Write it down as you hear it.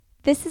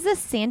This is a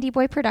Sandy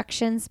Boy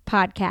Productions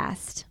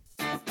podcast.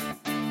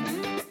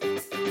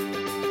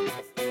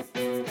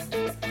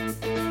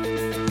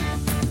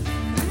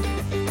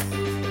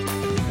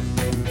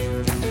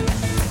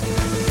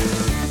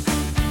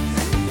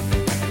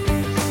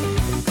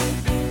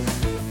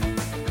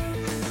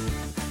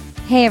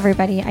 Hey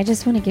everybody, I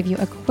just want to give you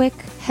a quick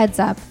heads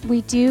up.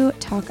 We do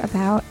talk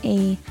about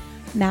a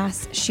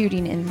mass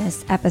shooting in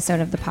this episode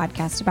of the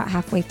podcast about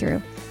halfway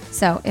through.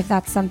 So if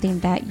that's something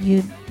that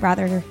you'd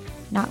rather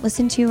not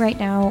listen to right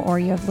now, or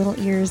you have little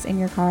ears in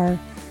your car,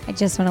 I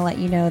just want to let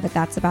you know that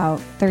that's about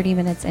 30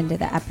 minutes into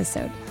the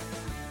episode.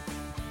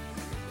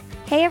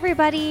 Hey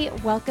everybody,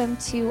 welcome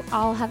to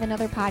I'll Have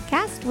Another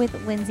Podcast with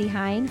Lindsay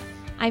Hine.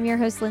 I'm your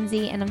host,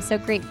 Lindsay, and I'm so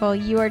grateful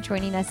you are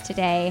joining us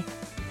today.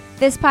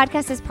 This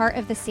podcast is part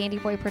of the Sandy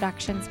Boy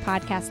Productions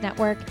podcast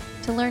network.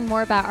 To learn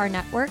more about our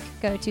network,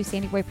 go to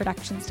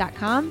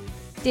sandyboyproductions.com.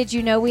 Did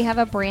you know we have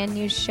a brand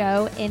new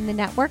show in the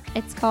network?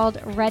 It's called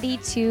Ready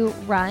to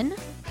Run,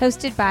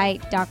 hosted by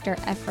Dr.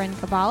 Efren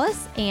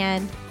Cabalas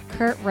and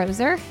Kurt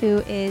Roser, who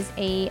is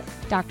a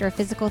doctor of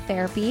physical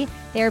therapy.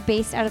 They're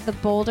based out of the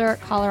Boulder,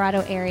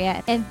 Colorado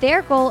area, and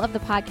their goal of the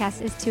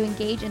podcast is to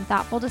engage in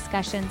thoughtful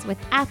discussions with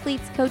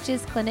athletes,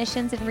 coaches,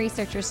 clinicians, and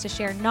researchers to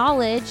share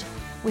knowledge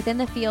within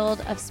the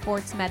field of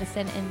sports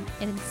medicine and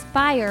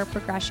inspire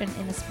progression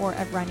in the sport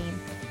of running.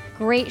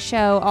 Great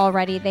show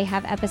already. They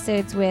have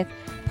episodes with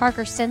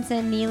Parker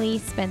Stinson, Neely,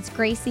 Spence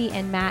Gracie,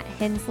 and Matt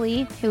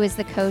Hensley, who is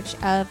the coach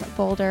of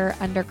Boulder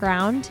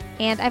Underground.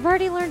 And I've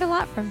already learned a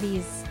lot from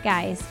these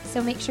guys,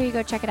 so make sure you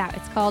go check it out.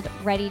 It's called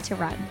Ready to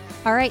Run.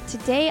 All right,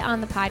 today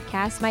on the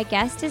podcast, my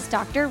guest is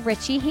Dr.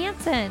 Richie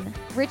Hansen.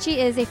 Richie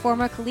is a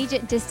former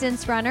collegiate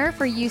distance runner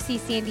for UC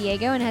San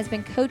Diego and has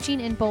been coaching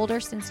in Boulder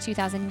since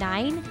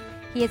 2009.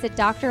 He is a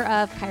doctor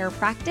of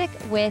chiropractic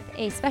with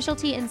a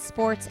specialty in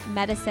sports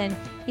medicine.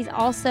 He's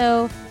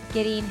also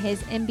getting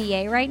his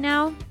MBA right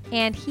now,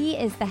 and he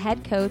is the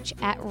head coach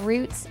at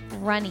Roots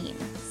Running.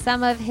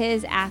 Some of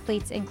his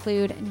athletes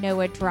include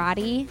Noah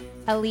Droddy,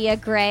 Aaliyah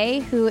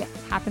Gray, who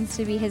happens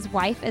to be his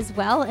wife as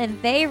well,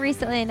 and they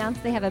recently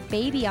announced they have a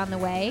baby on the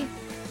way,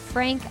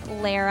 Frank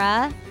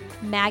Lara,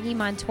 Maggie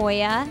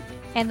Montoya,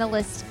 and the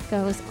list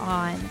goes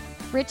on.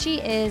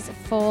 Richie is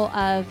full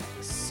of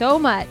so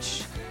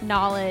much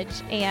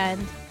knowledge,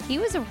 and he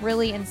was a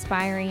really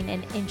inspiring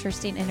and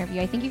interesting interview.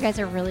 I think you guys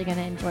are really going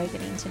to enjoy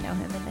getting to know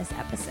him in this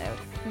episode.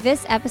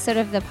 This episode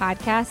of the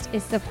podcast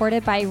is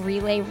supported by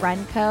Relay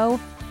Run Co.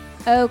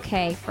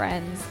 Okay,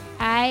 friends,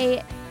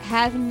 I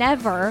have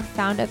never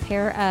found a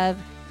pair of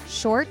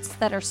shorts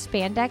that are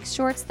spandex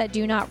shorts that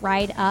do not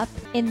ride up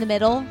in the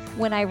middle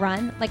when I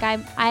run. Like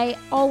I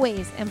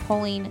always am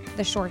pulling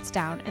the shorts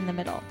down in the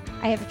middle.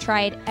 I have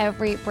tried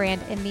every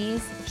brand and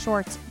these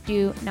shorts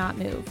do not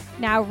move.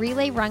 Now,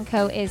 Relay Run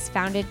Co. is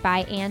founded by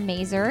Ann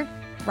Mazer.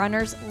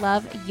 Runners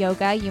Love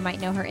Yoga. You might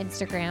know her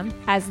Instagram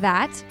as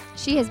that.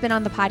 She has been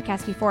on the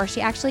podcast before. She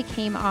actually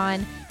came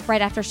on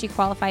right after she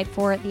qualified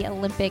for the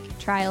Olympic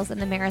trials in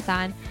the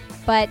marathon.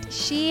 But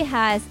she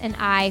has an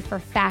eye for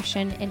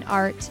fashion and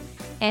art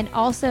and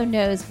also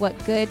knows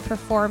what good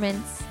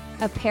performance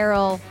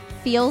apparel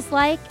feels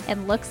like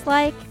and looks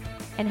like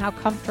and how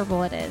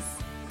comfortable it is.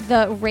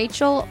 The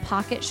Rachel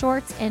pocket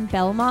shorts and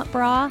Belmont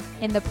bra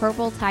in the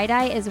purple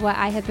tie-dye is what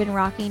I have been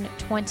rocking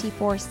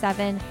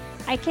 24/7.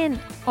 I can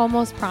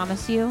almost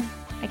promise you,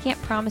 I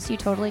can't promise you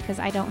totally because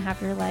I don't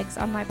have your legs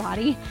on my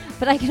body,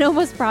 but I can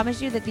almost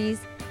promise you that these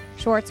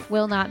shorts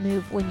will not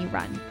move when you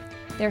run.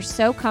 They're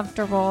so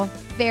comfortable,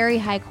 very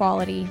high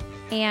quality,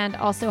 and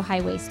also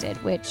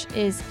high-waisted, which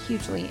is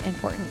hugely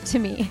important to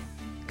me.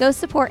 Go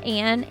support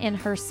Ann and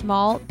her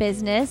small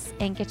business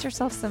and get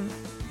yourself some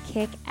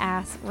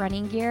kick-ass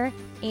running gear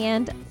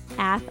and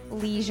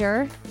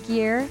athleisure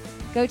gear.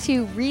 Go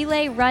to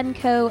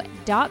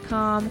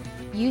relayrunco.com,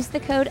 use the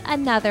code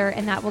ANOTHER,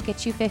 and that will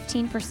get you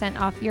 15%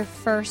 off your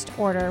first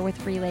order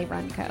with Relay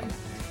Run Co.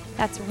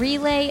 That's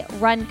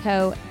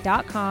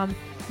relayrunco.com.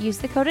 Use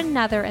the code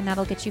ANOTHER, and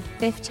that'll get you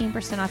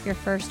 15% off your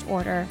first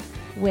order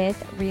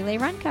with Relay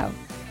Run Co.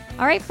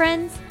 All right,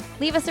 friends,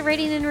 leave us a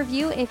rating and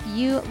review if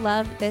you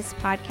love this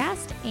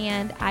podcast,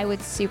 and I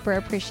would super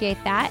appreciate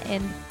that.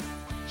 And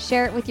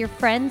share it with your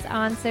friends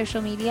on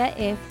social media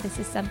if this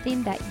is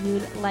something that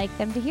you'd like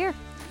them to hear.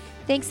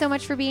 Thanks so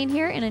much for being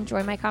here, and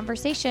enjoy my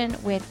conversation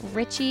with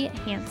Richie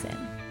Hansen.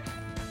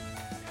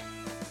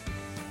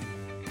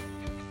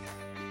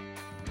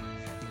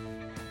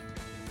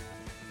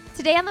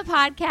 Today on the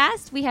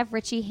podcast, we have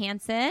Richie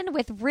Hansen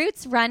with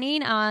Roots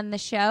Running on the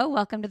show.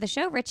 Welcome to the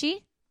show,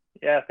 Richie.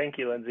 Yeah, thank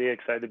you, Lindsay.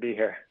 Excited to be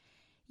here.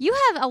 You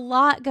have a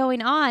lot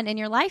going on in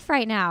your life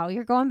right now.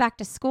 You're going back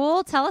to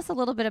school. Tell us a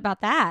little bit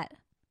about that.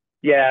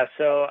 Yeah,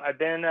 so I've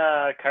been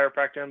a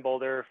chiropractor in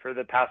Boulder for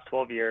the past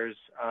 12 years.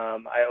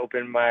 I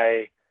opened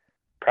my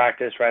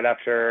practice right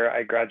after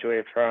I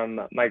graduated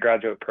from my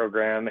graduate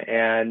program,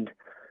 and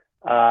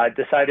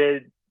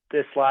decided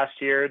this last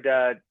year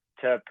to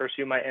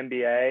pursue my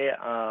MBA.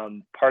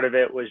 Part of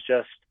it was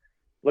just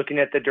looking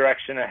at the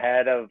direction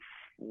ahead of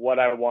what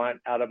I want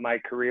out of my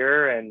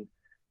career and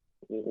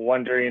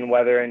wondering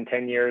whether in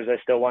 10 years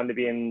I still wanted to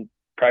be in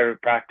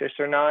private practice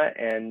or not,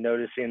 and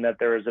noticing that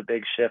there was a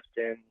big shift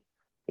in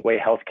the way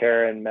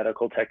healthcare and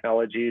medical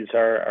technologies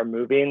are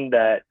moving,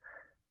 that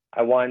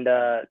I wanted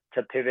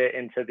to pivot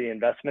into the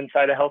investment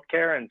side of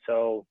healthcare. And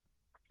so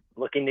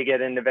looking to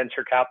get into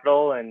venture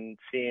capital and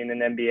seeing an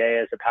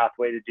MBA as a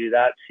pathway to do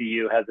that.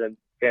 CU has a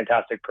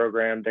fantastic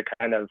program to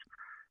kind of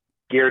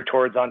geared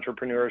towards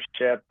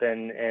entrepreneurship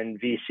and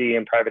VC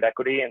and private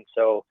equity. And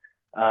so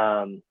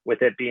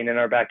with it being in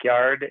our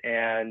backyard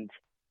and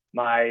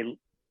my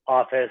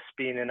office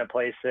being in a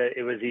place that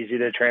it was easy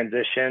to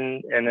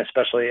transition, and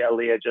especially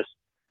Aaliyah just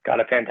got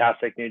a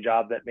fantastic new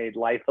job that made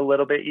life a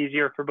little bit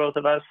easier for both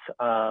of us.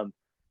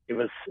 It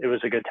was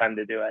a good time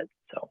to do it.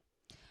 So.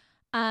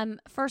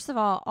 First of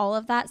all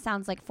of that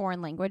sounds like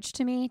foreign language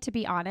to me, to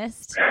be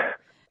honest.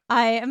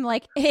 I am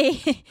like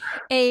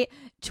a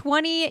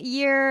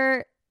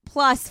 20-year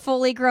plus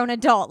fully grown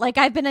adult. Like,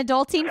 I've been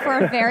adulting for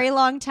a very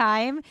long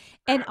time,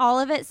 and all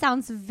of it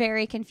sounds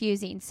very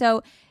confusing.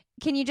 So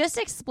can you just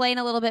explain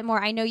a little bit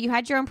more? I know you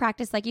had your own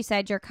practice, like you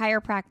said, you're a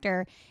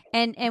chiropractor.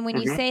 And when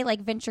you say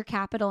like venture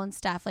capital and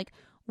stuff, like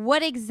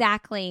what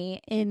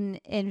exactly in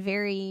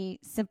very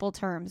simple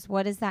terms,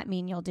 what does that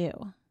mean you'll do?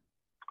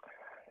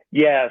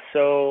 Yeah,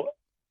 so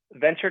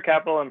venture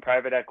capital and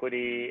private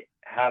equity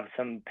have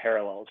some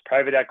parallels.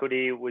 Private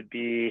equity would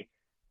be,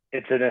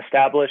 there's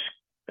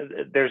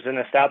an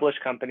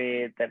established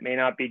company that may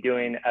not be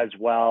doing as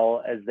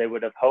well as they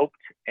would have hoped.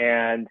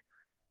 And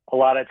a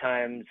lot of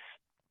times,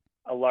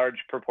 a large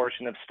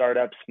proportion of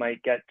startups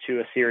might get to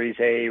a Series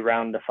A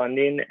round of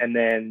funding and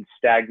then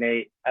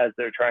stagnate as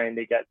they're trying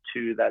to get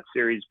to that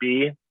Series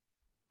B.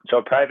 So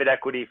a private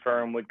equity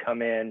firm would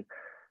come in,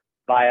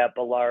 buy up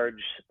a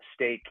large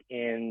stake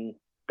in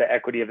the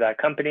equity of that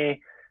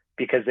company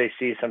because they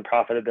see some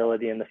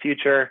profitability in the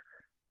future,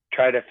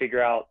 try to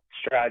figure out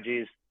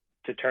strategies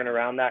to turn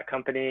around that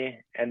company,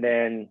 and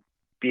then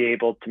be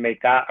able to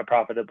make that a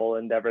profitable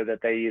endeavor that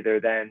they either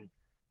then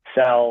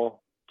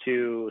sell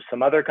to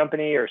some other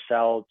company or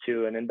sell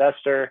to an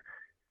investor.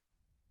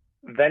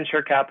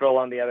 Venture capital,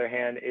 on the other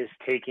hand, is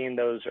taking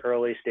those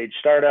early stage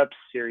startups,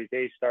 Series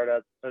A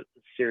startups,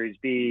 Series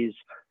Bs,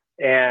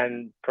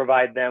 and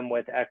provide them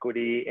with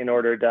equity in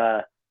order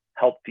to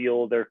help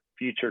fuel their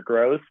future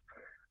growth.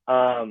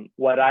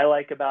 What I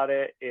like about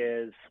it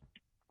is,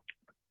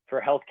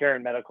 for healthcare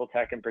and medical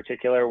tech in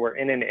particular, we're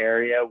in an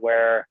area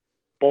where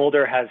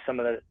Boulder has some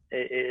of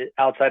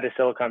outside of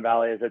Silicon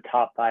Valley, is a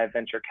top 5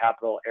 venture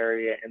capital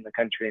area in the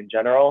country in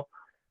general.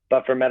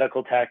 But for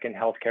medical tech and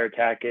healthcare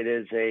tech, it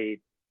is a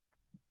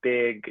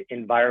big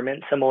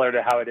environment, similar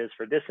to how it is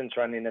for distance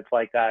running. It's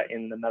like that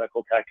in the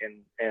medical tech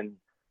and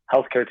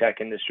healthcare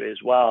tech industry as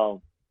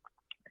well.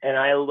 And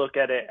I look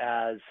at it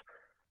as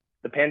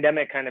the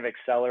pandemic kind of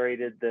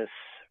accelerated this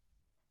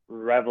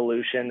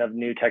revolution of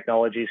new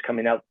technologies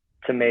coming out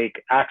to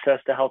make access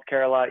to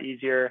healthcare a lot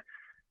easier,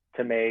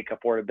 to make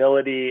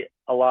affordability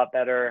a lot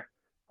better,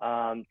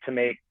 to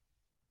make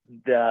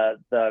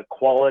the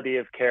quality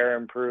of care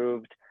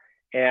improved.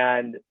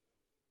 And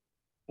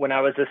when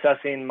I was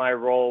assessing my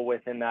role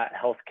within that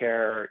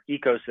healthcare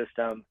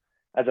ecosystem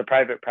as a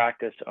private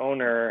practice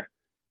owner,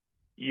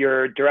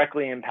 you're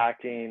directly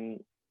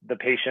impacting the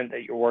patient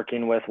that you're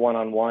working with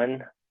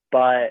one-on-one,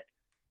 but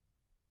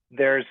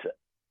there's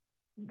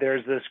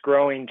this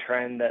growing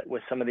trend that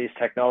with some of these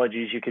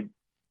technologies, you could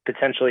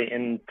potentially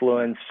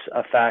influence,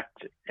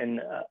 affect,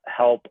 and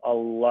help a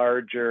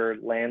larger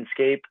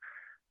landscape.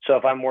 So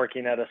if I'm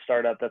working at a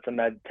startup that's a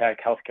med tech,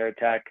 healthcare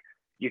tech,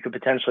 you could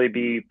potentially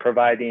be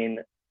providing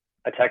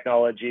a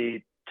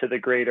technology to the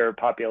greater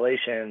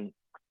population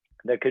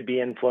that could be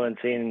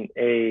influencing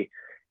a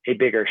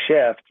bigger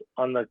shift.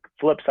 On the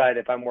flip side,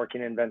 if I'm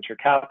working in venture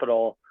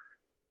capital,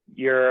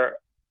 you're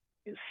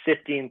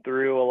sifting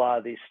through a lot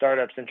of these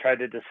startups and try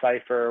to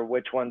decipher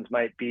which ones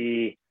might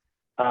be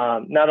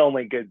not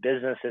only good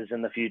businesses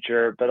in the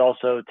future, but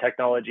also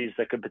technologies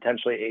that could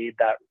potentially aid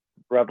that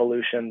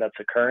revolution that's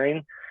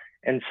occurring.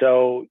 And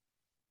so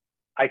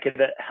I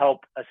could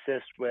help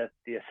assist with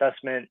the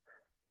assessment,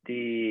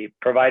 the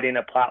providing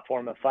a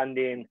platform of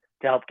funding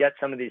to help get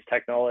some of these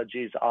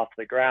technologies off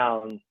the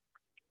ground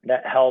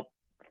that help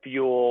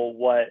fuel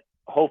what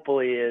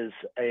hopefully is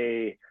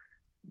a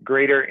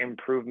greater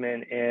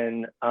improvement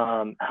in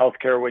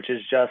healthcare, which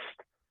is just,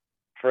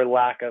 for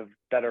lack of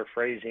better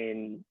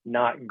phrasing,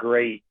 not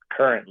great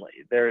currently.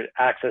 Their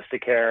access to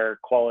care,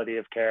 quality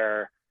of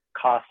care,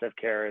 cost of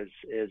care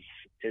is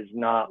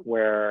not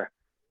where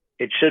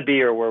it should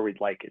be or where we'd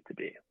like it to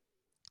be.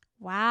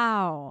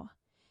 Wow.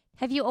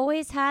 Have you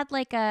always had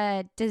like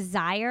a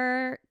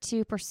desire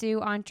to pursue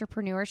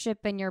entrepreneurship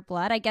in your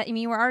blood? I mean,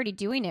 you were already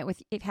doing it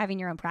with having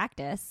your own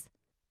practice.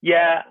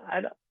 Yeah,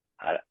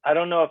 I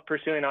don't know if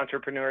pursuing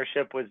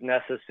entrepreneurship was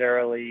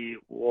necessarily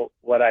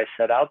what I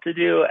set out to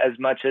do, as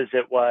much as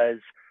it was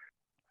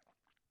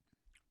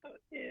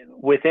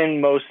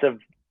within most of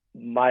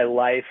my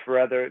life,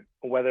 whether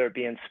it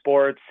be in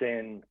sports,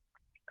 in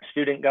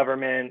student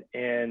government,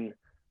 in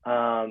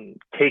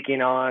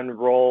taking on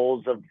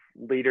roles of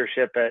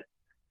leadership at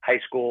high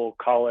school,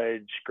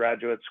 college,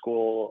 graduate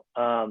school.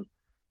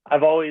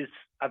 I've always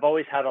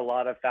had a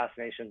lot of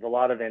fascinations, a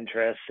lot of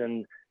interests,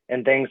 and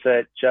things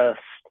that just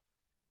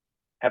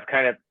have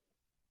kind of,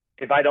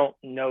 if I don't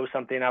know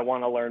something, I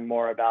want to learn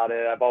more about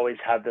it. I've always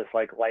had this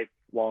like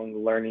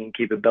lifelong learning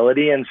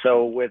capability. And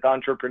so with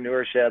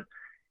entrepreneurship,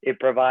 it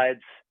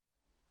provides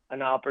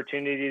an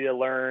opportunity to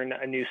learn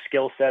a new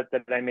skill set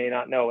that I may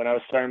not know. When I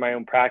was starting my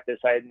own practice,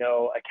 I had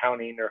no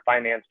accounting or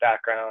finance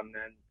background.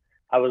 And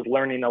I was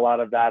learning a lot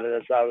of that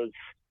as I was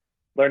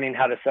learning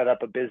how to set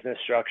up a business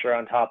structure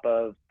on top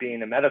of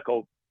being a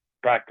medical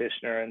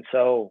practitioner. And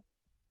so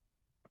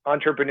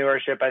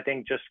entrepreneurship, I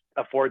think, just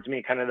affords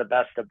me kind of the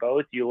best of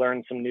both. You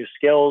learn some new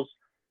skills,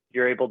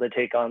 you're able to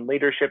take on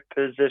leadership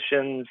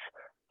positions.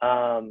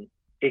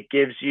 It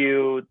gives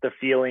you the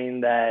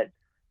feeling that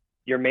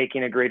you're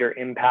making a greater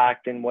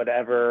impact in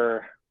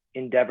whatever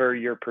endeavor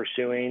you're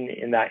pursuing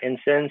in that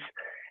instance.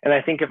 And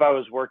I think if I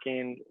was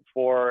working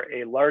for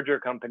a larger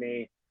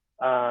company,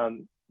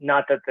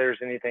 not that there's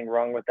anything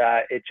wrong with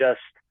that, it just,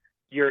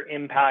 your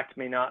impact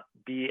may not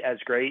be as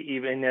great.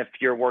 Even if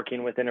you're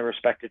working within a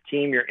respective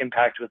team, your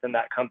impact within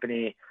that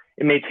company,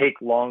 it may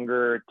take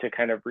longer to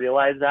kind of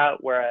realize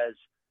that. Whereas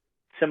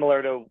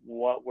similar to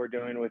what we're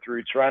doing with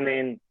Roots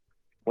Running,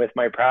 with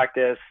my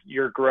practice,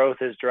 your growth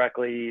is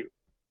directly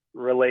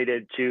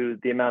related to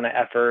the amount of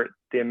effort,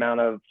 the amount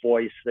of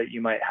voice that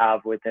you might have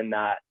within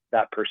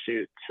that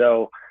pursuit.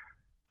 So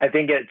I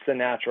think it's a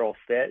natural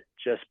fit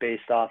just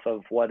based off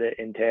of what it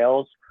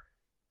entails.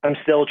 I'm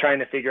still trying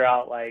to figure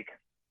out like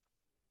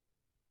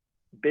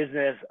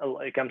business,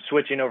 like I'm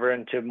switching over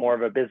into more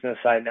of a business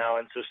side now.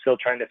 And so still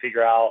trying to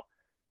figure out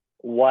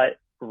what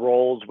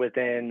roles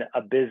within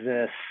a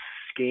business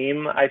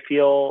scheme I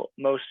feel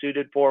most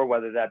suited for,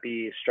 whether that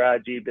be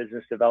strategy,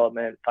 business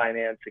development,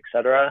 finance,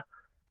 etc.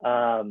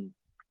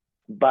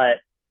 But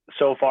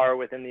so far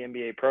within the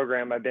MBA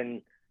program, I've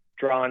been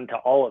drawn to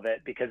all of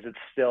it because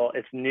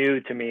it's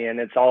new to me and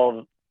it's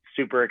all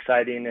super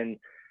exciting. And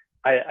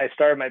I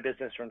started my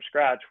business from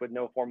scratch with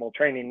no formal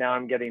training. Now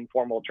I'm getting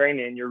formal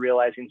training and you're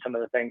realizing some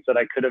of the things that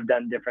I could have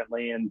done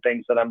differently and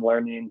things that I'm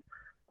learning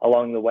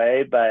along the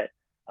way. But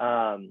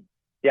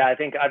yeah, I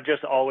think I've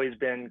just always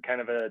been kind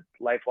of a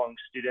lifelong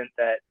student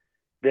that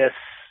this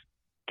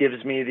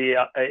gives me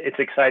it's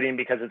exciting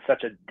because it's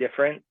such a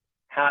different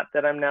hat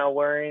that I'm now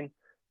wearing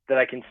that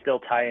I can still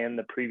tie in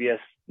the previous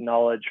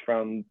knowledge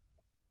from,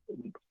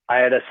 I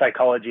had a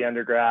psychology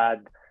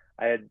undergrad,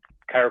 I had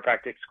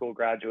chiropractic school,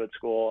 graduate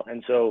school.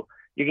 And so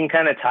you can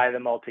kind of tie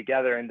them all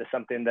together into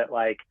something that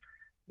like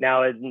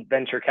now in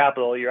venture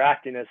capital, you're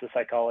acting as a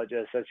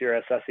psychologist, as you're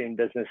assessing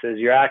businesses,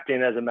 you're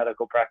acting as a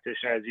medical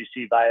practitioner as you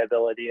see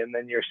viability, and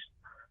then you're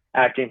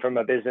acting from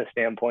a business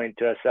standpoint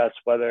to assess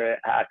whether it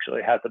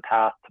actually has a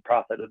path to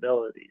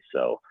profitability.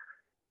 So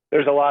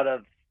there's a lot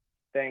of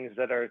things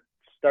that are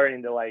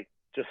starting to like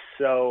just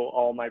sew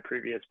all my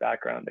previous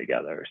background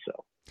together.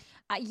 So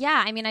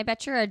yeah, I mean, I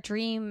bet you're a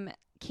dream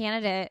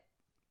candidate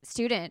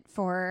student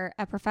for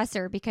a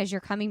professor because you're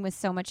coming with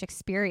so much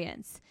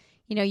experience.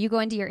 You know, you go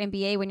into your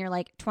MBA when you're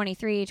like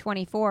 23,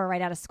 24,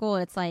 right out of school.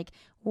 It's like,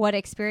 what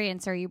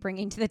experience are you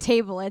bringing to the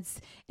table?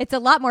 It's a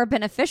lot more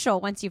beneficial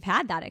once you've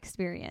had that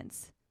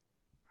experience.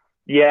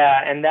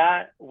 Yeah. And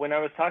that, when I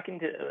was talking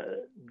to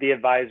the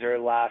advisor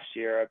last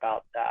year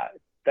about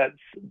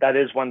that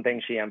is one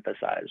thing she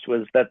emphasized,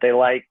 was that they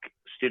like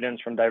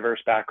students from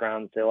diverse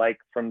backgrounds. They like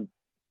from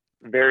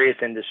various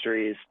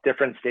industries,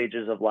 different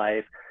stages of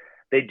life.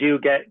 They do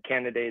get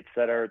candidates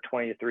that are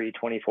 23,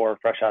 24,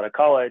 fresh out of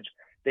college.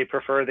 They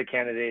prefer the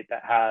candidate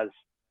that has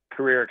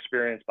career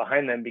experience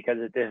behind them because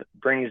it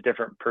brings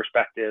different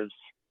perspectives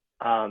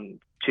to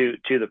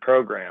the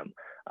program.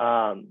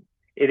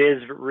 It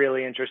is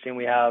really interesting.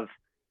 We have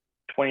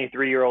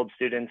 23-year-old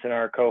students in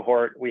our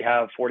cohort. We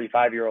have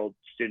 45-year-old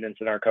students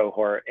in our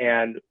cohort,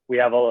 and we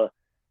have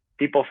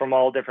people from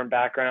all different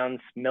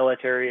backgrounds,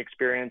 military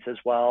experience as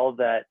well,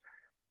 that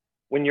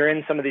when you're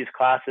in some of these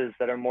classes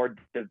that are more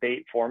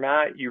debate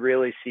format, you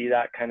really see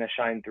that kind of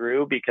shine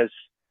through because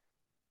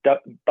a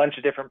bunch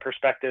of different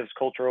perspectives,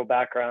 cultural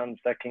backgrounds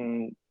that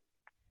can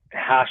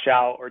hash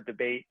out or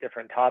debate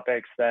different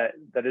topics that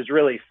is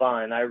really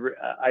fun.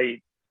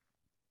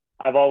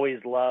 I've always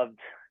loved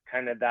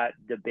kind of that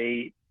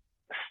debate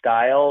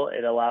style.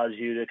 It allows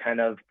you to kind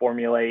of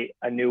formulate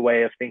a new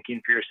way of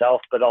thinking for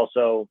yourself, but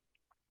also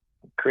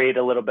create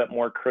a little bit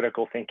more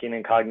critical thinking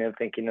and cognitive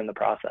thinking in the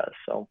process.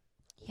 So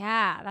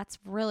yeah, that's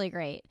really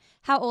great.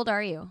 How old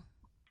are you?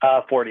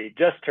 40,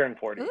 just turned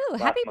 40. Ooh,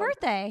 happy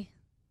birthday.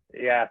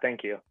 Yeah,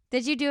 thank you.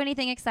 Did you do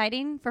anything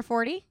exciting for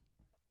 40?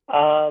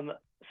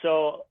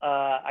 So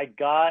I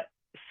got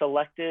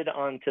selected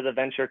onto the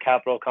venture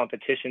capital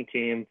competition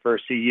team for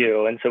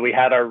CU. And so we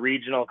had our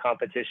regional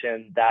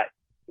competition that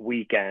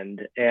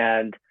weekend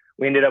and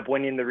we ended up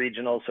winning the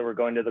regional. So we're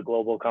going to the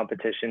global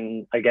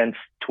competition against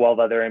 12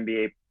 other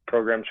MBA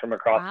programs from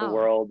across the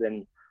world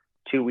in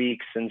 2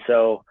 weeks. And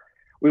so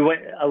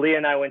Aaliyah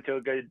and I went to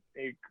a good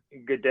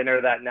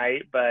dinner that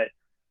night, but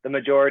the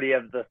majority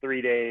of the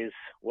 3 days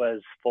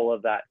was full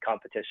of that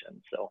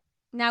competition. So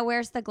Now,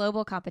 where's the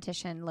global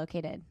competition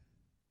located?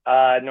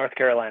 North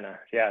Carolina.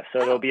 Yeah.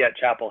 So it'll be at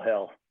Chapel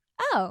Hill.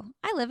 Oh,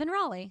 I live in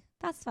Raleigh.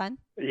 That's fun.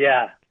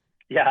 Yeah.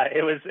 Yeah.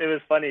 It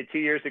was funny. 2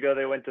 years ago,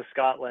 they went to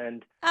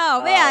Scotland.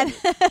 Oh, man.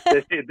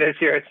 This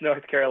year it's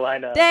North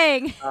Carolina.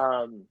 Dang.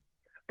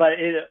 But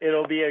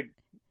it'll be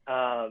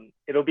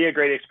a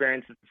great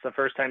experience. It's the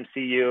first time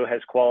CU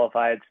has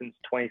qualified since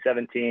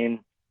 2017.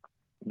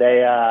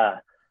 They,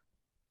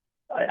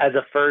 as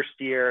a first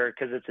year,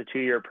 because it's a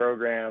 2-year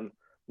program,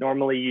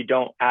 normally you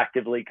don't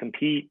actively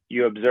compete.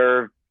 You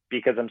observe,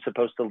 because I'm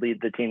supposed to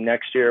lead the team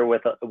next year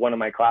with one of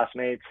my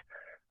classmates.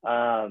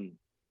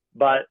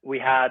 But we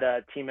had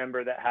a team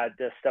member that had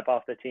to step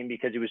off the team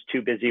because he was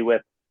too busy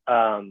with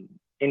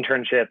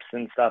internships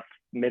and stuff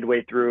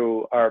midway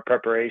through our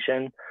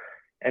preparation.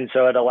 And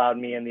so it allowed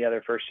me in the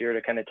other first year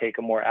to kind of take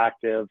a more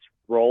active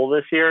role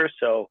this year.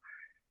 So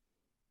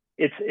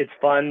it's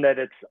fun that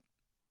it's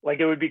like,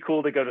 it would be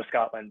cool to go to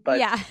Scotland, but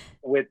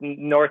with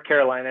North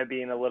Carolina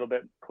being a little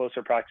bit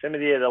closer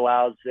proximity, it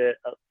allows it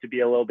to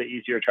be a little bit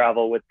easier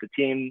travel with the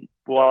team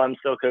while I'm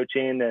still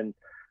coaching. And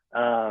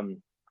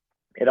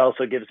it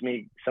also gives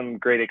me some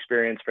great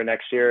experience for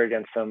next year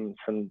against some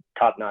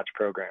top-notch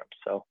programs.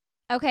 So.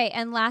 Okay.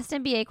 And last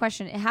MBA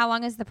question, how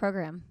long is the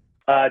program?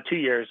 2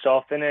 years. So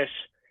I'll finish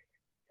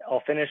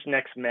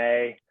next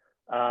May.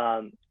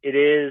 It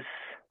is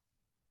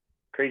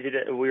crazy.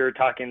 We were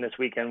talking this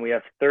weekend, we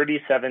have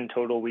 37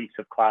 total weeks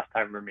of class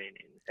time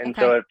remaining. And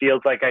so it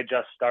feels like I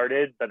just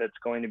started, but it's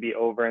going to be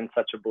over in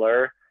such a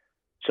blur.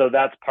 So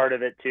that's part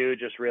of it too,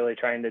 just really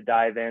trying to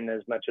dive in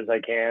as much as I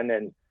can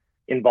and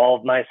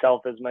involve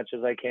myself as much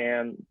as I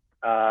can,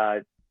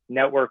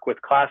 network with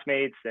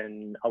classmates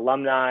and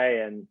alumni.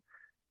 And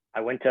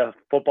I went to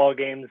football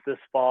games this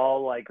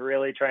fall, like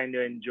really trying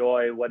to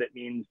enjoy what it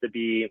means to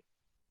be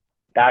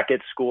back at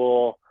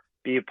school,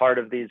 be a part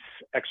of these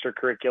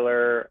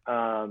extracurricular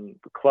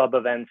club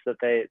events that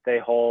they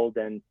hold,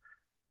 and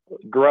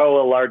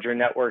grow a larger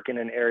network in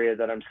an area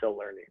that I'm still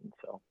learning.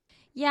 So,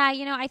 yeah,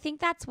 I think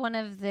that's one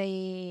of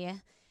the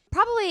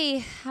probably,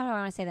 how do I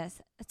want to say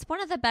this? It's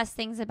one of the best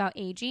things about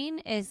aging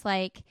is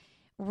like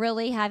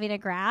really having a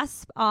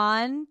grasp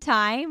on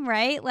time,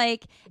 right?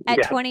 Like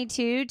at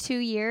 22, 2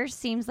 years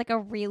seems like a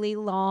really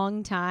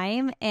long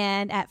time.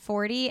 And at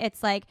 40,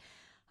 it's like,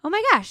 oh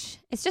my gosh,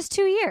 it's just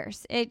 2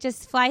 years. It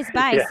just flies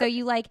by. So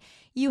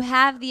you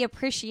have the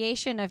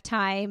appreciation of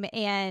time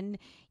and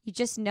you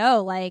just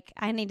know, like,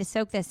 I need to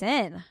soak this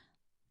in.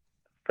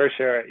 For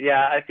sure.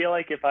 Yeah. I feel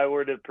like if I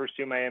were to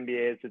pursue my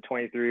MBA as a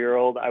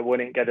 23-year-old, I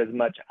wouldn't get as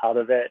much out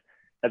of it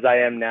as I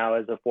am now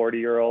as a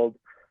 40-year-old.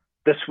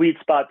 The sweet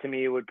spot to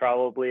me would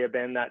probably have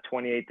been that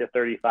 28 to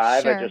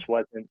 35. Sure. I just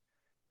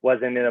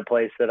wasn't in a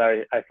place that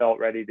I felt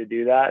ready to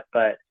do that.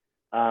 But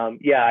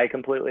I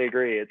completely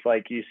agree. It's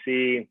like you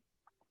see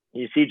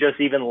just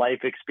even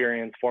life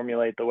experience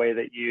formulate the way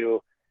that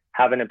you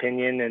have an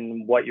opinion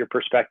and what your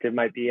perspective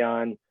might be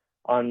on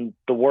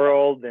the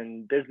world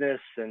and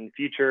business and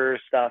future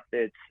stuff.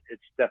 It's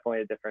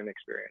definitely a different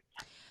experience.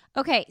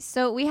 Okay.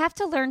 So we have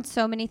to learn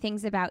so many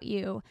things about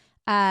you.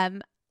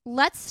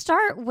 Let's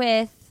start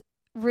with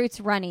Roots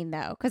running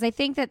though, because I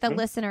think that the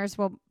listeners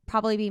will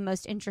probably be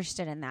most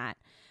interested in that.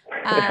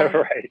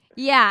 Right.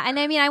 Yeah. And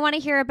I mean, I want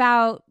to hear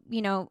about,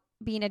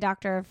 being a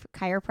doctor of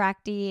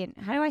chiropractic.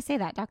 And how do I say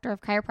that? Doctor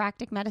of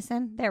chiropractic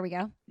medicine. There we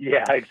go.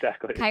 Yeah,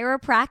 exactly.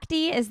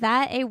 Chiropractic. Is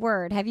that a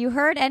word? Have you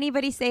heard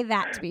anybody say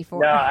that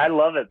before? No, I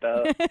love it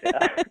though.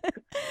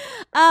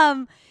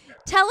 Yeah.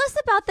 Tell us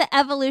about the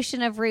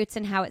evolution of Roots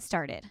and how it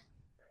started.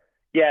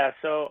 Yeah.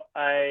 So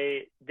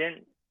I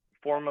didn't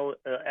formally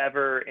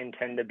ever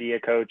intend to be a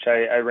coach.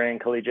 I ran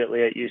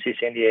collegiately at UC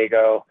San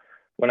Diego.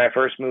 When I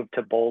first moved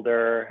to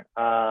Boulder,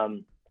 I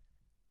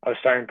was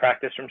starting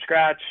practice from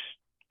scratch.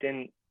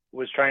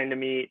 Was trying to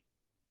meet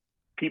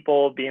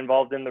people, be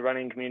involved in the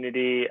running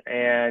community,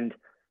 and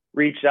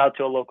reached out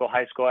to a local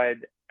high school.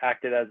 I'd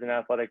acted as an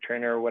athletic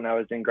trainer when I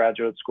was in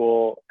graduate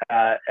school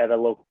at a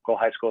local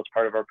high school as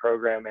part of our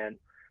program, and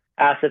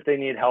asked if they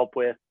need help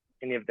with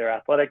any of their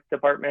athletic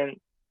department.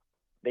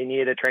 They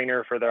needed a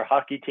trainer for their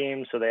hockey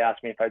team, so they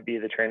asked me if I'd be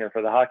the trainer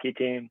for the hockey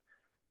team.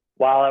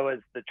 While I was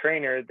the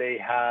trainer, they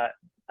had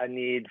a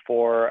need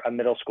for a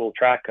middle school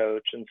track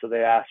coach, and so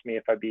they asked me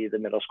if I'd be the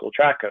middle school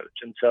track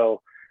coach. And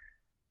so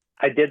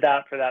I did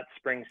that for that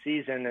spring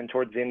season, and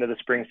towards the end of the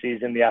spring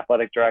season, the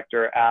athletic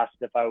director asked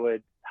if I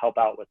would help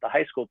out with the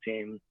high school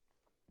team.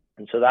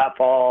 And so that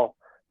fall,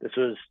 this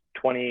was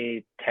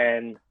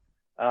 2010,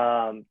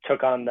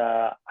 took on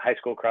the high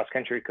school cross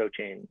country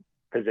coaching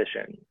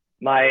position.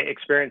 My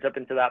experience up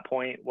until that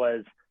point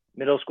was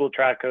middle school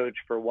track coach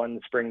for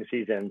one spring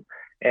season,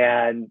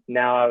 and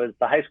now I was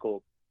the high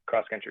school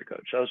cross country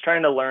coach. So I was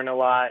trying to learn a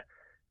lot.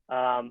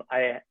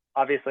 I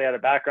obviously had a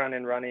background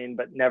in running,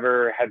 but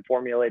never had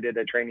formulated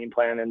a training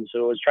plan. And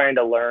so I was trying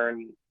to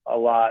learn a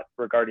lot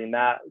regarding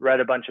that.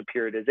 Read a bunch of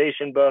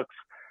periodization books,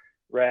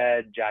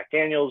 read Jack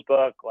Daniel's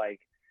book,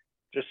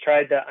 just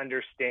tried to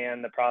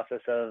understand the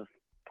process of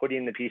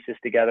putting the pieces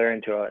together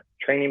into a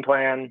training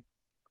plan.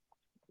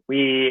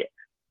 We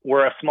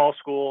were a small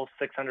school,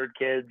 600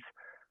 kids.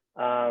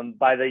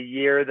 By the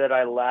year that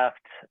I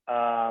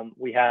left,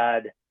 we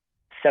had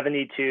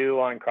 72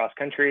 on cross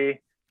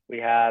country. We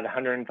had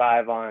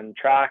 105 on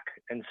track.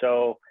 And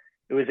so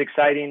it was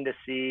exciting to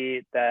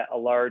see that a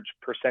large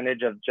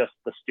percentage of just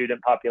the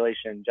student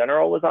population in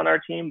general was on our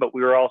team, but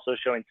we were also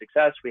showing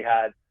success. We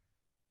had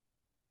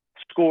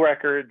school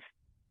records,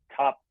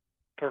 top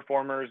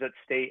performers at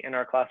state in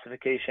our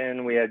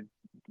classification. We had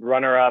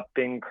runner-up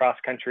in cross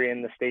country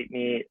in the state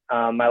meet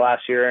my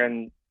last year,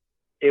 and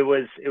it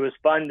was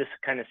fun to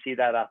kind of see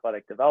that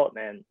athletic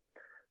development.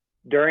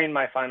 During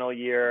my final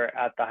year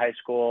at the high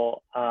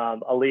school,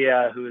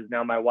 Aaliyah, who is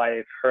now my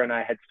wife, her and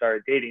I had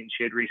started dating.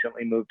 She had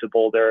recently moved to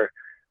Boulder.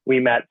 We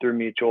met through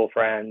mutual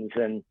friends,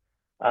 and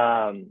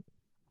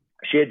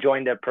she had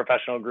joined a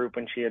professional group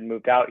when she had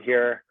moved out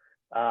here.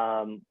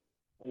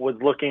 Was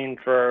looking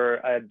for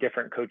a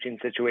different coaching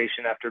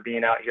situation after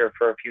being out here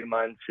for a few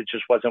months. It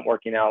just wasn't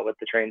working out with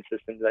the training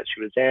systems that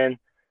she was in.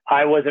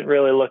 I wasn't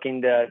really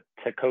looking to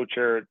coach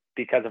her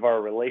because of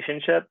our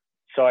relationship.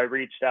 So I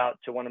reached out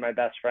to one of my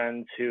best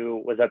friends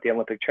who was at the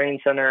Olympic Training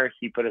Center.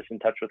 He put us in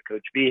touch with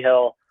Coach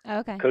Vigil.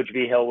 Okay. Coach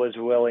Vigil was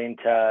willing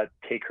to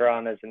take her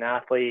on as an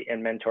athlete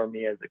and mentor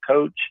me as a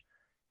coach.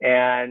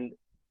 And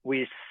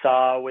we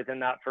saw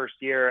within that first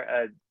year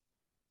a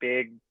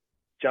big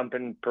jump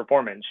in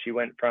performance. She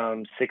went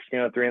from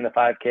 16:03 in the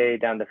 5K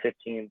down to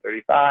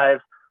 15:35.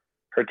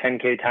 Her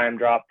 10K time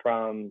dropped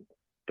from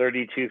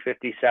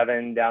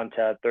 32:57 down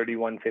to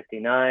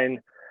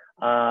 31:59.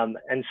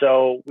 And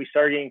so we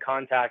started getting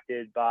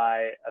contacted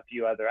by a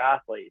few other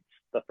athletes.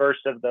 The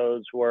first of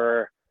those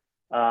were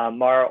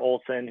Mara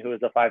Olson, who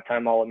was a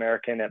 5-time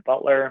All-American at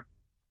Butler,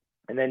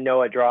 and then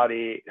Noah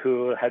Drawdy,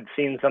 who had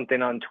seen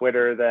something on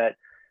Twitter that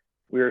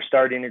we were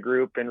starting a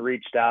group and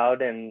reached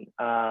out. And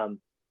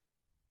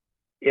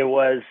it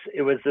was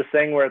this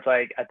thing where it's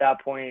like, at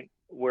that point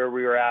where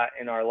we were at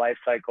in our life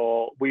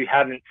cycle, we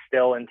hadn't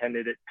still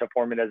intended it to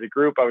form it as a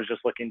group. I was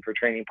just looking for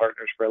training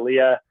partners for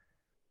Aaliyah,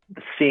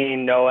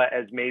 seeing Noah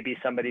as maybe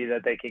somebody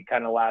that they could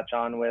kind of latch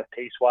on with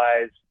pace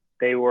wise.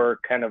 They were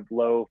kind of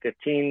low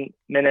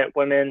 15-minute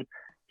women.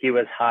 He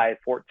was high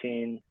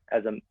 14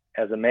 as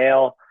a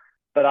male,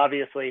 but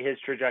obviously his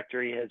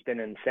trajectory has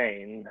been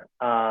insane.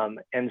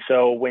 And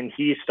so when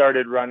he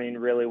started running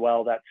really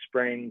well that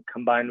spring,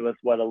 combined with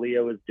what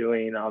Aaliyah was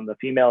doing on the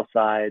female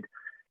side,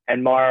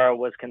 and Mara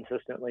was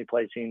consistently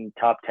placing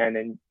top 10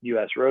 in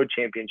U.S. road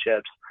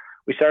championships,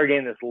 we started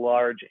getting this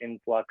large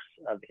influx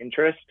of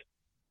interest.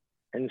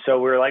 And so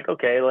we were like,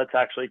 okay, let's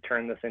actually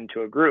turn this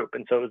into a group.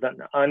 And so it was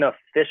an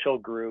unofficial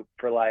group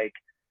for like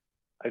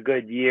a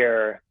good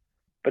year.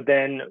 But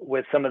then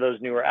with some of those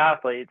newer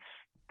athletes,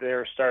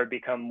 there started to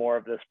become more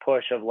of this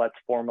push of let's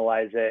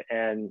formalize it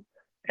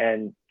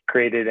and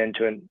create it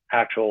into an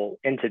actual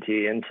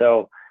entity. And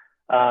so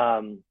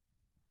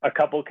a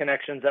couple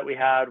connections that we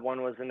had,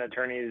 one was an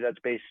attorney that's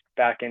based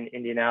back in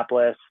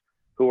Indianapolis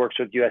who works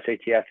with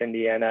USATF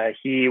Indiana.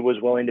 He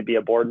was willing to be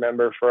a board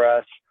member for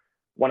us.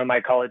 One of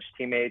my college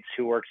teammates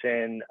who works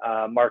in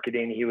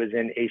marketing, he was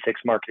in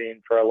ASICS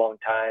marketing for a long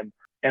time.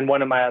 And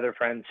one of my other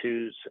friends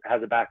who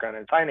has a background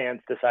in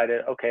finance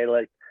decided, okay,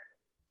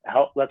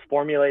 let's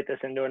formulate this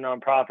into a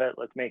nonprofit.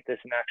 Let's make this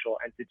an actual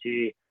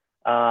entity.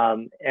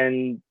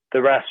 And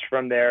the rest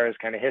from there is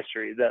kind of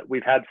history. That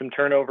we've had some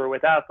turnover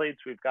with athletes.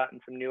 We've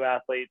gotten some new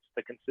athletes.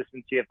 The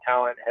consistency of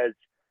talent has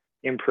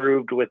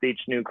improved with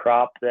each new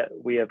crop that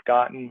we have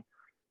gotten.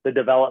 The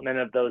development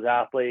of those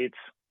athletes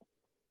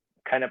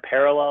kind of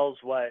parallels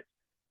what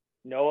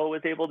Noah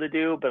was able to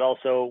do, but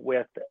also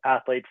with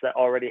athletes that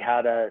already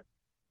had a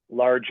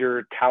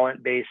larger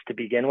talent base to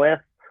begin with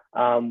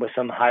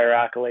some higher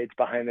accolades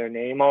behind their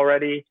name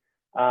already.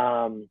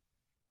 And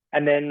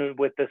then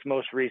with this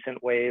most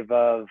recent wave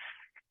of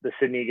the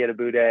Sydney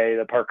Getabude,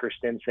 the Parker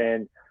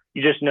Stinson,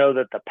 you just know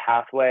that the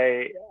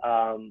pathway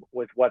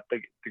with what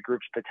the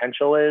group's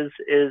potential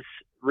is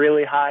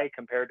really high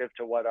comparative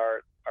to what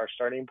our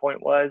starting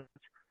point was.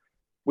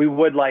 We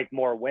would like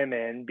more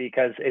women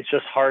because it's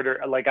just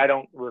harder. Like, I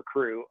don't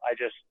recruit.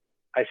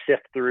 I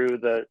sift through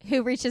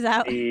who reaches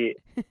out.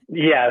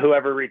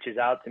 Whoever reaches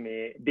out to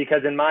me,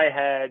 because in my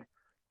head,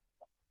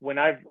 when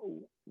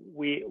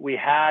we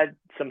had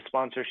some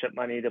sponsorship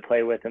money to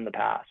play with in the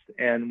past.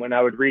 And when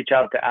I would reach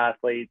out to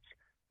athletes,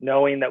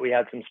 knowing that we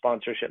had some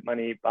sponsorship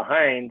money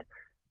behind,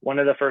 one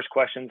of the first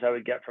questions I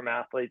would get from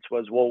athletes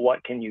was, well,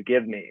 what can you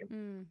give me?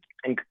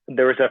 And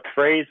there was a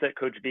phrase that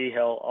Coach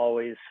Vigil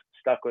always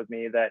stuck with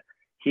me, that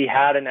he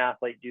had an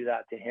athlete do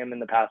that to him in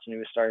the past when he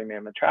was starting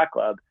Mammoth Track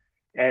Club.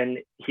 And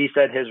he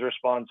said his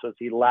response was,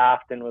 he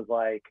laughed and was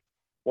like,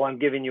 well, I'm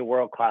giving you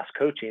world-class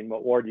coaching.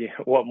 What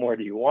more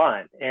do you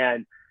want?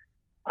 And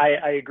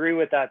I agree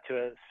with that to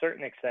a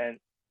certain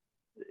extent.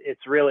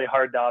 It's really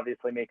hard to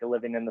obviously make a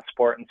living in the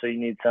sport. And so you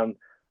need some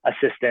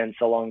assistance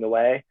along the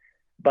way.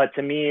 But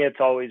to me, it's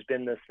always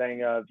been this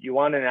thing of, you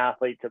want an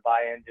athlete to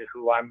buy into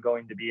who I'm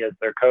going to be as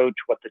their coach,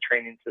 what the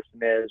training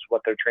system is,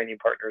 what their training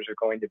partners are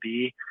going to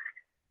be.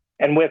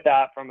 And with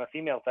that, from a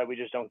female side, we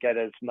just don't get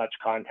as much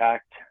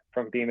contact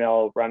from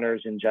female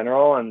runners in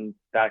general. And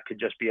that could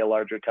just be a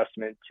larger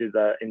testament to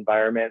the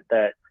environment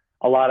that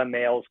a lot of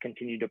males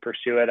continue to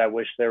pursue it. I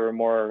wish there were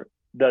more.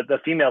 The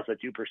females that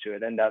do pursue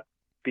it end up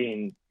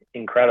being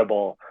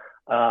incredible.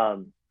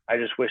 I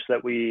just wish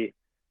that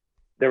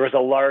there was a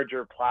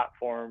larger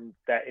platform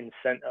that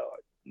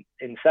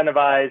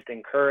incentivized,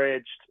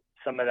 encouraged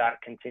some of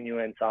that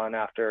continuance on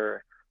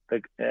after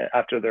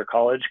their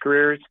college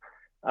careers.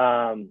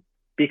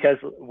 Because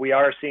we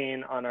are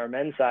seeing on our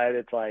men's side,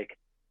 it's like,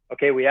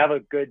 okay, we have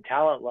a good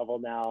talent level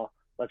now.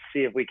 Let's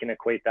see if we can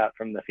equate that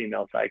from the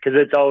female side. Because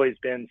it's always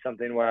been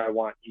something where I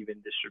want even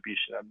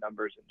distribution of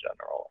numbers in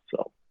general.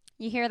 So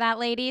you hear that,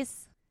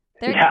 ladies?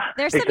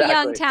 There's some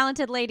young,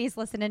 talented ladies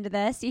listening to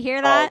this. You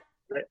hear that?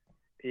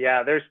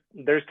 Yeah,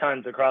 there's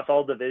tons across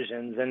all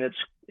divisions, and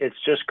it's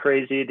just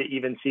crazy to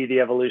even see the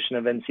evolution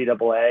of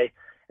NCAA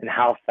and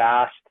how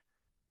fast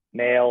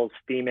males,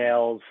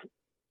 females,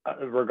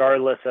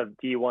 regardless of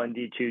D1,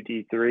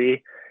 D2,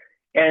 D3,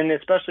 and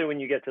especially when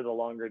you get to the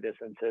longer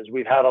distances.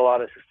 We've had a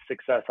lot of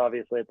success,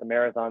 obviously, at the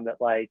marathon. That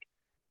like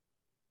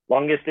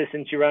longest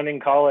distance you run in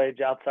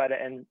college outside of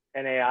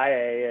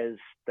NAIA is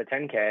the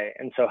 10K,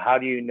 and so how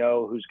do you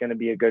know who's going to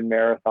be a good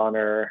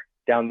marathoner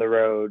down the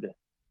road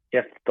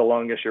if the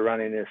longest you're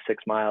running is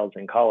 6 miles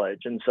in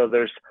college? And so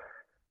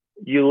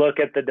you look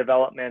at the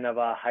development of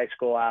a high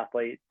school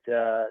athlete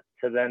to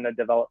then the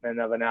development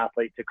of an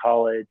athlete to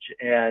college,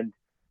 and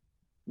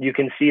you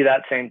can see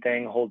that same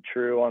thing hold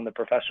true on the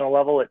professional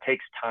level. It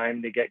takes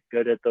time to get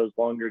good at those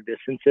longer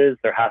distances.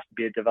 There has to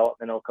be a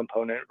developmental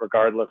component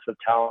regardless of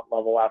talent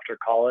level after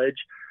college.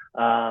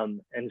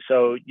 And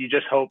so you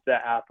just hope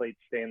that athletes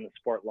stay in the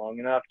sport long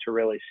enough to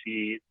really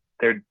see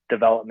their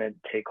development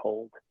take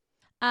hold.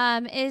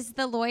 Is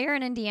the lawyer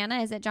in Indiana,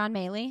 is it John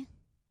Maley?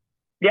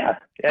 Yeah.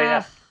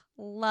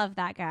 Love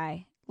that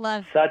guy.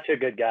 Love such a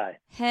good guy.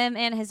 Him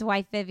and his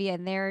wife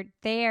Vivian.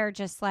 They are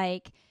just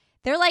like,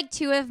 they're like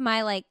two of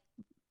my like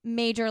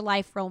major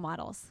life role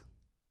models.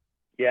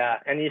 Yeah,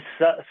 and he's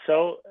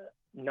so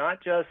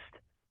not just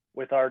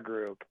with our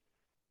group.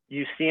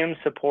 You see him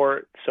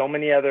support so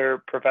many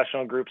other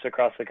professional groups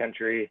across the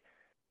country.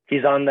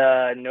 He's on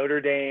the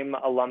Notre Dame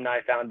Alumni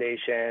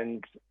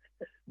Foundation,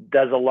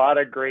 does a lot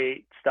of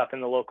great stuff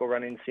in the local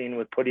running scene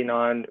with putting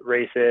on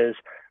races,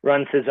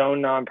 runs his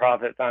own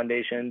nonprofit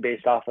foundation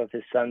based off of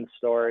his son's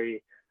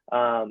story.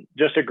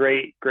 Just a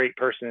great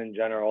person in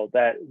general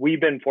that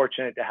we've been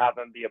fortunate to have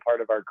him be a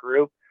part of our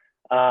group.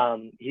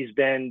 He's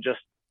been just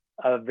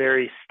a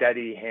very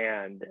steady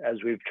hand as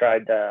we've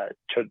tried to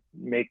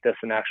make this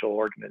an actual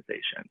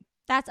organization.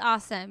 That's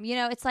awesome. You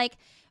know, it's like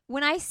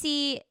when I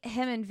see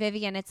him and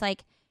Vivian, it's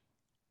like,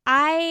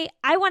 I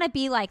want to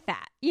be like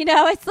that. You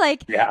know, it's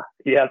like, yeah,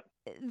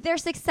 they're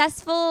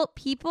successful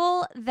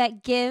people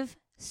that give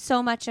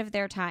so much of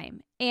their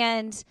time.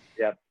 And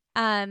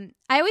I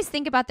always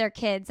think about their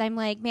kids. I'm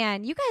like,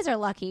 man, you guys are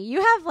lucky.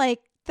 You have like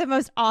the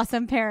most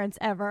awesome parents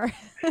ever.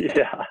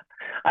 Yeah.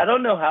 I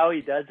don't know how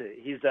he does it.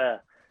 He's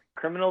a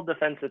criminal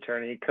defense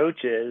attorney,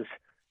 coaches,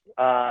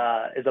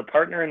 is a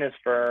partner in his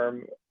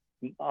firm,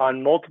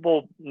 on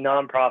multiple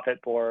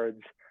nonprofit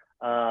boards,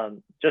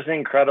 just an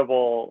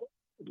incredible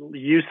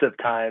use of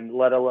time,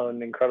 let alone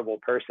an incredible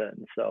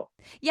person. So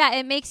yeah,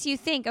 it makes you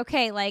think,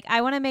 okay, like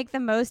I want to make the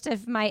most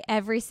of my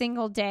every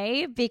single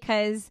day,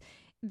 because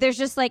there's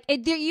just like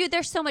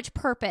there's so much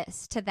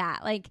purpose to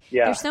that. Like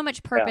there's so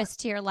much purpose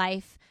to your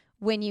life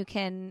when you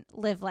can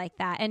live like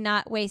that and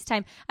not waste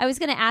time. I was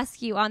going to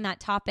ask you on that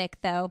topic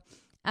though.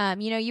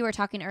 You were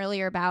talking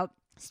earlier about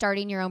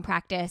starting your own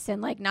practice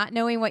and like not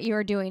knowing what you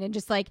were doing and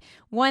just like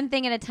one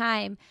thing at a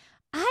time.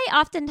 I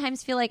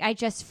oftentimes feel like I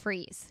just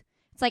freeze.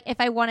 It's like if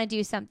I want to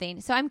do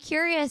something. So I'm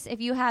curious if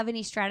you have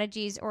any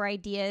strategies or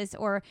ideas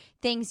or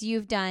things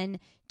you've done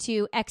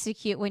to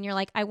execute when you're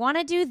like, I want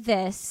to do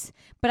this,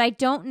 but I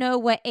don't know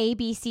what A,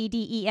 B, C,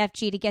 D, E, F,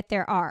 G to get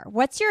there are.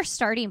 What's your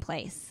starting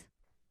place?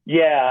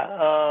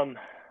 Yeah.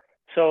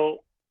 So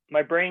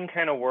my brain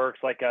kind of works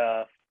like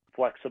a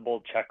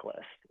flexible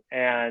checklist,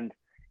 and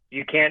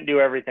you can't do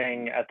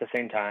everything at the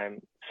same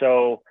time.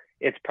 So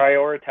it's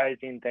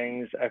prioritizing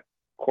things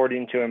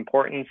according to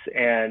importance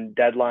and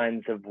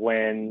deadlines of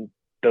when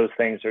those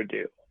things are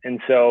due. And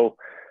so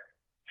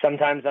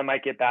sometimes I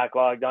might get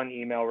backlogged on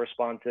email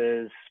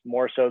responses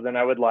more so than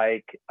I would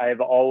like.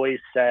 I've always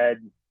said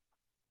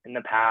in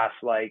the past,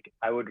 like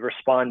I would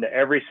respond to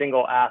every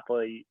single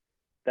athlete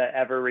that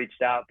ever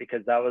reached out,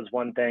 because that was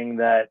one thing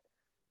that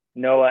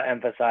Noah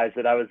emphasized,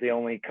 that I was the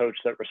only coach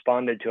that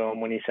responded to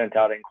him when he sent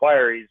out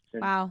inquiries.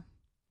 And wow.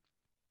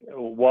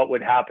 What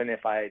would happen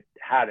if I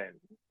hadn't?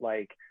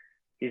 Like,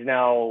 he's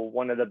now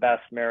one of the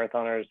best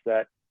marathoners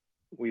that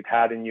we've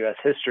had in U.S.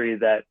 history,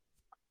 that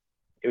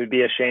it would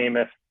be a shame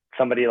if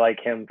somebody like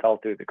him fell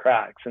through the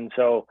cracks. And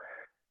so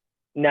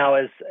now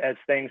as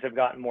things have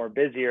gotten more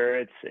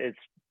busier, it's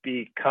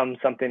become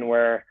something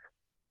where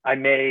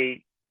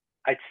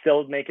I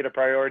still make it a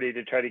priority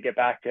to try to get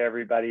back to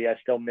everybody. I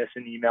still miss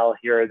an email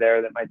here or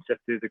there that might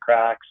sift through the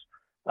cracks.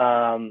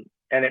 And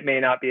it may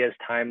not be as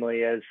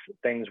timely as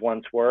things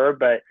once were,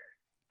 but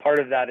part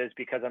of that is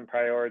because I'm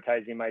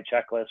prioritizing my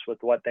checklist with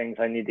what things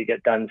I need to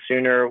get done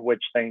sooner,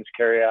 which things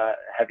carry a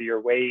heavier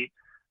weight.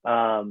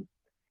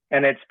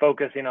 and it's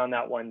focusing on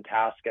that one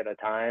task at a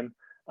time.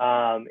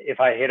 If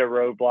I hit a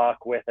roadblock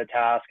with a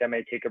task, I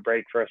may take a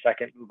break for a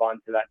second, move on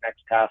to that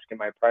next task in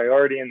my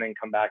priority, and then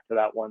come back to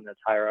that one that's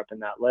higher up in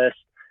that list.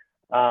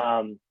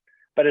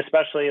 But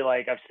especially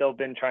like I've still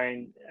been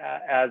trying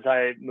as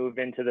I move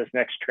into this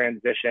next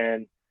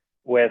transition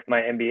with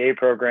my MBA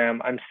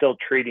program, I'm still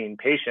treating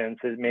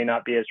patients. It may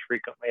not be as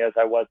frequently as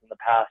I was in the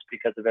past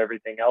because of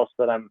everything else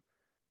that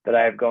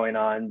I have going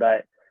on,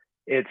 but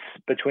it's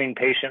between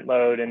patient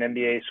load and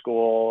MBA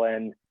school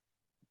and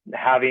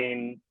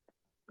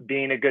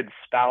being a good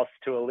spouse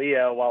to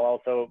Aaliyah while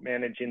also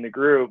managing the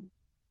group.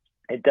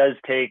 It does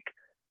take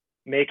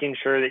making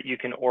sure that you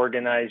can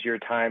organize your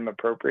time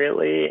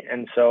appropriately.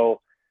 And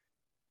so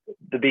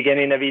the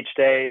beginning of each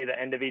day, the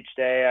end of each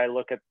day, I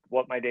look at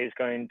what my day is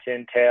going to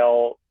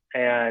entail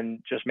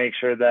and just make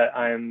sure that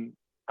I'm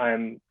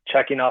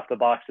checking off the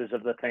boxes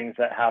of the things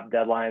that have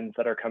deadlines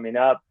that are coming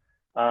up.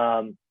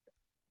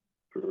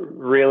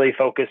 Really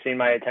focusing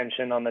my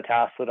attention on the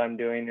tasks that I'm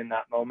doing in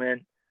that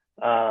moment.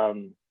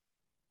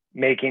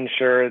 Making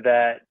sure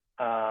that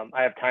I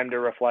have time to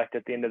reflect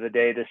at the end of the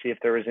day to see if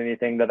there was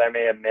anything that I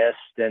may have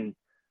missed. And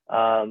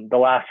the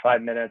last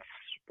 5 minutes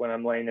when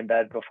I'm laying in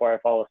bed before I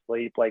fall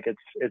asleep, like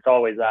it's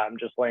always that. I'm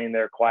just laying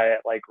there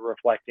quiet, like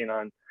reflecting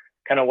on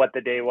kind of what the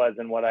day was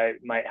and what I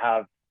might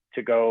have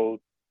to go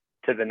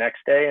to the next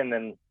day. And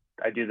then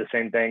I do the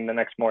same thing the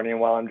next morning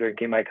while I'm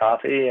drinking my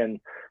coffee. And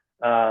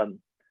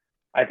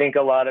I think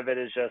a lot of it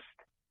is just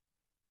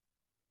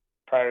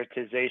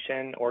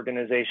prioritization,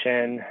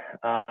 organization,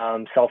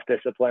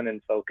 self-discipline,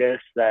 and focus,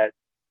 that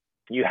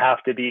you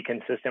have to be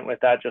consistent with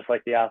that, just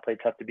like the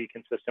athletes have to be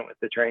consistent with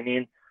the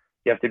training.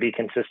 You have to be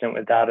consistent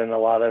with that in a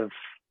lot of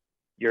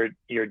your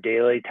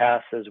daily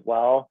tasks as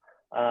well,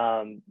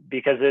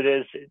 because it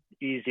is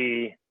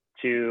easy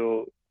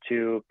to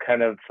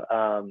kind of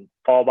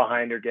fall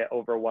behind or get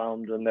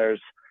overwhelmed, and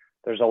there's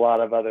a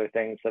lot of other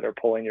things that are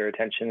pulling your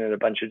attention in a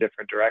bunch of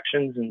different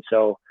directions. And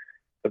so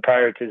the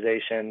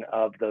prioritization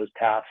of those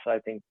tasks, I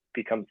think,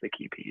 becomes the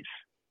key piece.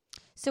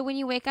 So when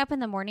you wake up in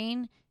the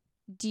morning,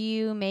 do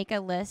you make a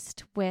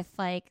list with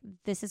like,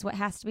 this is what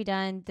has to be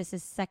done, this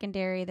is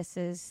secondary, this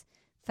is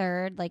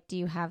third? Like, do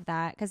you have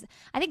that? Because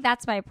I think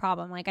that's my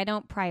problem. Like, I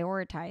don't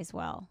prioritize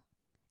well.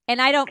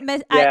 And I don't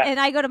miss, and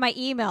I go to my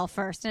email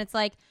first, and it's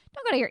like,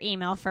 don't go to your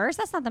email first.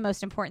 That's not the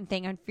most important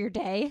thing of your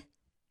day.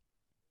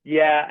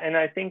 Yeah. And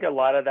I think a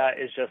lot of that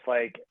is just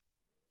like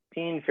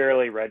being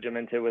fairly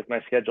regimented with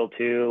my schedule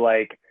too.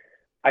 Like,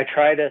 I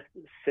try to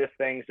sift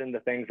things into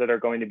things that are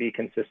going to be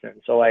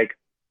consistent. So like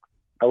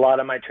a lot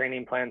of my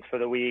training plans for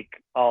the week,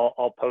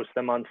 I'll post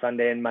them on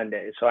Sunday and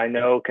Monday. So I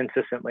know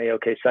consistently,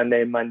 okay,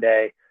 Sunday and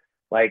Monday,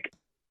 like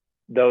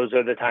those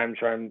are the times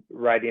where I'm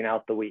writing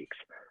out the weeks.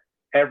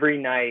 Every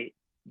night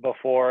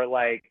before,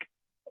 like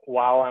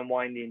while I'm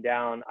winding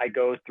down, I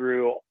go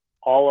through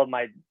all of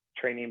my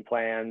training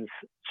plans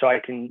so I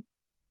can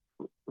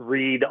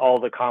read all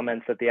the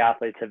comments that the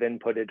athletes have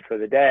inputted for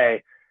the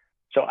day.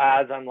 So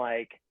as I'm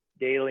like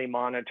daily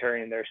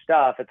monitoring their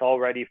stuff, it's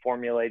already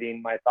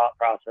formulating my thought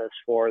process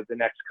for the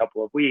next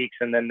couple of weeks.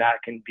 And then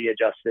that can be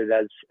adjusted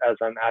as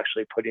I'm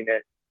actually putting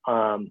it.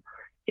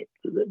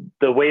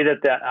 The way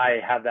that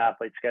I have the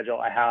athlete schedule,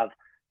 I have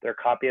their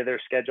copy of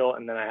their schedule,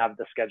 and then I have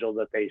the schedule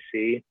that they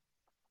see.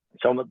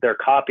 So their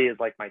copy is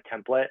like my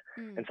template.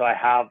 And so I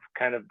have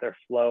kind of their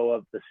flow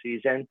of the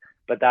season,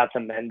 but that's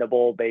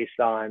amendable based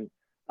on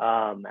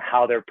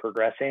how they're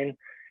progressing.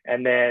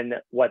 And then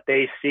what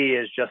they see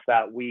is just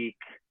that week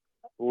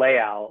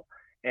layout.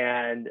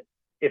 And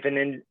if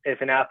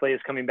an athlete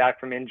is coming back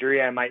from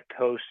injury, I might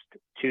post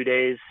 2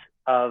 days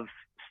of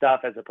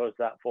stuff as opposed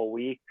to that full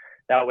week.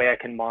 That way I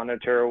can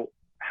monitor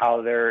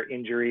how their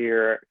injury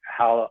or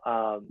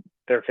how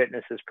their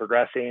fitness is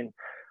progressing.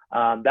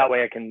 That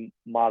way I can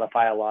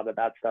modify a lot of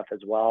that stuff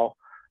as well.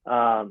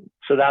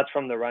 So that's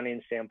from the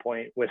running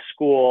standpoint. With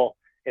school,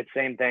 it's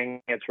same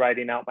thing. It's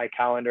writing out my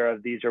calendar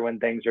of these are when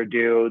things are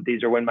due.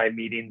 These are when my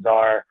meetings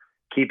are,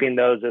 keeping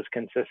those as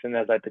consistent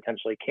as I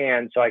potentially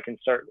can. So I can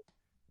start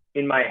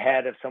in my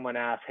head, if someone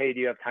asks, hey, do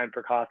you have time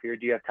for coffee or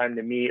do you have time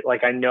to meet?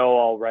 Like I know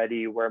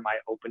already where my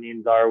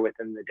openings are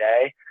within the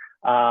day.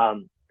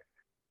 And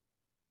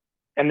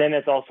then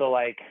it's also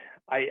like,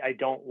 I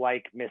don't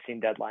like missing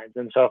deadlines.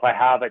 And so if I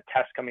have a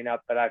test coming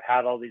up, but I've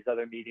had all these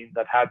other meetings,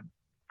 I've had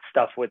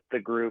stuff with the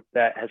group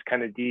that has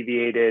kind of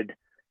deviated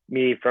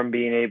me from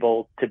being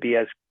able to be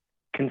as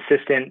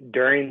consistent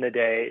during the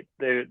day.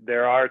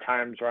 There are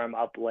times where I'm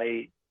up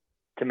late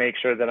to make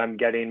sure that I'm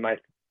getting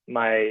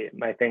my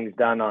things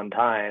done on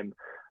time.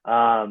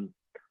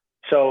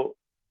 So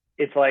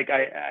it's like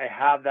I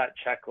have that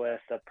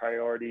checklist of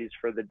priorities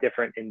for the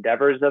different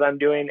endeavors that I'm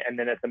doing. And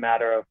then it's a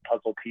matter of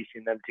puzzle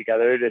piecing them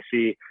together to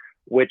see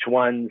which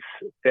ones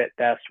fit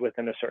best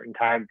within a certain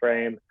time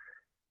frame.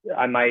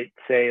 I might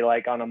say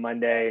like on a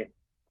Monday,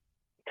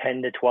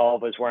 10 to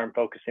 12 is where I'm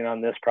focusing on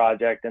this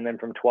project. And then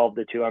from 12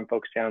 to 2, I'm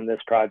focusing on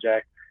this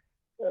project.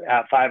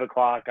 At 5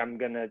 o'clock, I'm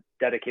going to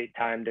dedicate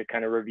time to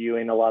kind of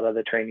reviewing a lot of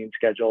the training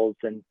schedules.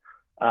 And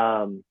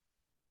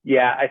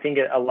I think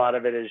a lot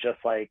of it is just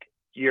like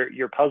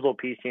you're puzzle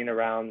piecing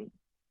around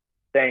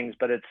things,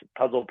 but it's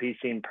puzzle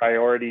piecing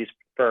priorities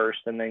first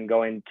and then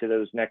going to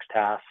those next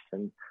tasks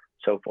and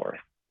so forth.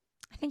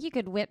 I think you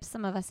could whip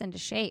some of us into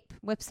shape,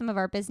 whip some of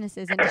our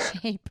businesses into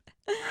shape.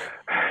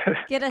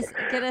 Get us.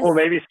 Well,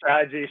 maybe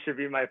strategy should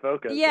be my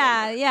focus.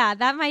 Yeah,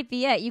 that might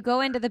be it. You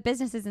go into the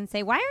businesses and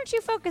say, why aren't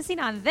you focusing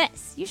on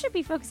this? You should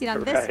be focusing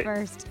on this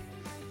first.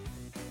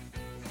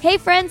 Hey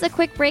friends, a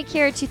quick break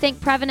here to thank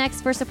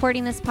Prevnex for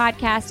supporting this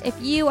podcast.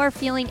 If you are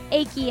feeling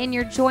achy in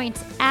your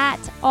joints at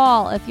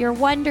all, if you're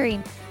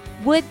wondering,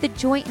 would the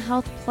Joint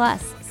Health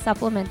Plus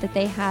supplement that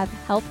they have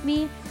help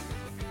me?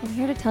 I'm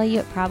here to tell you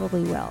it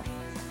probably will.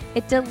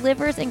 It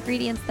delivers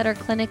ingredients that are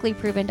clinically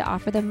proven to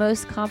offer the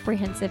most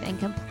comprehensive and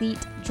complete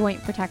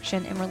joint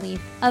protection and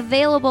relief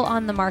available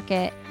on the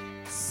market.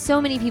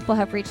 So many people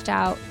have reached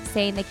out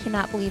saying they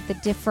cannot believe the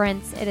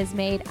difference it has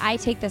made. I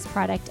take this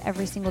product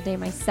every single day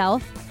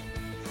myself.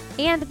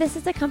 And this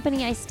is a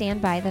company I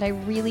stand by that I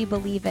really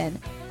believe in.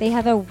 They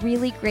have a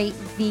really great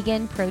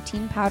vegan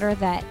protein powder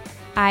that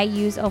I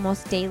use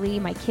almost daily.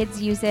 My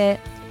kids use it.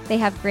 They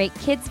have great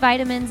kids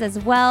vitamins as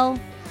well.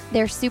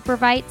 They're Super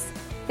Vites.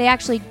 They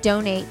actually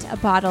donate a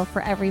bottle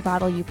for every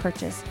bottle you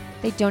purchase.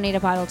 They donate a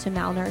bottle to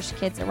malnourished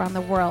kids around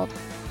the world.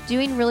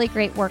 Doing really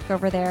great work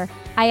over there.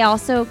 I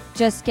also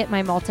just get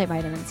my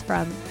multivitamins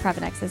from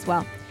Prevnex as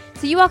well.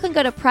 So you all can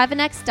go to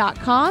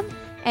Prevnex.com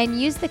and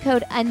use the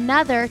code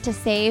ANOTHER to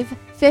save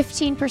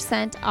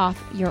 15%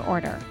 off your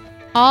order.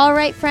 All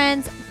right,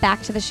 friends,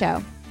 back to the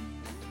show.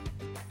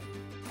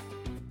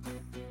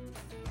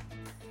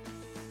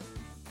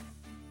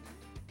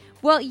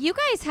 Well, you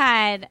guys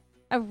had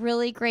a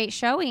really great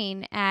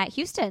showing at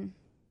Houston.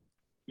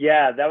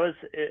 Yeah, that was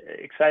an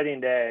exciting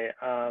day.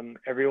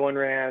 Everyone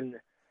ran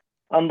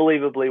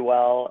unbelievably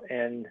well.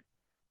 And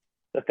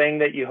the thing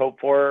that you hope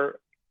for,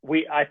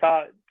 I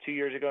thought 2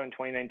 years ago in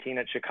 2019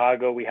 at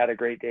Chicago, we had a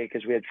great day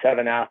because we had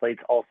 7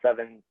 athletes, all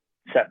 7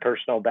 set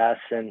personal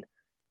bests. And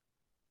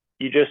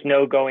you just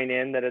know going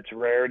in that it's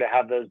rare to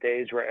have those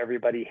days where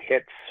everybody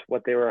hits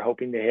what they were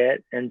hoping to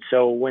hit. And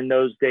so when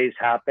those days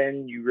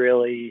happen, you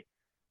really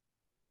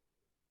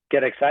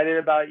get excited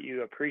about it,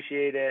 you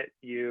appreciate it,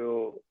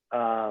 you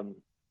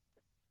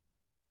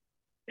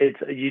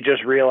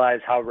just realize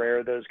how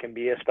rare those can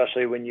be,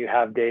 especially when you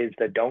have days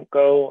that don't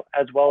go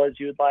as well as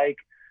you'd like.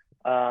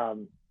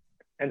 And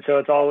so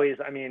it's always,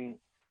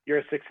 you're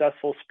a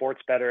successful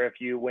sports bettor if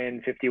you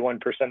win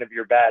 51% of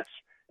your bets.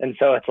 And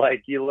so it's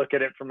like, you look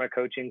at it from a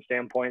coaching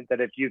standpoint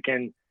that if you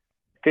can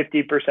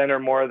 50% or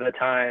more of the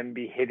time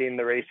be hitting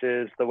the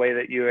races the way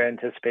that you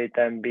anticipate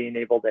them being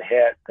able to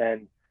hit,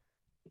 then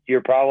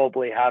you're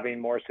probably having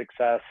more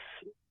success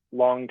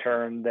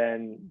long-term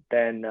than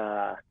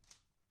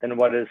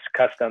what is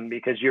custom,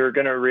 because you're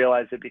going to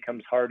realize it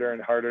becomes harder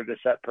and harder to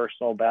set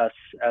personal bests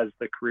as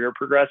the career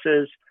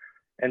progresses.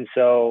 And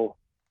so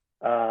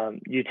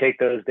you take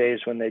those days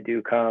when they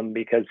do come,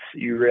 because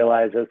you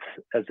realize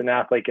as an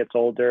athlete gets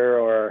older,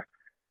 or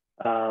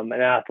an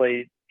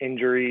athlete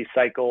injury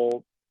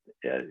cycle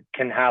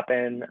can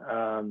happen.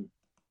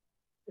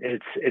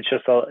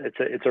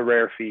 It's a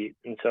rare feat.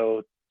 And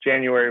so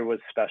January was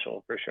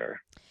special for sure.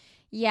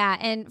 Yeah.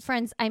 And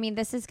friends,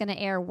 this is going to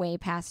air way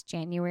past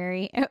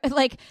January.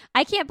 Like,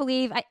 I can't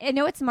believe, I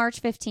know it's March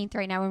 15th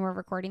right now when we're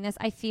recording this.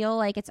 I feel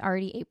like it's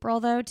already April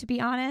though, to be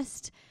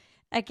honest.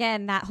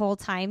 Again, that whole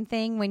time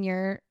thing when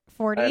you're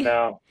 40. I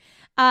know.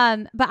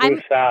 But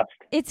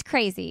it's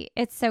crazy.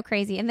 It's so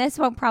crazy. And this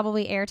won't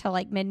probably air till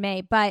like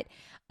mid-May, but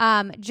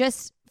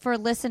just for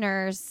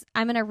listeners,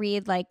 I'm going to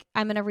read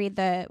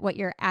what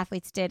your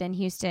athletes did in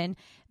Houston.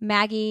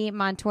 Maggie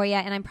Montoya,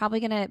 and I'm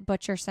probably going to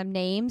butcher some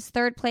names.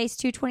 3rd place,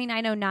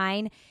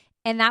 2:29.09,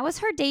 and that was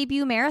her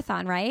debut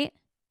marathon, right?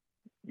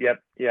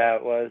 Yep. Yeah,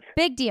 it was.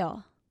 Big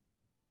deal.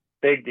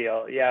 Big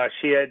deal. Yeah,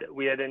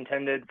 we had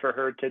intended for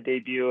her to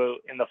debut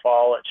in the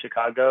fall at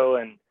Chicago,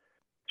 and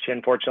she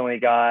unfortunately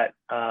got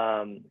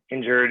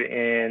injured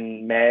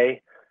in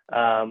May,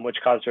 which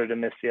caused her to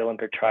miss the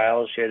Olympic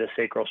trials. She had a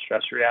sacral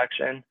stress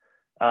reaction.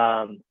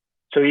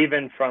 So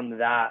even from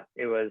that,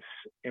 it was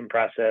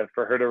impressive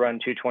for her to run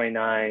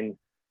 2:29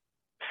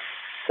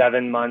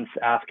 7 months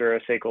after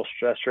a sacral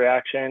stress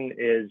reaction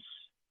is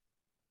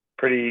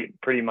pretty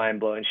mind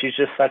blowing. She's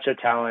just such a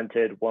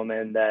talented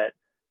woman that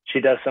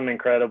she does some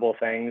incredible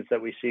things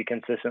that we see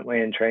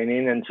consistently in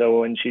training. And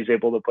so when she's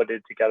able to put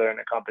it together in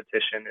a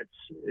competition,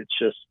 it's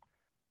just,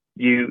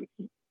 you're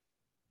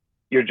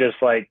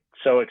just like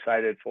so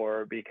excited for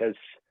her, because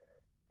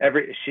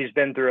she's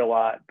been through a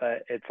lot,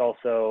 but it's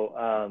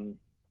also,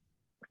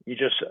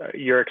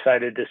 you're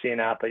excited to see an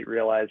athlete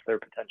realize their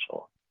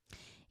potential.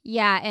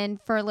 Yeah.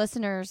 And for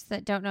listeners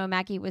that don't know,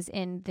 Maggie was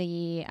in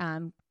the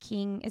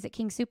King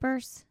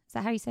Soopers? Is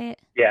that how you say it?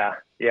 Yeah.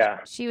 Yeah.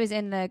 She was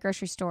in the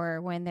grocery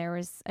store when there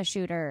was a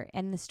shooter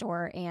in the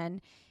store.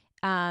 And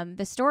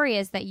the story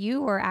is that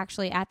you were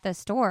actually at the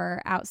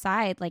store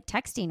outside, like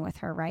texting with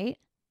her, right?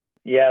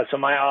 Yeah. So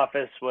my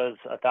office was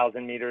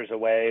 1,000 meters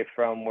away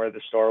from where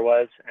the store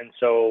was. And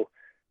so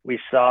we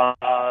saw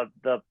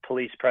the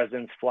police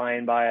presence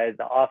flying by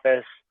the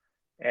office,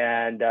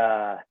 and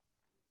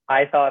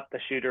I thought the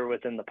shooter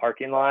was in the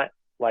parking lot,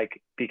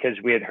 like because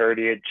we had heard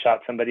he had shot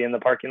somebody in the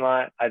parking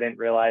lot. I didn't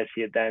realize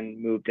he had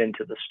then moved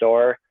into the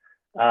store.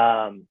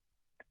 Um,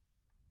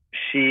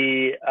 so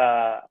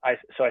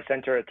I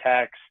sent her a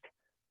text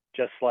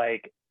just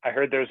like, I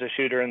heard there's a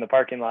shooter in the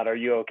parking lot. Are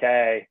you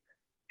okay?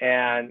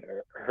 And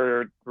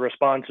her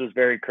response was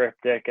very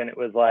cryptic. And it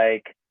was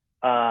like,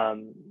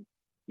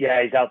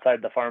 yeah, he's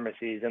outside the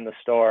pharmacy, he's in the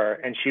store.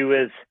 And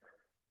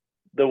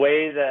the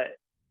way that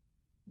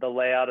the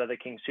layout of the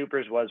King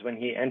Soopers was, when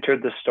he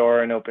entered the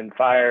store and opened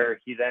fire,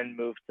 he then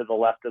moved to the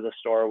left of the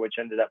store, which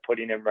ended up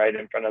putting him right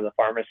in front of the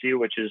pharmacy,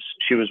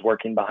 she was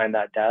working behind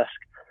that desk.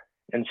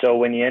 And so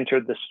when he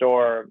entered the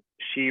store,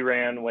 she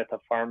ran with a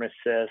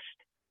pharmacist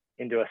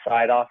into a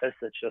side office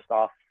that's just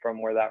off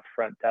from where that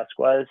front desk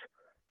was.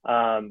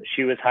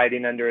 She was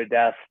hiding under a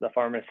desk. The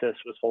pharmacist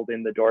was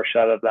holding the door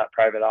shut of that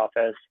private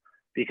office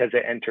because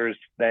it enters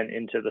then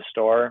into the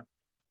store.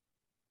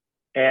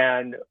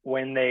 And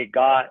when they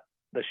got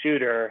the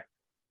shooter,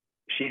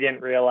 she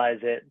didn't realize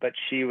it, but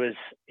he was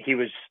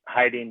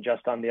hiding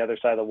just on the other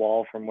side of the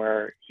wall from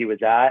where he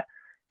was at.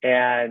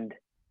 And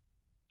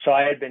so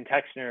I had been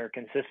texting her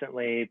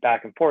consistently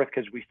back and forth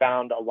because we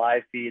found a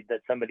live feed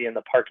that somebody in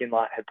the parking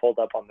lot had pulled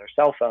up on their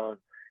cell phone.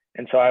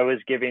 And so I was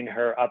giving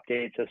her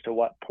updates as to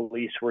what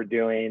police were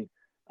doing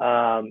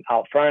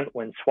out front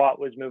when SWAT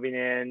was moving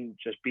in.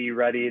 Just be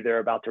ready. They're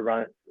about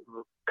to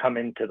come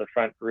into the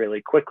front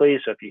really quickly.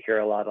 So if you hear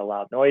a lot of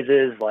loud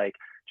noises, like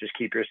just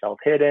keep yourself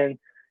hidden.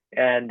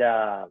 And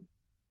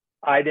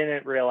I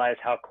didn't realize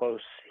how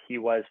close he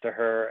was to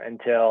her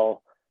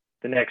until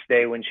the next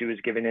day when she was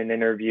giving an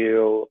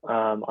interview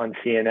on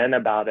CNN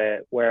about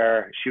it,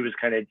 where she was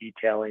kind of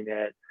detailing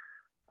it.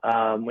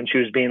 When she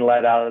was being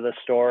led out of the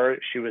store,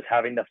 she was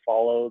having to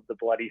follow the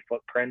bloody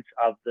footprints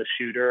of the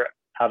shooter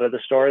out of the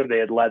store. They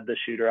had led the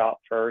shooter out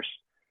first.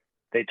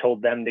 They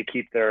told them to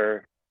keep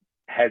their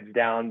heads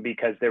down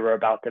because they were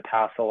about to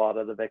pass a lot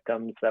of the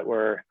victims that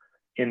were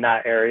in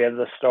that area of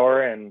the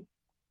store. And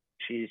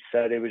she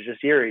said it was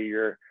just eerie.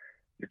 You're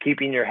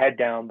keeping your head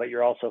down, but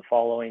you're also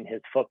following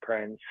his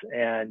footprints.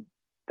 And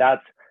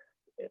that's,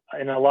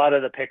 in a lot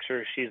of the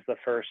pictures, she's the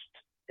first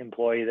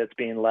employee that's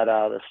being let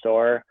out of the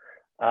store.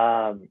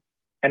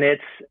 And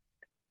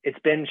it's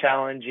been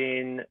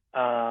challenging.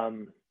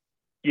 I'm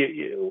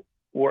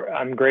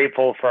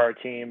grateful for our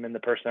team and the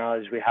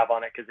personalities we have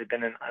on it because they've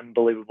been an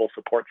unbelievable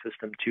support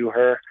system to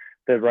her.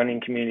 The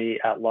running community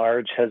at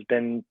large has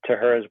been to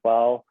her as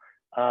well.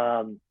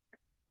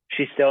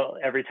 She still,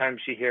 every time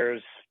she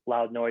hears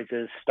loud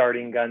noises,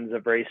 starting guns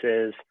of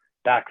races,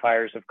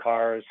 backfires of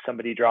cars,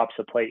 somebody drops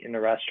a plate in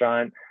a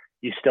restaurant,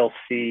 you still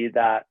see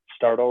that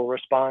startle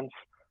response.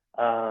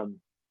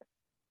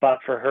 But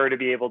for her to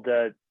be able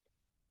to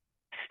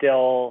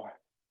still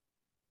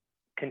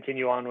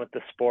continue on with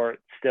the sport,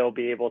 still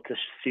be able to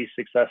see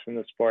success in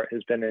the sport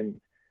has been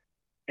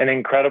an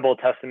incredible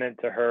testament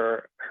to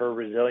her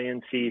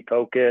resiliency,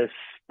 focus,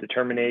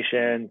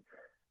 determination.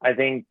 I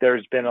think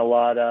there's been a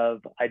lot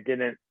of,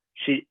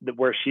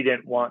 where she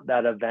didn't want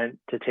that event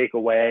to take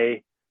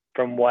away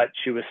from what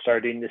she was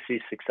starting to see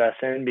success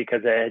in,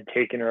 because it had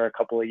taken her a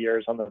couple of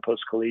years on the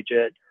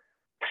post-collegiate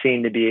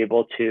scene to be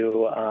able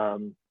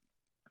to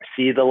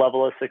see the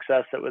level of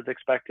success that was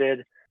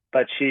expected.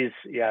 But she's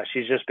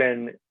just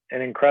been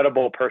an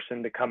incredible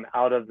person to come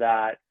out of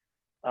that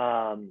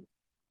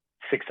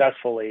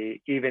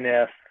successfully, even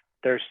if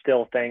there's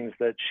still things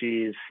that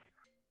she's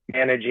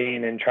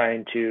managing and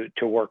trying to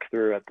work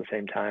through at the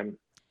same time.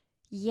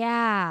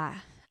 Yeah.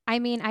 I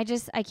mean, I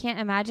can't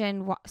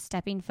imagine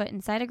stepping foot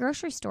inside a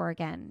grocery store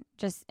again.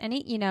 Just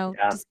any,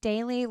 just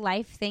daily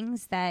life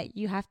things that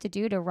you have to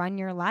do to run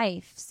your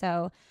life.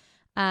 So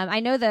I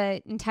know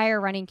the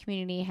entire running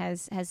community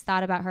has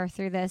thought about her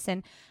through this.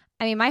 And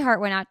I mean, my heart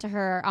went out to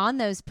her on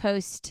those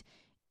post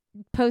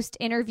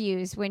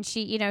interviews when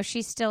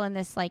she's still in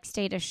this like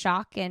state of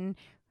shock and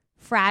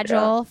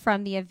fragile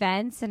from the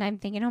events. And I'm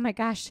thinking, oh my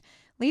gosh,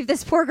 leave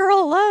this poor girl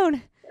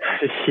alone.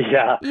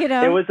 Yeah,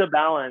 it was a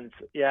balance.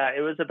 Yeah,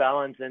 it was a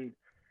balance. And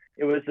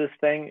it was this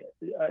thing,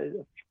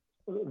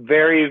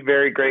 very,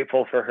 very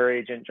grateful for her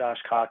agent, Josh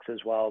Cox, as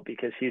well,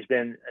 because he's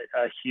been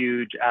a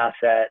huge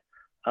asset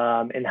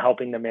in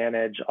helping to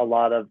manage a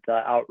lot of the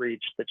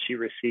outreach that she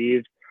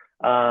received.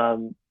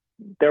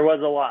 There was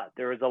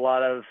a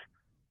lot of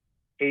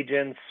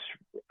agents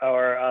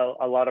or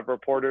a lot of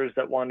reporters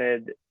that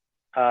wanted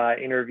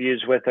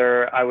interviews with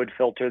her. I would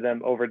filter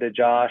them over to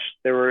Josh.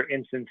 There were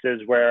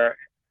instances where,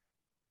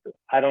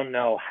 I don't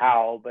know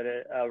how, but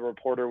a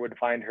reporter would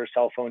find her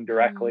cell phone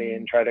directly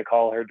and try to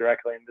call her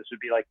directly. And this would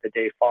be like the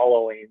day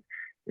following.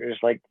 You're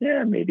just like,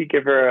 yeah, maybe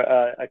give her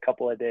a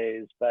couple of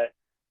days. But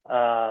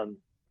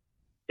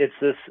it's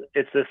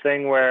this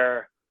thing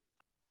where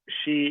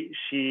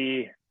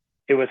it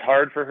was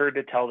hard for her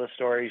to tell the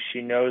story.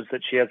 She knows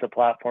that she has a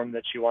platform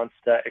that she wants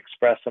to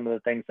express some of the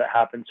things that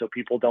happened so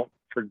people don't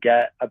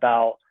forget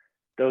about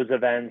those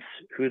events,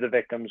 who the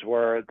victims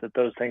were, that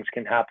those things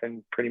can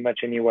happen pretty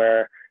much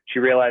anywhere. She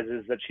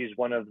realizes that she's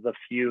one of the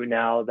few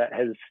now that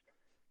has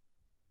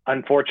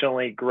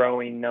unfortunately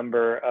growing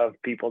number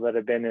of people that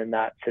have been in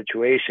that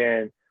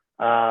situation.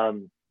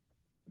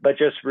 But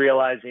just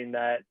realizing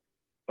that,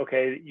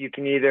 okay, you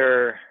can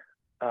either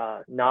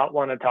not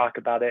want to talk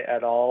about it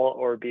at all,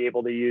 or be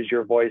able to use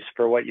your voice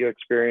for what you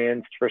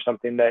experienced for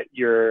something that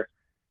you're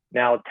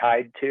now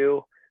tied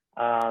to.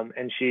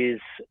 And she's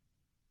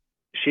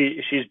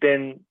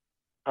been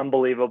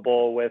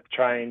unbelievable with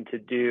trying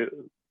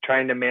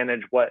to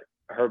manage what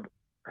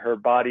her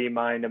body,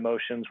 mind,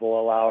 emotions will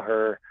allow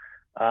her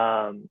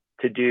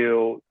to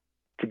do,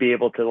 to be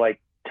able to like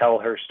tell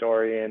her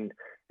story and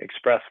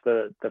express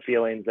the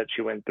feelings that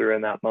she went through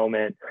in that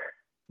moment.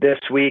 This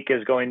week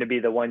is going to be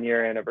the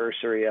 1-year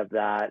anniversary of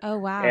that. Oh,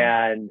 wow.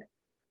 And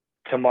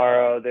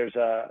tomorrow there's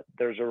a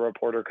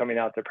reporter coming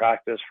out to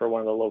practice for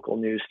one of the local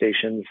news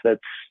stations that's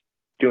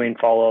doing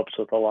follow-ups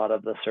with a lot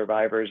of the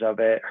survivors of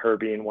it, her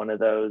being one of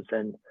those.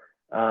 And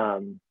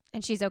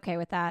she's okay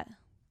with that.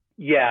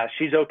 Yeah,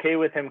 she's okay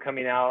with him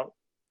coming out.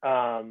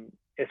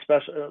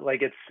 Especially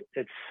like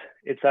it's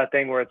that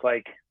thing where it's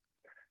like,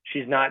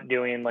 she's not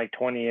doing like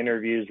 20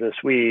 interviews this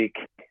week.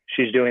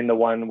 She's doing the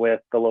one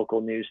with the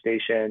local news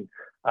station.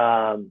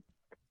 And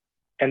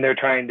they're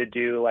trying to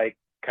do like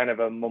kind of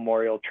a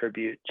memorial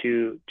tribute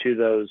to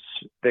those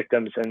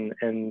victims,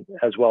 and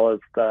as well as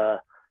the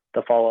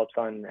follow-ups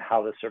on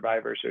how the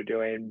survivors are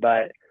doing.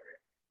 But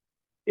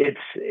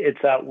it's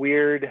that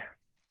weird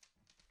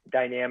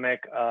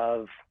dynamic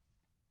of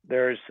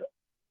there's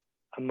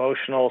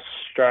emotional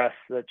stress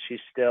that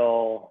she's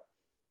still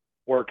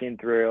working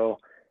through,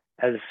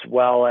 as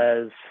well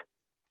as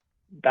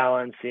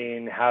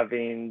balancing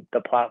having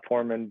the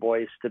platform and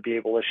voice to be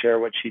able to share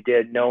what she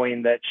did,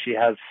 knowing that she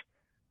has,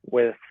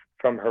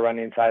 from her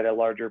running side, a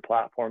larger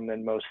platform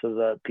than most of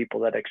the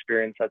people that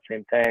experience that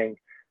same thing.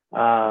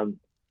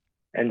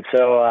 And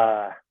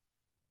so,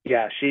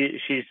 yeah,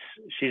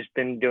 she's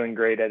been doing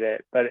great at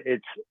it, but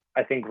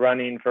I think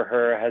running for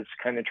her has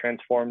kind of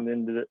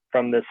transformed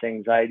from this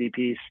anxiety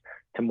piece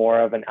to more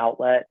of an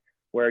outlet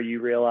where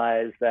you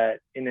realize that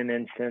in an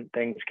instant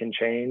things can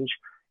change.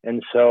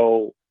 And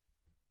so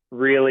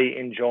really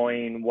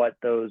enjoying what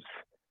those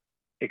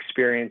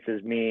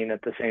experiences mean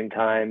at the same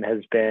time has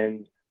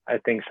been, I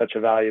think, such a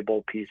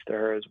valuable piece to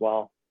her as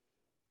well.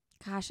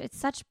 Gosh, it's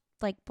such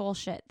like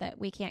bullshit that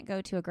we can't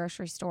go to a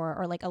grocery store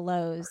or like a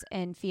Lowe's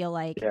and feel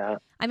like, yeah.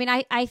 I mean,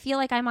 I feel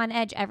like I'm on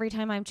edge every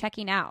time I'm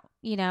checking out,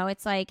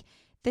 it's like,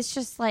 this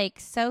just like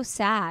so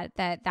sad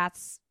that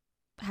that's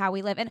how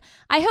we live. And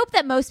I hope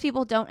that most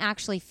people don't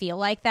actually feel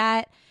like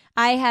that.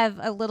 I have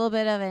a little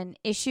bit of an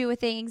issue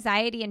with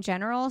anxiety in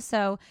general.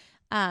 So,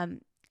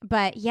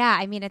 but yeah,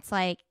 I mean, it's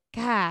like,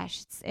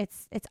 gosh,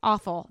 it's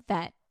awful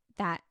that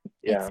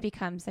it's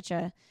become such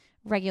a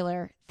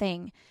regular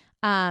thing.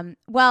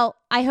 Well,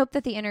 I hope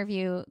that the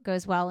interview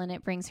goes well and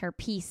it brings her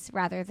peace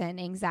rather than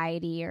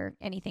anxiety or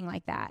anything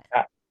like that.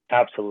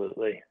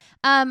 Absolutely.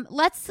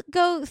 Let's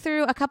go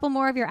through a couple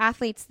more of your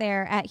athletes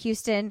there at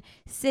Houston.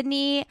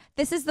 Sydney,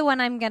 this is the one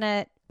I'm going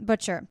to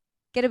butcher.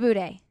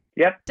 Getabude.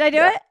 Yep. Did I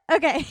do it?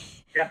 Okay.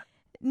 Yeah.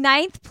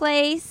 9th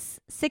place,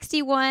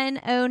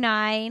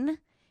 61:09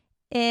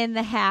 in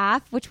the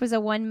half, which was a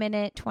 1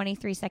 minute,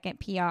 23 second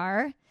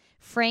PR.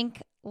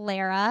 Frank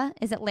Lara.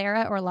 Is it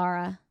Lara or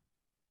Lara?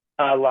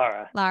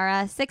 Lara.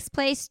 6th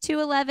place,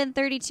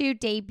 2:11:32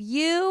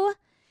 debut.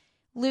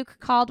 Luke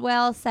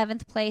Caldwell,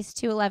 7th place,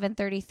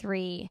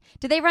 2:11:33.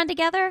 Did they run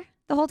together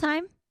the whole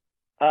time?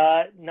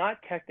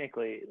 Not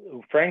technically.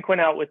 Frank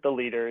went out with the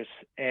leaders,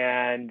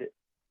 and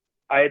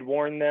I had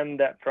warned them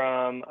that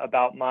from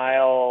about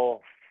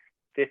mile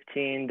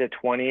 15 to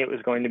 20, it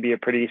was going to be a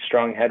pretty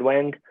strong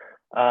headwind.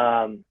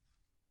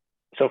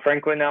 So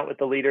Frank went out with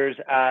the leaders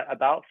at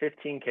about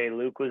 15K.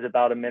 Luke was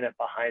about a minute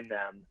behind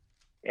them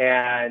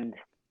and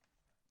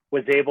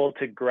was able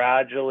to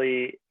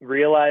gradually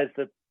realize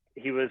that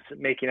he was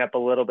making up a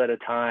little bit of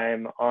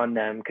time on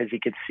them because he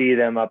could see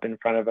them up in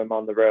front of him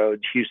on the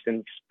road.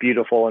 Houston's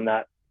beautiful in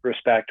that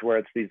respect, where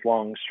it's these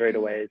long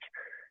straightaways.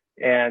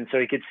 And so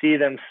he could see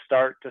them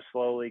start to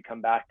slowly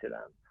come back to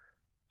them.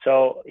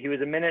 So he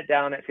was a minute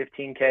down at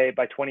 15K.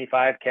 By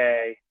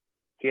 25K,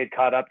 he had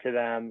caught up to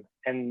them.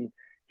 And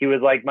he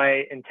was like,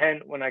 my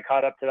intent when I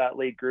caught up to that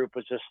lead group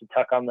was just to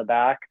tuck on the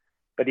back.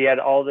 But he had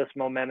all this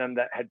momentum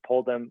that had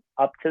pulled him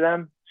up to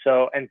them.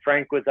 So, and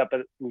Frank was up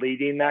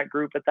leading that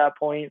group at that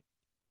point.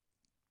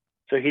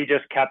 So he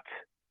just kept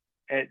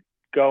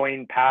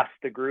going past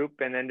the group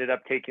and ended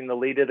up taking the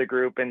lead of the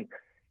group. And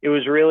it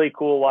was really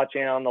cool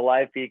watching it on the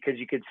live feed because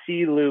you could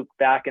see Luke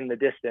back in the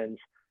distance.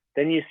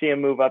 Then you see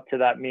him move up to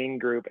that main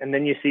group. And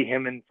then you see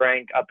him and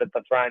Frank up at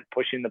the front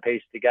pushing the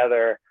pace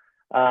together.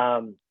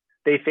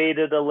 They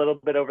faded a little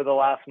bit over the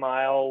last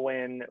mile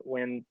when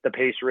the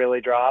pace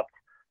really dropped.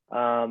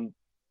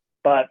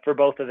 But for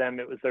both of them,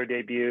 it was their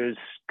debuts.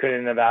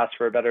 Couldn't have asked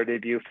for a better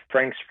debut.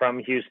 Frank's from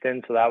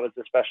Houston, so that was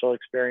a special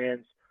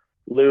experience.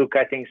 Luke,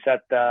 I think, set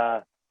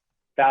the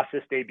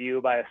fastest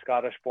debut by a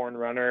Scottish-born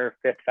runner,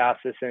 5th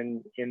fastest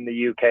in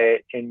the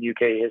UK, in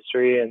UK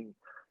history, and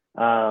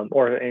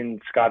or in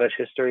Scottish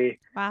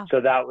history. Wow.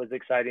 So that was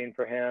exciting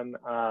for him.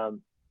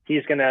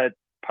 He's going to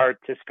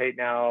participate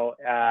now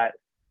at,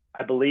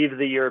 I believe,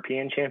 the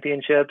European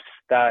Championships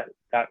that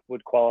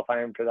would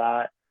qualify him for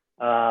that.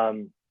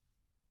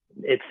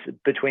 It's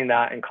between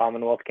that and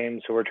Commonwealth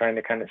Games, so we're trying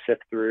to kind of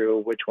sift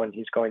through which one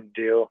he's going to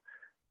do.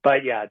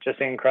 But yeah, just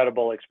an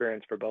incredible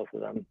experience for both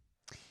of them.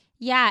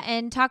 Yeah,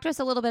 and talk to us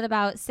a little bit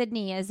about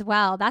Sydney as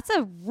well. That's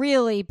a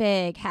really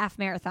big half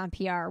marathon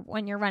PR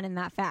when you're running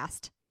that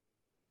fast.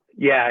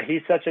 Yeah,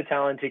 he's such a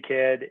talented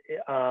kid.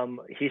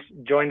 He's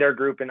joined our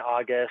group in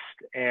August,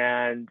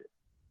 and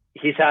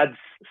he's had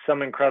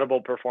some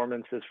incredible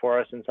performances for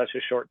us in such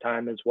a short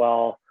time as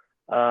well.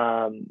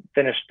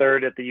 Finished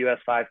third at the US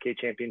 5K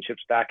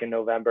Championships back in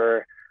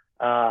November.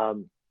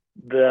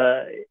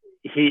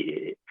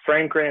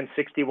 Frank ran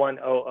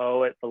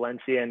 61:00 at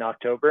Valencia in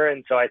October,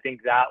 and so I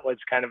think that was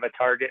kind of a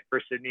target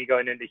for Sydney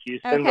going into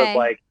Houston. Was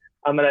like,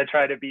 I'm going to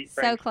try to beat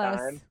Frank's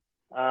time.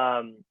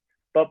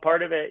 But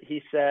part of it,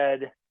 he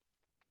said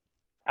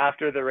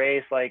after the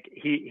race, like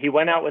he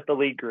went out with the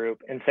lead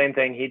group, and same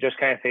thing, he just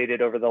kind of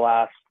faded over the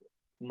last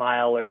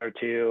mile or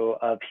two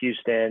of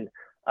Houston.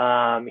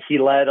 He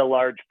led a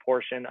large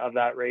portion of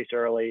that race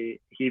early.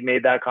 He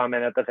made that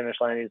comment at the finish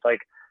line. He's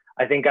like,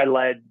 I think I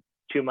led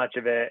too much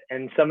of it.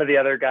 And some of the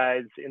other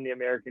guys in the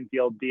American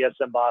field, Diaz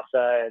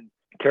Sambasa and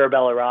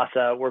Carabella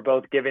Rasa, were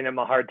both giving him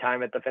a hard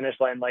time at the finish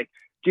line. Like,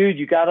 dude,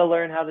 you got to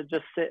learn how to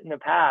just sit in a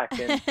pack.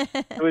 And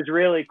it was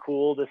really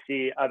cool to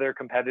see other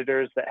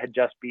competitors that had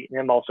just beaten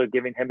him also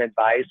giving him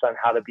advice on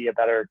how to be a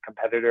better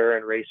competitor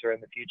and racer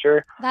in the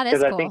future. That is cool.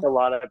 Because I think a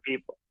lot of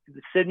people,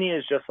 Sydney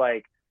is just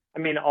like, I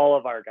mean, all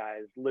of our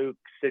guys, Luke,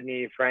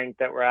 Sydney, Frank,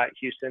 that were at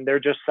Houston, they're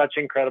just such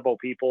incredible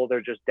people. They're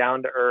just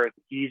down to earth,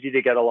 easy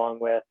to get along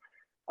with,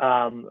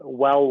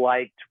 well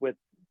liked with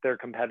their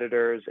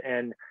competitors.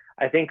 And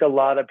I think a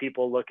lot of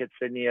people look at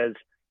Sydney as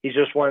he's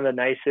just one of the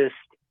nicest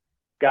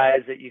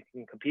guys that you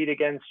can compete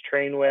against,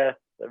 train with,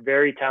 a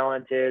very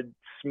talented,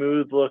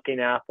 smooth looking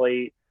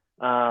athlete.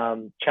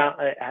 Came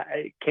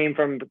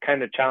from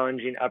kind of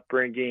challenging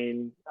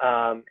upbringing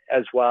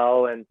as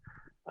well. And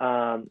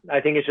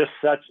I think it's just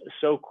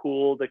so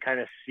cool to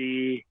kind of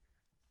see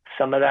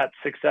some of that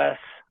success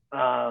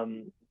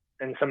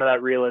and some of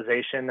that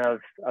realization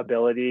of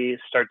ability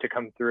start to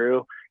come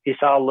through. He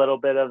saw a little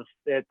bit of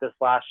it this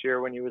last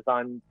year when he was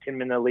on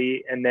Tinman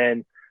Elite, and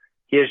then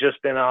he has just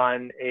been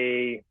on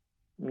a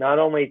not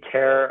only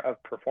tear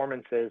of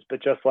performances,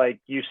 but just like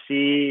you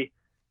see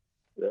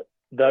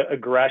the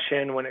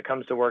aggression when it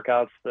comes to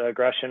workouts, the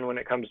aggression when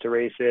it comes to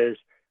races.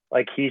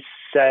 Like he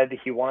said,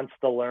 he wants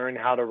to learn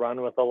how to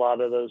run with a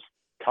lot of those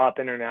top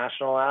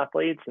international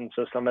athletes. And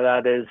so some of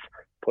that is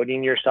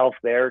putting yourself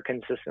there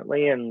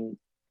consistently and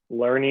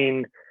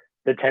learning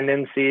the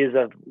tendencies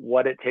of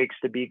what it takes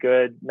to be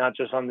good, not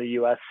just on the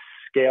US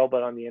scale,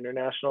 but on the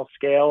international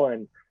scale.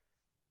 And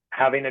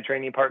having a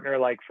training partner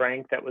like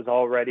Frank that was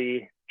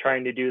already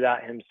trying to do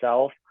that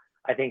himself,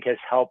 I think has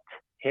helped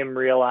him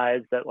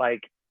realize that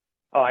like,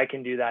 oh, I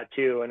can do that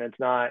too. And it's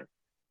not,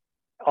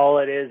 all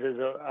it is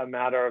a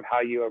matter of how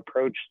you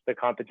approach the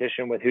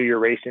competition with who you're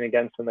racing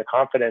against and the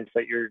confidence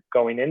that you're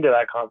going into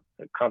that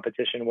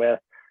competition with,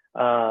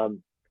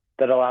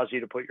 that allows you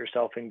to put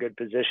yourself in good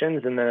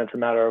positions. And then it's a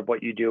matter of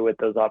what you do with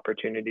those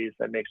opportunities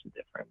that makes a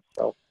difference.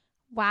 So,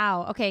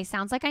 wow. Okay.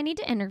 Sounds like I need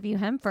to interview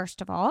him, first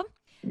of all.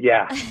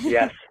 Yeah.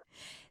 Yes.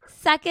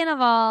 Second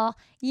of all,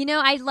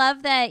 I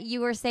love that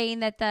you were saying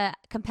that the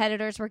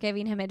competitors were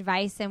giving him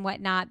advice and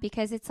whatnot,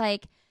 because it's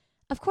like,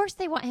 of course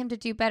they want him to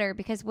do better,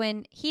 because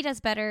when he does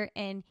better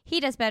and he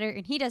does better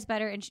and he does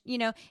better, and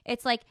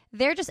it's like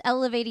they're just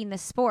elevating the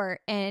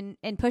sport and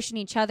pushing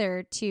each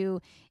other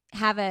to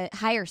have a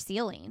higher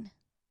ceiling.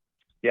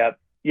 Yep.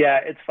 Yeah.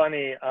 It's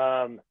funny.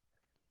 I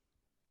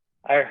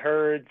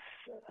heard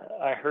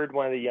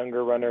one of the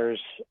younger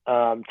runners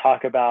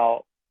talk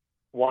about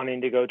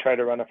wanting to go try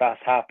to run a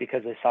fast half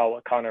because they saw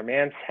what Connor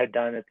Mance had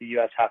done at the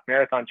US Half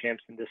Marathon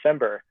Champs in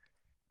December.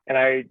 And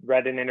I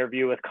read an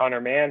interview with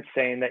Connor Mance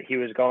saying that he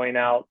was going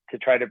out to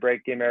try to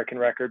break the American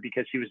record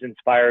because he was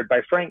inspired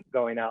by Frank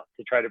going out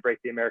to try to break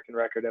the American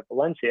record at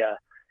Valencia.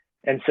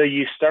 And so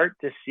you start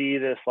to see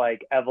this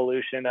like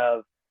evolution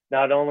of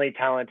not only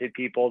talented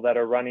people that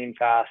are running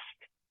fast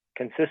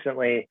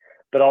consistently,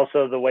 but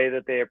also the way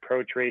that they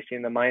approach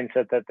racing, the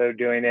mindset that they're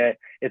doing it.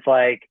 It's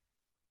like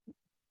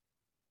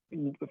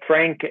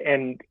Frank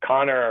and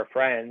Connor are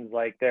friends.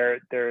 Like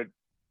they're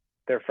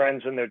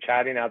friends when they're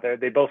chatting out there.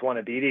 They both want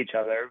to beat each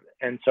other.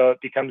 And so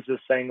it becomes this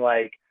thing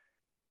like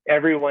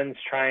everyone's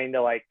trying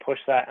to like push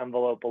that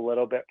envelope a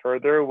little bit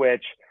further,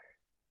 which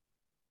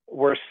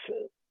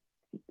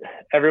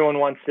everyone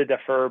wants to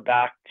defer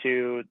back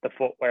to the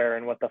footwear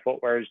and what the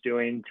footwear is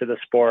doing to the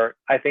sport.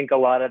 I think a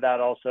lot of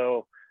that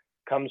also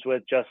comes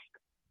with just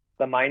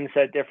the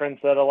mindset difference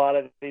that a lot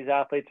of these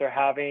athletes are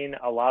having.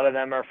 A lot of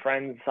them are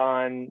friends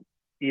on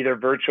either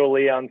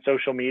virtually on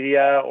social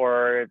media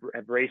or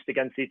have raced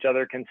against each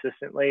other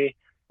consistently.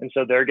 And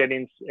so they're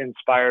getting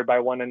inspired by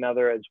one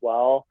another as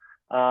well.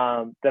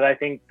 That I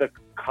think the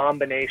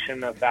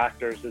combination of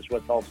factors is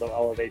what's also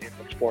elevating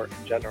the sport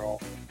in general.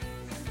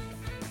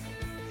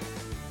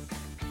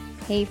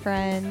 Hey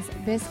friends,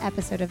 this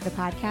episode of the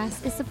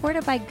podcast is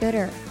supported by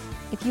Gooder.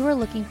 If you are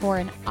looking for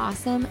an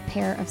awesome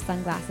pair of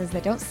sunglasses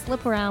that don't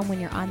slip around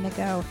when you're on the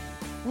go,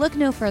 look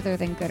no further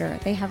than Gooder.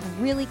 They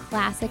have really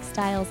classic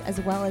styles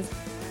as well as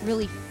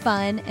really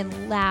fun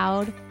and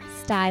loud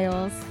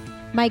styles.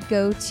 My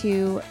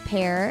go-to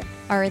pair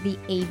are the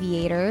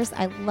Aviators.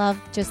 I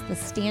love just the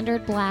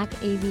standard black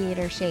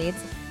aviator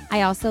shades.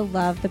 I also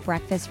love the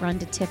breakfast run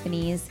to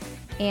Tiffany's.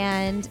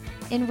 And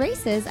in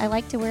races, I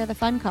like to wear the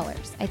fun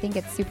colors. I think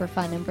it's super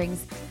fun and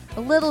brings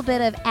a little bit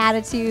of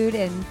attitude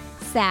and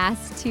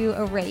sass to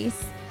a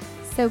race.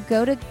 So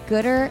go to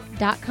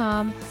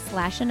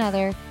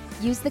gooder.com/another.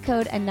 Use the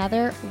code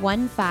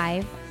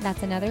another15,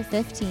 that's another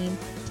 15,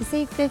 to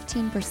save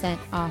 15%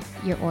 off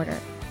your order.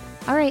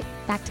 All right,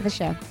 back to the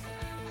show.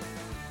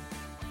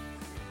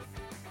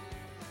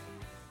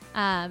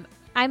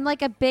 I'm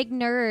like a big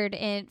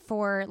nerd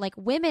for like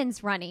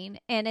women's running,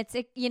 and it's,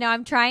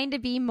 I'm trying to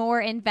be more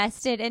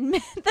invested in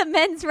the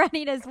men's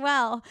running as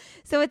well.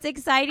 So it's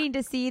exciting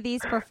to see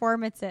these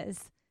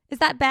performances. Is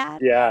that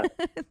bad? Yeah.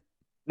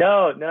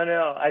 No.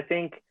 I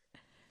think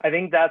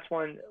that's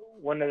one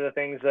of the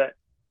things that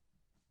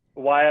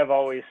why I've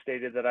always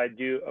stated that I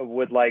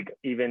would like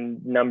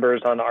even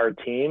numbers on our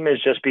team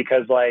is just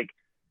because like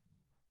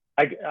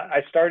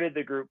I started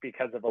the group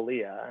because of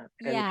Aaliyah.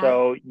 And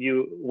so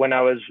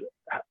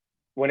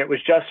when it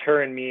was just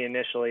her and me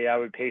initially, I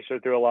would pace her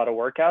through a lot of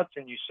workouts,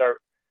 and you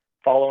start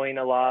following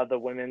a lot of the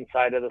women's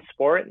side of the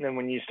sport. And then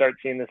when you start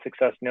seeing the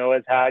success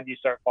Noah's had, you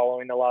start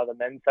following a lot of the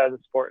men's side of the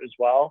sport as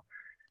well.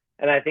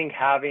 And I think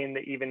having the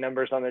even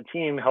numbers on the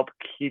team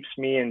keeps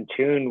me in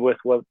tune with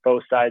what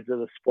both sides of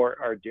the sport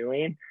are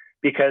doing,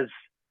 because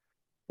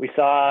we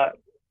saw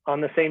on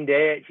the same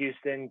day at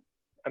Houston,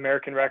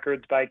 American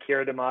records by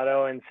Keira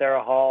D'Amato and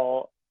Sarah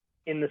Hall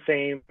in the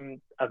same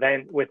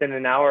event within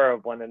an hour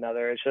of one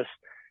another.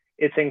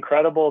 It's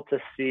incredible to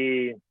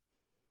see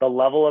the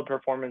level of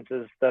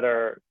performances that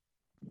are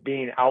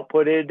being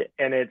outputted.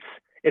 And it's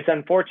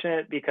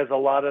unfortunate because a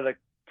lot of the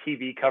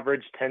TV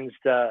coverage tends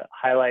to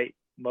highlight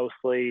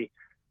mostly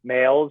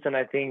males. And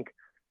I think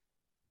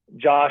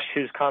Josh,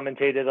 who's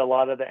commentated a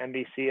lot of the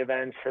NBC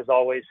events, has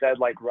always said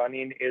like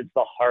running is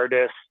the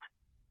hardest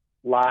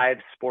live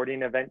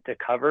sporting event to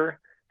cover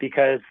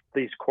because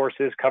these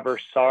courses cover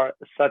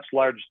such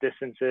large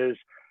distances.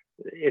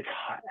 It's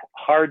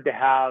hard to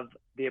have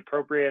the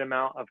appropriate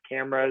amount of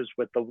cameras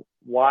with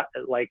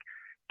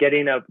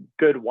getting a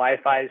good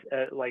Wi-Fi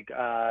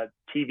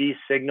TV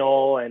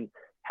signal and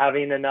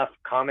having enough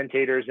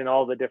commentators in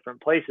all the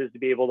different places to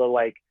be able to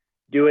like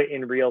do it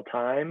in real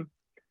time.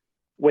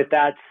 With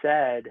that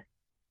said,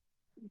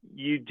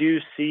 you do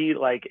see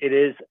like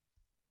it's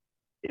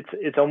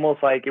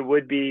almost like it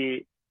would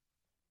be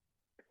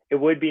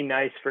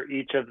nice for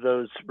each of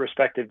those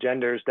respective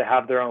genders to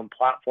have their own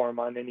platform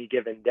on any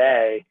given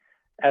day,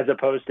 as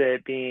opposed to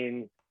it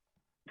being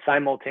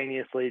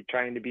simultaneously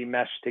trying to be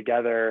meshed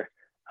together,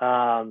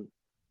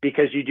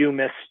 because you do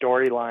miss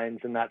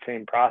storylines in that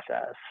same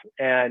process.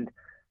 And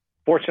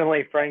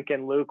fortunately, Frank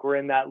and Luke were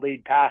in that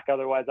lead pack.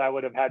 Otherwise, I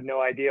would have had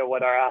no idea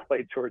what our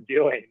athletes were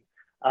doing.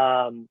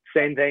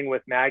 Same thing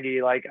with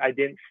Maggie. Like I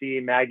didn't see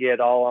Maggie at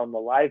all on the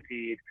live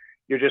feed.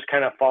 You're just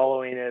kind of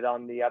following it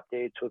on the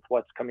updates with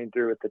what's coming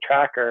through with the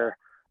tracker.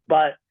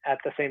 But at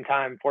the same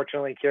time,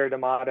 fortunately, Keira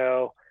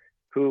D'Amato,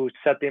 who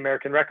set the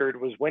American record,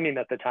 was winning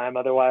at the time.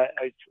 Otherwise,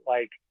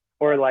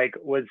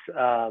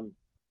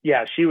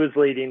 she was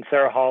leading.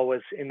 Sarah Hall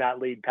was in that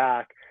lead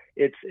pack.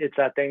 It's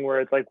that thing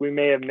where it's like we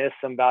may have missed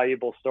some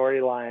valuable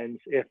storylines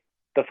if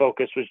the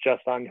focus was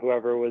just on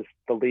whoever was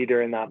the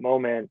leader in that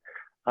moment.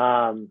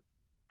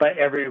 But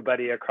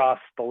everybody across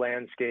the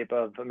landscape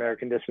of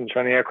American distance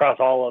running, across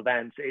all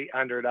events,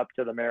 800 up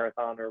to the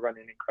marathon, are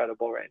running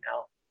incredible right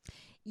now.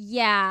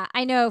 Yeah,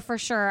 I know for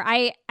sure.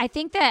 I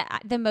think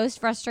that the most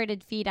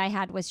frustrated feed I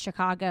had was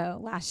Chicago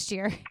last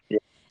year. Yeah.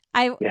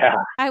 I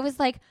was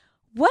like,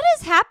 what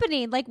is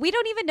happening? Like, we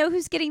don't even know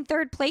who's getting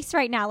third place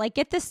right now. Like,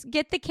 get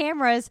the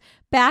cameras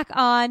back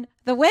on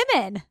the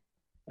women.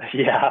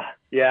 Yeah.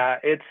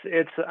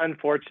 It's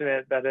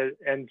unfortunate that it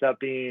ends up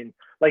being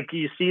like,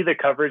 you see the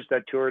coverage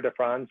that Tour de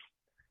France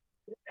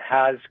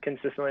has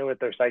consistently with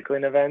their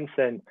cycling events,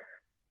 and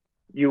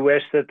you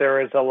wish that there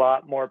was a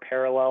lot more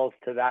parallels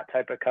to that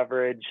type of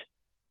coverage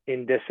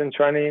in distance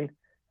running.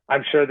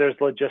 I'm sure there's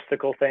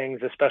logistical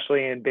things,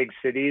 especially in big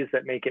cities,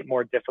 that make it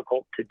more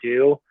difficult to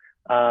do,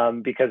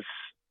 because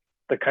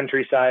the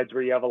countrysides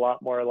where you have a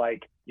lot more,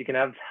 like you can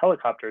have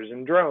helicopters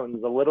and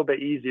drones a little bit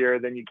easier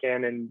than you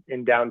can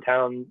in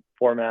downtown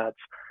formats,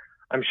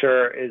 I'm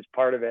sure is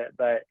part of it.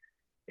 But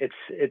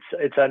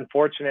it's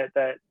unfortunate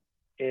that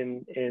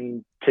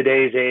in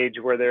today's age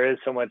where there is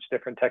so much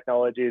different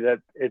technology,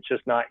 that it's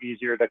just not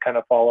easier to kind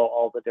of follow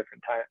all the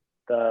different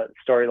the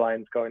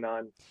storylines going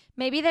on.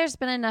 Maybe there's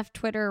been enough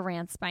Twitter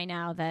rants by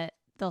now that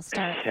they'll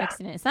start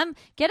fixing it.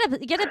 Get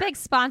a big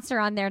sponsor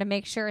on there to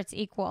make sure it's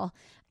equal.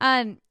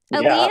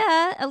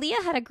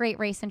 Aaliyah had a great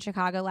race in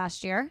Chicago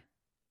last year.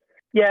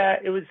 Yeah,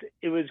 it was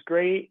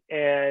great.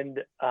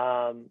 And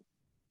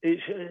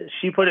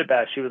she put it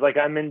best. She was like,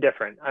 I'm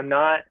indifferent. I'm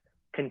not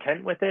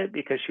content with it,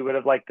 because she would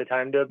have liked the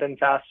time to have been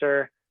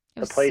faster.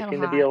 It The was place so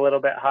seemed to be a hot. little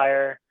bit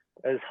higher.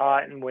 It was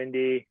hot and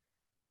windy.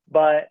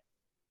 But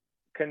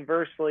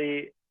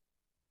conversely,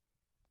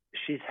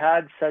 she's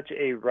had such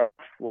a rough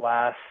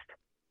last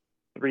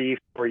 3-4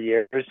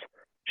 years.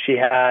 She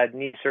had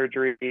knee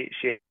surgery.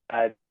 She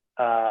had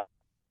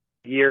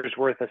years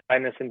worth of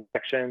sinus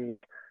infections.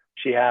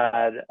 She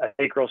had a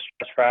sacral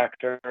stress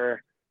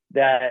fracture.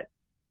 That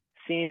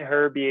seeing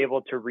her be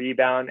able to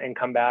rebound and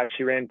come back,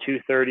 she ran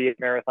 2:30 at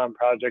Marathon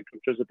Project,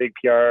 which was a big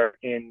PR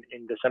in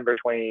December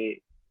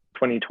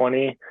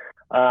 2020.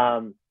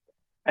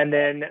 And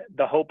then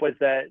the hope was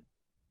that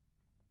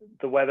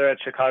the weather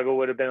at Chicago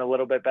would have been a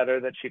little bit better,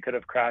 that she could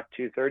have cracked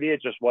 2:30.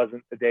 It just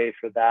wasn't the day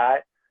for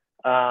that.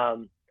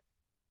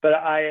 But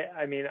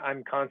I mean,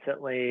 I'm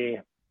constantly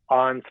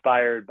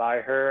awe-inspired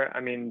by her. I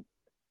mean,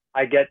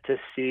 I get to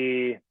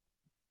see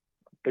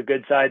the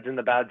good sides and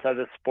the bad sides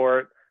of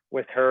sport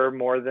with her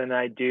more than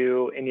I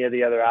do any of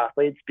the other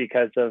athletes,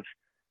 because of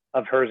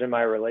hers and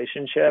my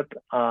relationship.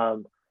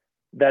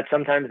 That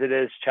sometimes it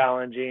is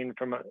challenging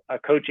from a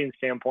coaching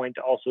standpoint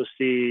to also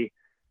see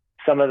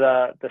some of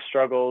the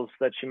struggles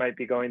that she might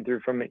be going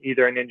through from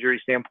either an injury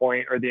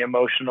standpoint or the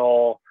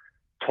emotional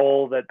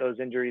toll that those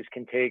injuries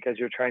can take as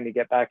you're trying to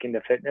get back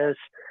into fitness.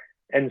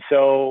 And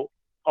so,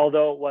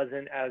 although it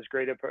wasn't as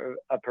great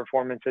a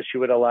performance as she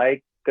would have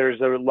liked, there's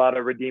a lot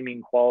of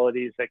redeeming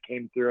qualities that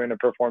came through in a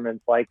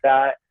performance like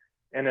that.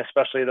 And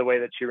especially the way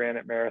that she ran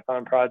at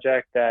Marathon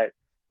Project, that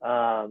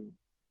I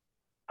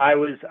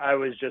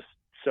was just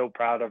so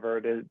proud of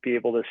her to be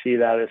able to see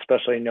that,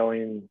 especially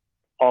knowing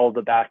all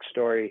the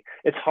backstory.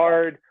 It's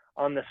hard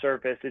on the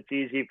surface. It's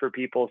easy for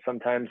people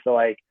sometimes to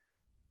like,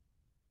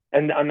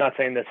 and I'm not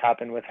saying this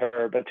happened with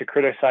her, but to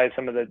criticize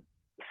some of the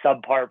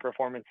subpar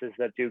performances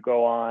that do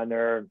go on,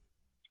 or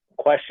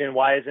question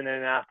why isn't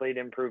an athlete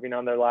improving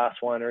on their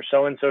last one, or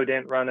so-and-so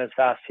didn't run as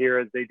fast here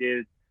as they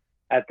did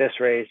at this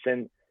race.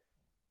 And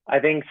I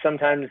think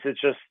sometimes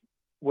it's just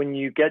when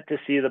you get to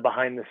see the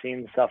behind the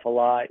scenes stuff a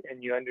lot,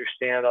 and you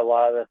understand a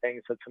lot of the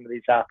things that some of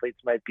these athletes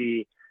might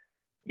be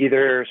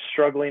either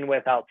struggling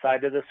with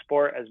outside of the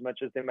sport as much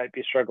as they might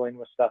be struggling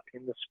with stuff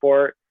in the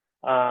sport,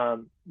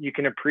 you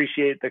can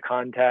appreciate the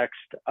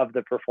context of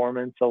the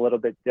performance a little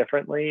bit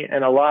differently.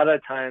 And a lot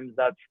of times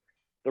that's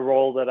the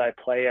role that I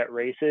play at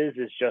races,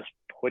 is just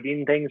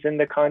putting things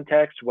into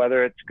context,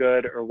 whether it's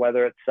good or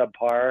whether it's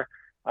subpar,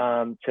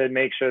 to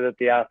make sure that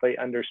the athlete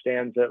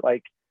understands that,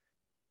 like,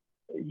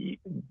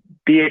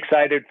 be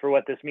excited for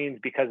what this means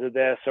because of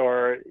this,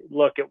 or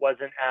look, it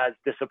wasn't as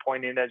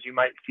disappointing as you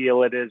might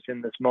feel it is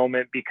in this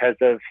moment because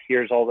of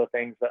here's all the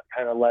things that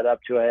kind of led up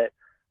to it.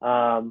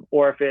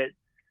 Or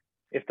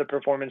if the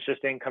performance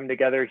just didn't come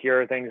together,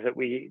 here are things that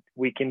we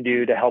can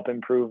do to help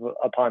improve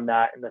upon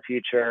that in the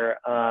future.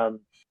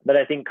 But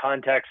I think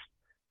context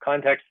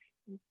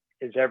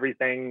is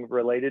everything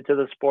related to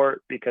the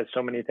sport, because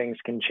so many things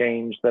can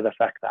change that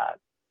affect that.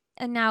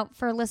 And now,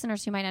 for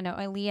listeners who might not know,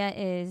 Aaliyah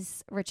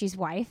is Richie's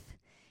wife.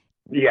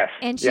 Yes.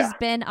 And she's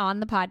been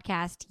on the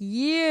podcast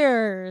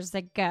years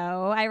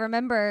ago. I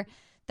remember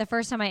the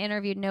first time I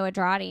interviewed Noah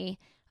Droddy,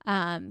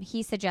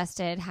 he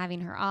suggested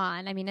having her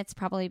on. I mean, it's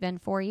probably been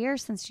 4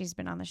 years since she's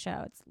been on the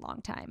show. It's a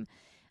long time.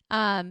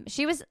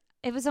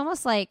 It was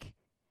almost like,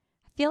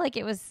 I feel like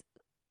it was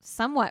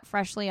somewhat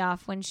freshly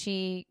off when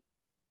she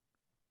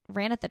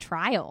ran at the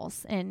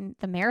trials and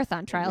the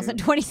marathon trials in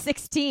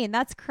 2016.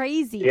 That's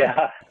crazy.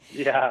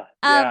 Yeah.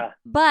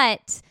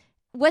 But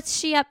what's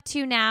she up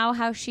to now?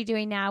 How's she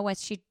doing now?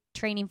 What's she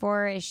training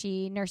for? Is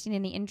she nursing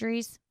any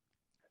injuries?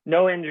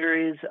 No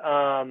injuries.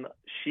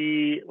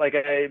 She, like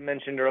I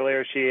mentioned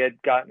earlier, she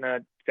had gotten a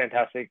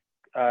fantastic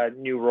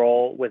new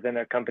role within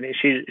a company.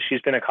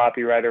 She's been a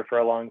copywriter for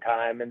a long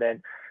time, and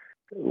then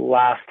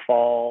last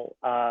fall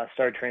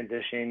started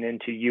transitioning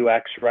into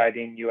UX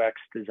writing, UX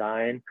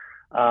design.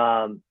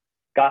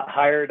 Got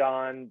hired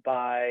on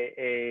by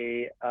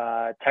a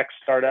tech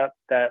startup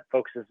that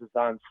focuses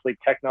on sleep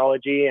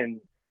technology,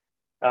 and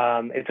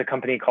it's a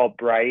company called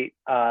Bright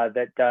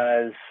that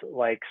does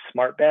like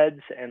smart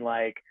beds, and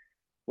like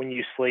when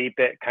you sleep,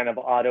 it kind of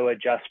auto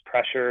adjusts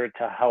pressure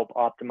to help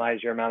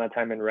optimize your amount of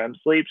time in REM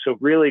sleep. So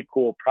really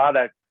cool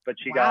product. But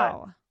she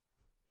got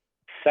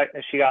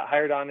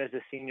hired on as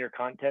a senior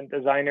content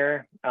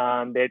designer.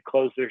 They had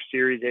closed their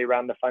Series A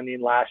round of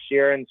funding last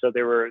year, and so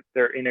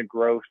they're in a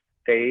growth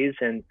phase,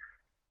 and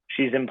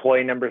she's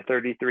employee number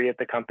 33 at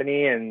the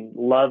company and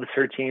loves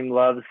her team,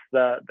 loves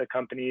the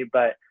company.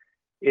 But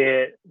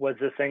it was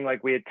this thing,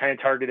 like, we had kind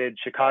of targeted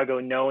Chicago,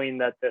 knowing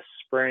that this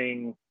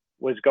spring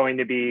was going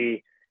to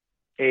be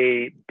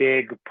a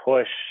big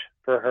push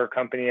for her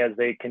company as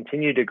they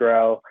continue to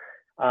grow.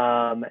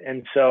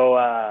 And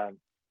so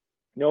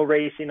no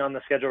racing on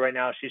the schedule right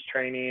now. She's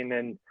training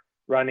and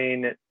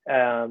running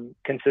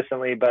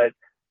consistently, but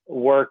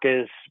work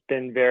has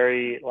been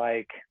very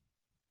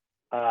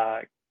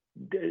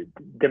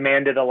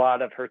demanded a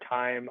lot of her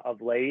time of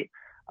late.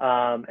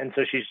 And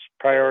so she's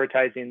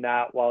prioritizing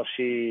that while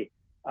she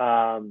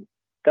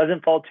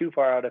doesn't fall too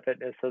far out of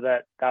fitness, so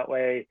that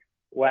way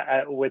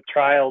with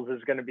trials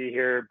is going to be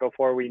here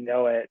before we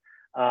know it.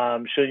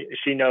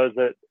 She knows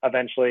that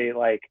eventually,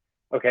 like,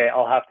 okay,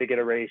 I'll have to get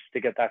a race to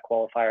get that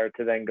qualifier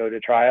to then go to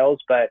trials,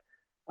 but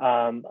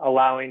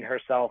allowing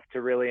herself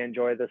to really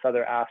enjoy this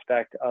other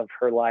aspect of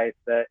her life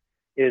that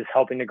is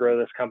helping to grow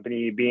this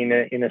company, being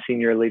in a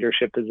senior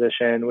leadership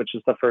position, which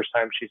is the first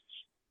time she's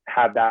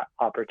had that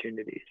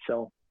opportunity.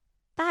 So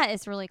that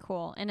is really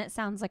cool. And it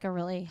sounds like a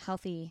really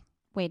healthy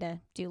way to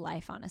do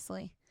life,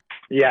 honestly.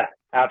 Yeah,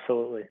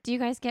 absolutely. Do you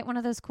guys get one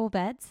of those cool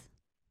beds?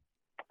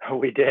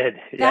 We did.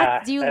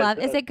 Yeah. Do you love,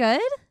 is it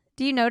good?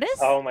 Do you notice?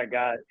 Oh my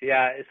God.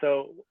 Yeah.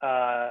 So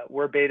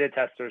we're beta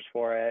testers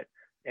for it,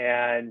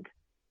 and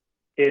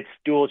it's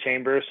dual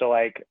chamber. So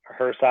like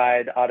her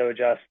side auto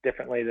adjusts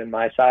differently than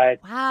my side.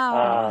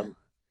 Wow.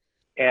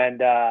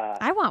 And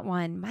I want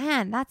one.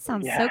 Man, that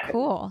sounds so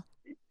cool.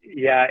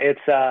 Yeah,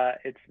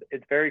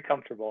 it's very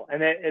comfortable,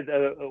 and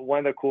one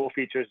of the cool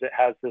features, it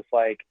has this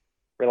like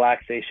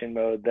relaxation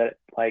mode that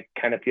like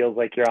kind of feels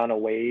like you're on a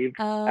wave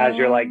as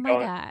you're like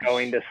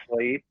going to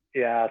sleep.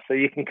 Yeah, so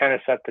you can kind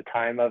of set the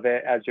time of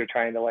it as you're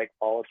trying to like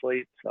fall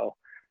asleep. So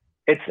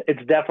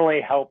it's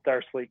definitely helped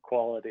our sleep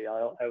quality.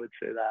 I would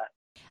say that.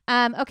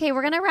 Okay,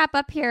 we're gonna wrap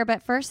up here,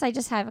 but first I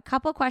just have a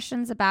couple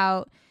questions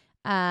about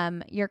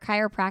your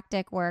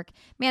chiropractic work.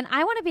 Man,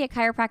 I want to be a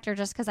chiropractor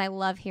just because I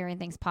love hearing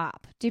things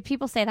pop. Do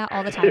people say that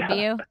all the time to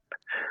you?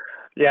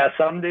 Yeah,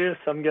 some do.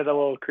 Some get a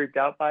little creeped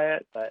out by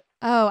it, but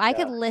I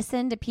could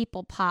listen to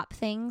people pop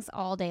things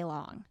all day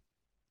long.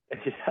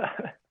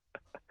 Yeah.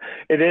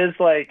 It is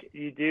like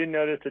you do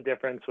notice a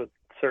difference with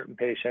certain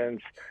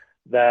patients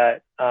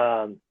that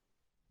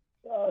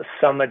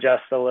some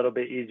adjust a little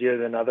bit easier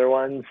than other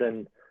ones,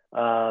 and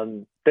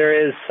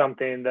there is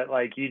something that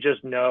like you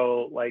just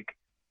know like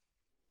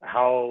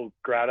how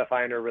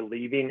gratifying or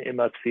relieving it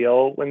must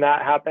feel when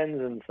that happens.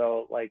 And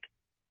so like,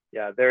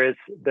 yeah, there is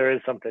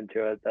something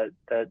to it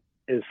that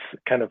is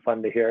kind of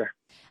fun to hear.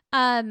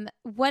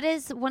 What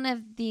is one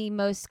of the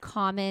most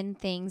common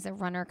things a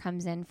runner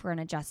comes in for an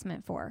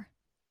adjustment for?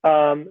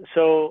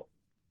 So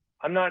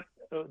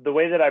the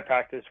way that I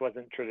practice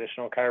wasn't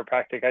traditional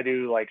chiropractic. I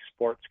do like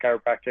sports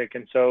chiropractic.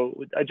 And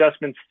so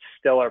adjustments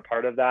still are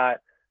part of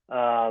that.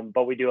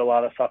 But we do a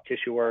lot of soft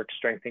tissue work,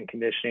 strength and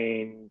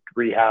conditioning,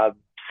 rehab,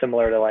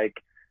 similar to like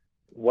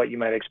what you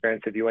might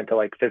experience if you went to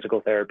like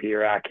physical therapy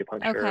or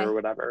acupuncture or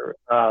whatever.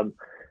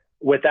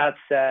 With that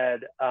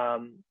said,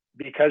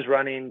 because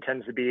running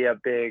tends to be a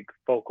big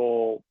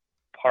focal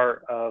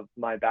part of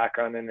my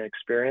background and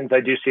experience,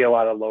 I do see a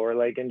lot of lower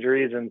leg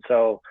injuries. And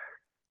so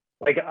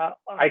like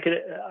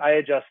I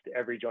adjust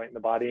every joint in the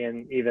body,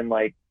 and even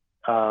like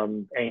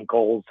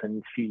ankles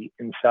and feet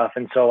and stuff.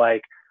 And so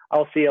like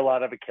I'll see a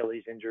lot of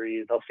Achilles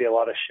injuries. I'll see a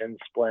lot of shin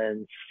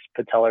splints,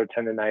 patellar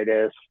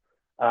tendonitis.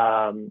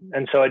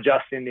 And so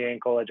adjusting the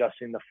ankle,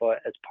 adjusting the foot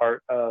as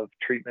part of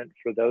treatment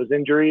for those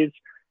injuries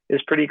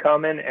is pretty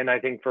common. And I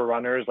think for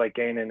runners, like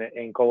getting an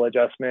ankle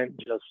adjustment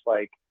just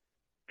like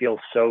feels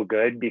so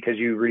good because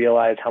you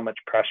realize how much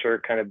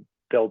pressure kind of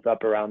builds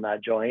up around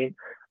that joint.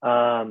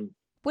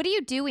 What are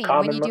you doing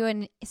when you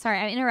do sorry,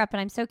 I interrupt, but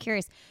I'm so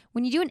curious.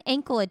 When you do an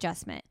ankle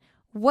adjustment,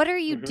 what are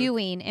you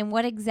doing, and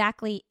what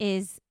exactly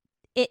is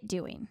it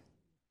doing?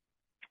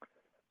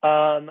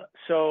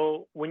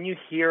 So when you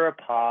hear a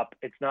pop,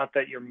 it's not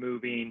that you're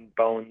moving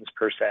bones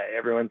per se.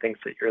 Everyone thinks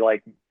that you're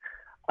like,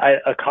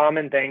 a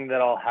common thing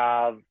that I'll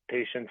have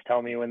patients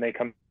tell me when they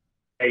come,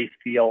 they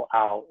feel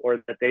out,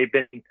 or that they've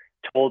been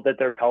told that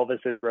their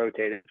pelvis is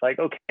rotated. It's like,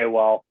 okay,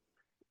 well,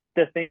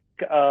 to think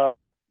of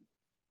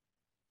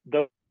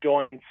those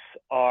joints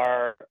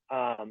are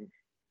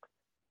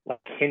like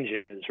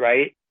hinges,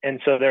 right?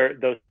 And so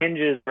those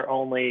hinges are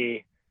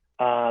only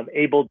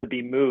able to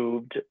be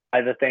moved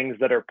by the things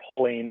that are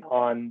pulling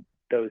on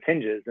those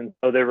hinges. And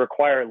so they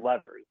require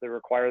levers. They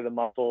require the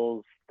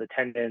muscles, the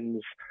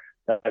tendons,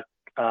 the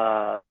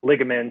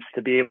ligaments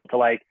to be able to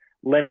like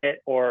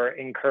limit or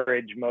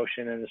encourage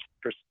motion in a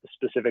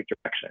specific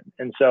direction.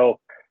 And so,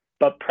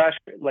 but pressure,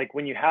 like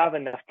when you have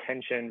enough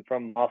tension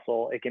from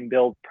muscle, it can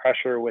build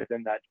pressure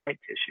within that joint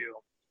tissue.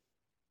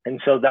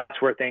 And so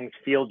that's where things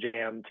feel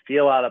jammed,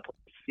 feel out of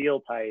place, feel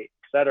tight,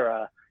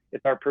 etc.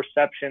 It's our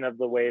perception of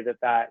the way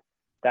that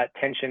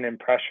tension and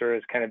pressure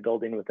is kind of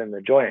building within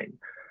the joint.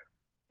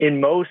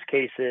 In most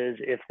cases,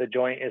 if the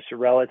joint is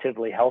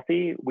relatively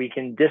healthy, we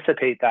can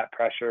dissipate that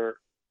pressure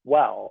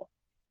well.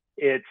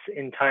 It's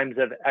in times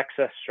of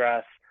excess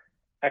stress,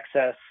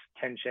 excess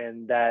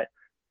tension, that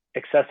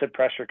excessive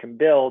pressure can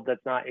build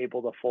that's not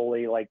able to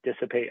fully like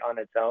dissipate on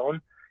its own.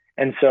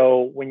 And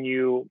so when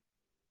you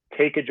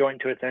take a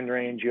joint to its end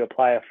range, you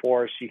apply a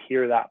force, you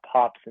hear that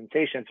pop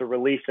sensation. It's a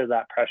release of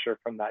that pressure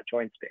from that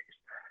joint space.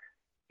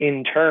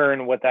 In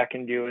turn, what that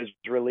can do is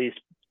release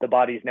the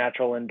body's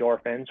natural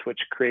endorphins, which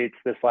creates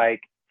this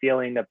like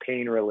feeling of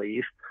pain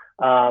relief.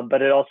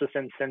 But it also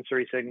sends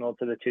sensory signal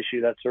to the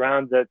tissue that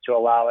surrounds it to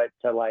allow it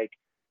to like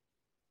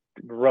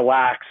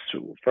relax,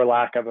 for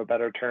lack of a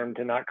better term,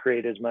 to not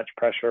create as much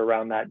pressure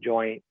around that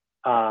joint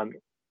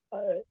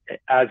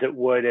as it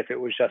would if it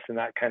was just in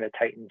that kind of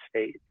tightened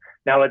state.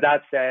 Now, with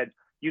that said,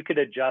 you could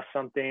adjust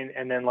something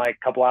and then like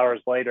a couple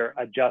hours later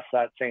adjust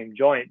that same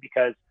joint,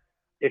 because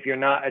if you're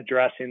not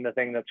addressing the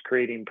thing that's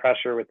creating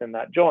pressure within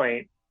that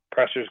joint,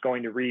 pressure is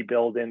going to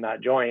rebuild in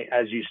that joint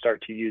as you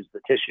start to use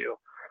the tissue.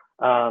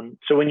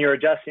 So when you're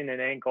adjusting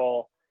an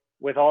ankle,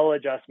 with all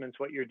adjustments,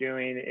 what you're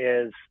doing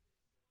is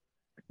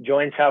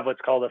joints have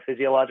what's called a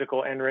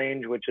physiological end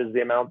range, which is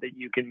the amount that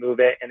you can move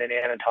it, and an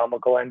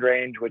anatomical end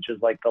range, which is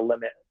like the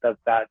limit that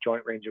that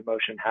joint range of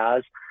motion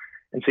has.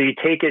 And so you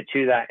take it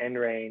to that end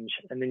range,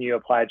 and then you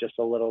apply just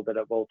a little bit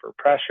of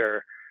overpressure.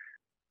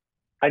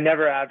 I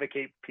never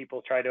advocate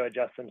people try to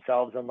adjust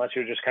themselves unless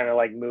you're just kind of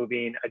like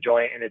moving a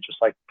joint and it just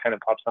like kind of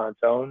pops on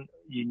its own.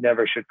 You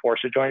never should force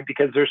a joint,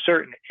 because there's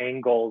certain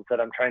angles that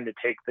I'm trying to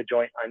take the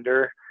joint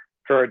under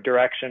for a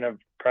direction of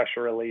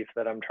pressure relief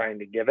that I'm trying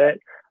to give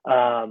it.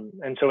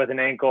 And so with an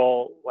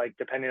ankle, like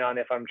depending on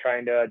if I'm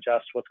trying to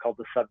adjust what's called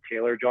the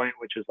subtalar joint,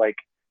 which is like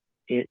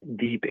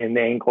deep in the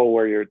ankle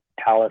where your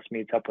talus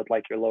meets up with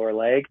like your lower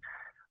leg,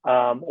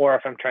 or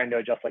if I'm trying to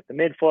adjust like the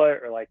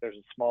midfoot, or like there's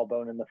a small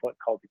bone in the foot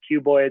called the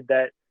cuboid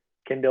that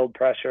can build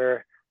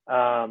pressure.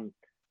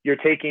 You're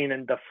taking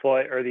the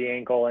foot or the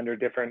ankle under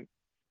different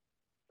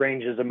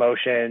ranges of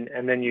motion,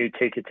 and then you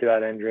take it to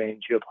that end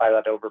range. You apply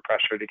that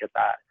overpressure to get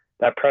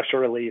that pressure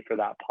relief or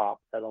that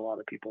pop that a lot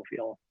of people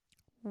feel.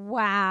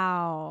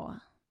 Wow.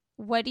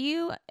 What do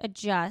you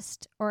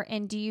adjust,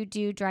 and do you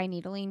do dry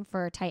needling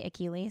for tight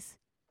Achilles?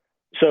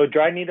 So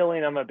dry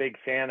needling, I'm a big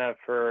fan of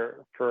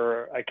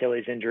for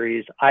Achilles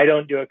injuries. I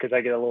don't do it because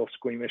I get a little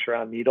squeamish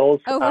around needles.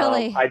 Oh,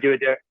 really? I do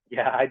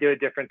a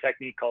different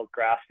technique called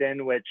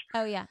Graston, which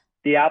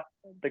the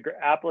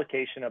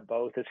application of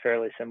both is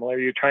fairly similar.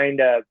 You're trying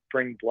to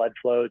bring blood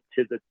flow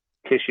to the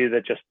tissue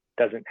that just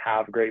doesn't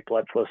have great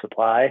blood flow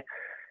supply.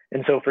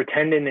 And so for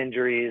tendon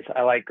injuries,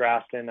 I like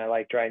Graston. I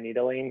like dry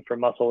needling. For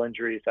muscle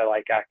injuries, I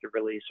like active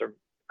release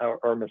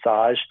or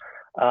massage.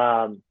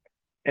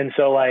 And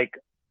so like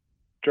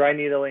dry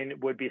needling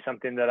would be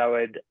something that I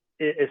would,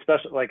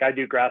 especially like I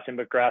do Graston,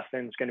 but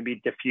Graston is going to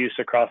be diffuse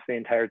across the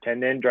entire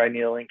tendon. Dry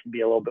needling can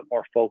be a little bit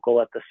more focal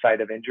at the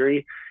site of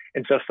injury.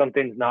 And so if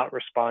something's not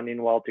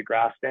responding well to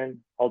Graston,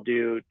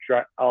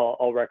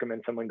 I'll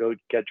recommend someone go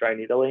get dry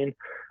needling.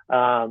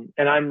 And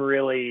I'm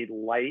really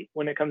light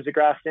when it comes to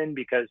Graston,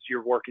 because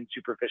you're working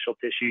superficial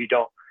tissue. You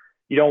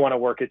don't want to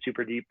work it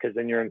super deep, because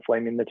then you're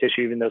inflaming the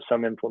tissue, even though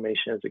some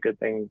inflammation is a good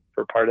thing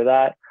for part of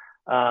that.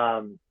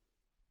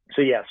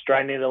 So yes,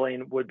 dry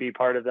needling would be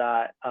part of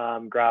that.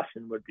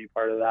 Graston would be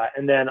part of that.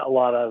 And then a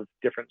lot of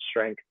different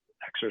strength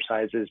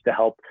exercises to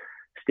help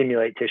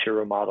stimulate tissue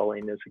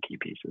remodeling is a key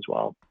piece as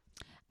well.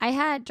 I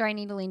had dry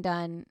needling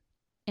done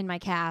in my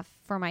calf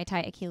for my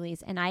tight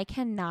Achilles, and I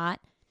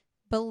cannot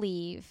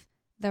believe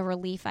the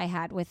relief I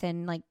had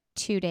within like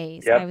 2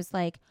 days. Yep. I was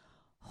like,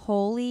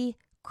 holy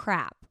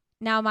crap.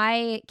 Now, am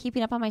I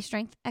keeping up on my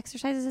strength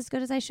exercises as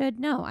good as I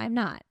should? No, I'm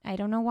not. I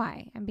don't know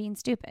why. I'm being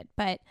stupid.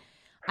 But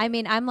I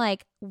mean, I'm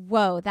like,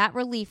 whoa, that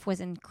relief was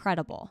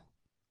incredible.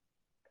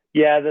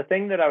 Yeah, the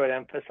thing that I would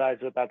emphasize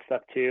with that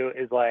stuff too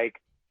is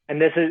like, and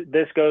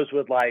this goes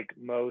with like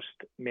most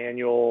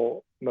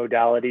manual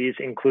modalities,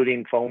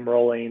 including foam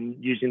rolling,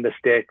 using the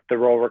stick, the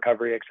roll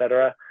recovery,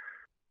 etc.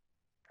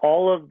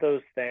 All of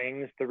those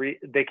things,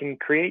 they can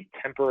create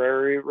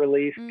temporary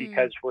relief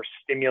because we're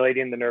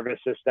stimulating the nervous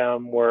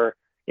system. Where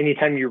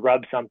anytime you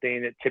rub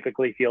something, it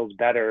typically feels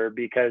better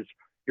because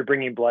you're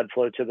bringing blood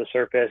flow to the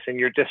surface, and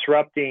you're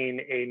disrupting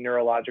a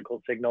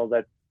neurological signal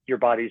that your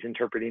body's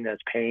interpreting as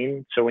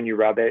pain. So when you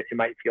rub it, it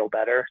might feel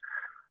better.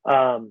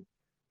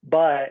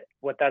 But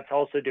what that's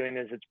also doing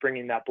is it's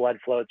bringing that blood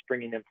flow, it's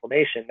bringing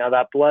inflammation. Now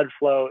that blood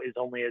flow is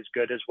only as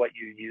good as what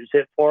you use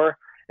it for.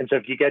 And so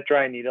if you get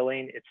dry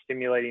needling, it's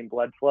stimulating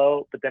blood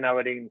flow, but then I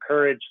would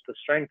encourage the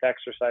strength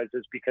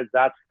exercises, because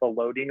that's the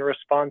loading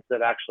response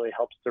that actually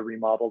helps to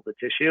remodel the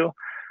tissue.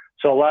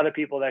 So a lot of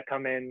people that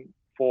come in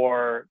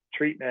for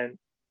treatment,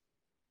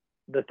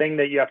 the thing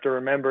that you have to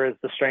remember is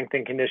the strength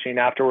and conditioning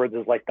afterwards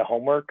is like the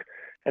homework.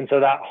 And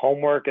so that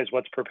homework is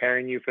what's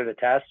preparing you for the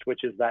test,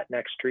 which is that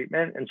next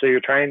treatment. And so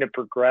you're trying to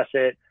progress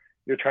it.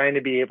 You're trying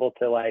to be able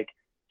to like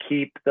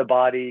keep the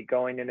body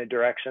going in a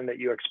direction that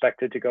you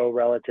expect it to go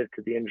relative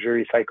to the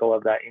injury cycle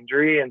of that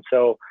injury. And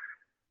so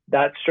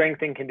that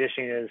strength and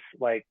conditioning is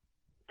like,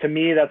 to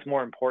me, that's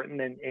more important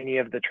than any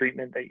of the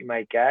treatment that you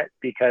might get,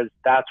 because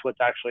that's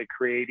what's actually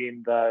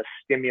creating the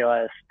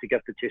stimulus to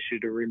get the tissue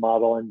to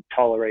remodel and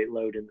tolerate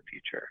load in the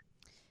future.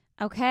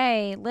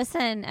 Okay,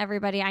 listen,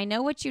 everybody. I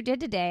know what you did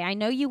today. I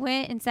know you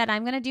went and said,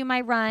 I'm going to do my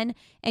run,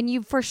 and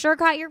you for sure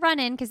got your run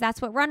in, because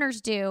that's what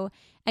runners do.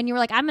 And you were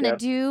like, I'm going to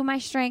do my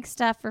strength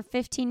stuff for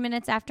 15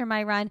 minutes after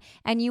my run.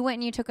 And you went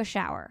and you took a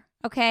shower.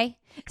 Okay.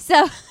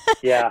 So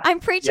I'm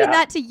preaching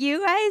that to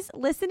you guys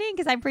listening,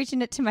 because I'm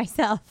preaching it to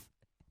myself.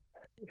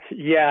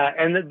 Yeah.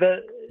 And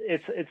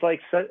it's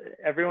like, so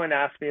everyone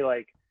asks me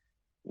like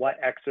what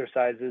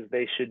exercises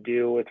they should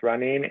do with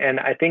running. And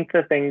I think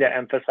the thing to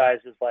emphasize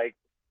is like,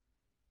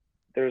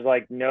 there's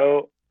like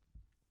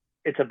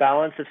it's a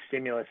balance of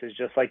stimulus, is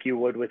just like you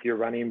would with your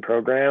running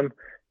program.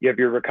 You have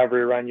your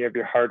recovery run, you have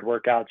your hard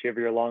workouts, you have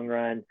your long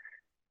run.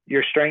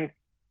 Your strength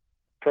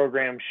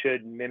program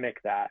should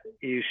mimic that.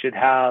 You should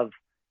have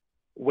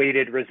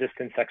weighted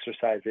resistance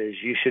exercises.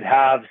 You should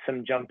have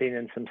some jumping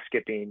and some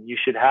skipping. You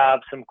should have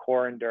some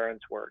core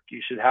endurance work.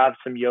 You should have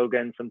some yoga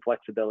and some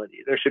flexibility.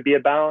 There should be a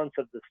balance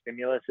of the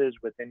stimuluses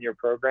within your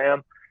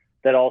program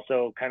that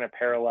also kind of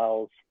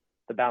parallels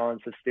the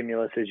balance of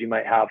stimuluses you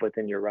might have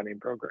within your running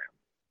program.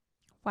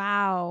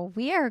 Wow.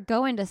 We are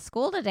going to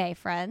school today,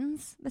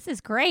 friends. This is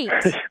great.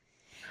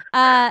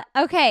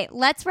 Okay,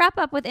 let's wrap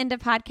up with end of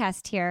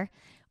podcast here.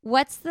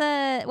 What's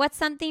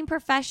something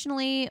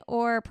professionally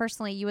or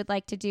personally you would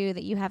like to do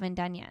that you haven't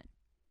done yet?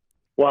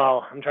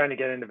 Well, I'm trying to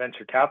get into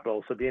venture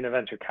capital. So being a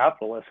venture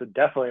capitalist would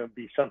definitely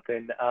be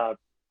something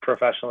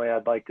professionally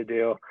I'd like to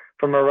do.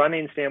 From a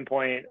running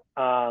standpoint,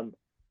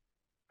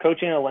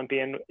 coaching an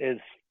Olympian is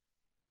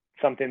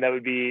something that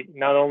would be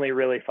not only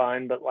really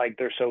fun, but like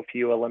there's so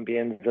few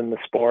Olympians in the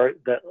sport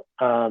that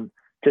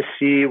to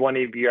see one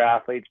of your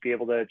athletes be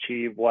able to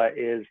achieve what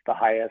is the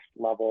highest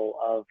level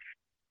of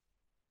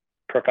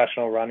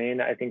professional running,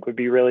 I think would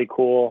be really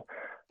cool.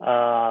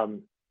 I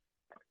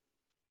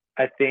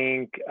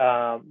think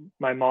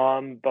my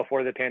mom,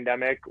 before the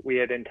pandemic, we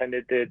had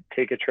intended to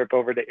take a trip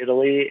over to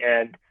Italy,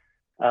 and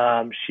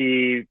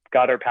she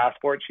got her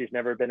passport. She's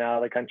never been out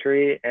of the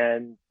country,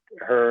 and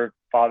her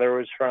father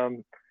was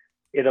from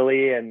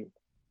Italy. And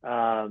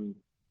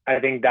I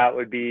think that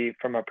would be,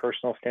 from a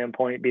personal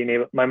standpoint,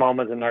 my mom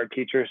was an art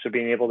teacher, so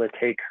being able to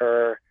take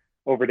her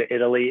over to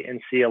Italy and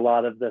see a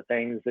lot of the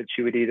things that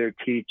she would either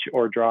teach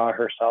or draw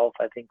herself,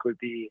 I think would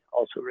be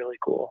also really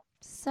cool.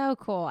 So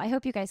cool. I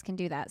hope you guys can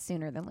do that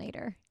sooner than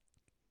later.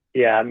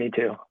 Yeah, me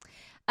too.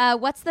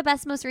 What's the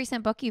best, most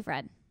recent book you've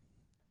read?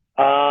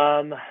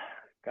 One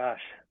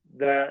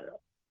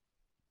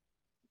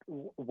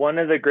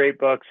of the great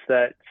books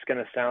that's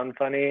going to sound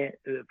funny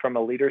from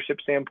a leadership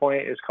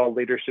standpoint is called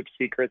Leadership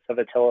Secrets of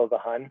Attila the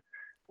Hun.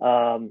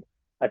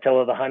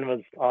 Attila the Hun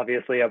was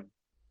obviously a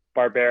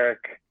barbaric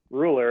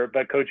ruler,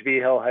 but Coach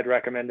Vigil had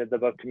recommended the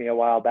book to me a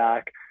while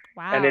back.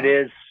 Wow. And it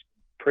is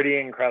pretty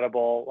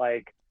incredible,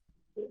 like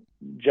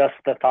just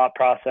the thought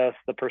process,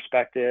 the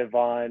perspective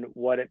on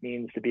what it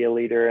means to be a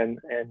leader, and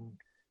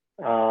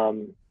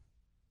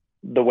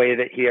the way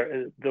that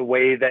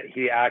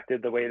he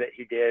acted, the way that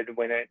he did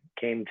when it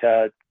came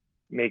to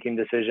making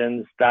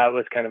decisions. That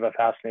was kind of a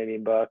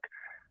fascinating book.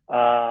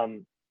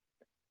 And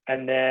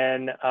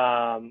then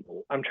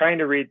I'm trying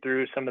to read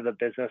through some of the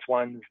business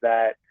ones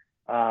that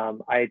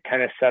I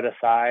kind of set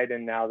aside.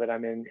 And now that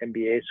I'm in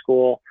MBA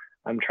school,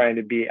 I'm trying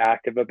to be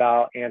active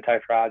about.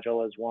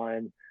 Anti-Fragile is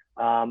one.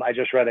 I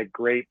just read a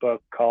great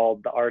book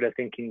called The Art of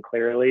Thinking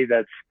Clearly.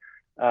 That's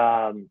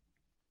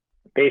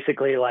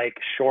basically like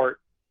short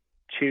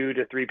 2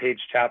 to 3 page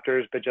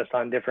chapters, but just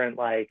on different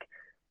like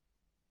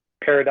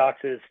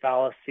paradoxes,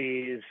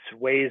 fallacies,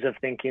 ways of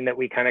thinking that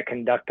we kind of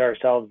conduct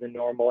ourselves in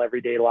normal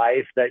everyday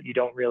life that you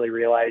don't really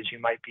realize you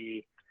might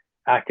be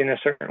acting a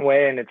certain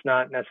way. And it's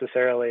not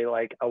necessarily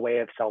like a way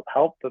of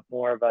self-help, but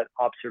more of an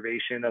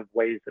observation of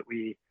ways that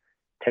we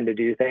tend to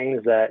do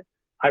things. That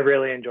I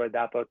really enjoyed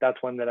that book.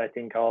 That's one that I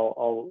think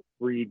I'll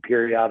read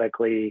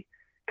periodically,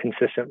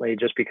 consistently,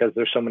 just because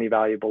there's so many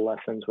valuable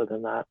lessons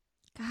within that.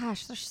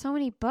 Gosh, there's so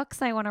many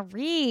books I want to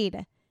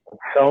read.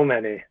 So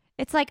many.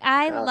 It's like,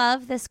 I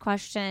love this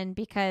question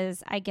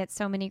because I get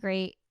so many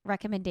great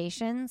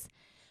recommendations.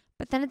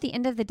 But then at the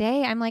end of the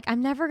day, I'm like,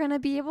 I'm never going to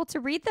be able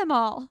to read them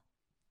all.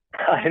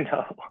 I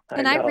know.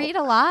 I read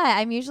a lot.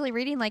 I'm usually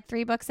reading like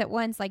 3 books at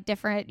once, like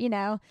different,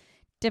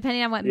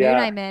 depending on what mood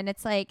I'm in.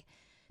 It's like,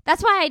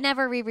 that's why I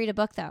never reread a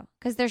book though,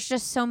 because there's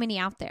just so many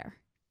out there.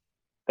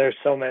 There's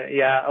so many.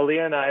 Yeah.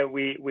 Aaliyah and I,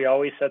 we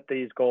always set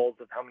these goals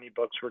of how many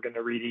books we're going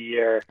to read a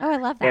year. Oh, I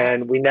love that.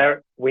 And we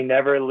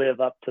never live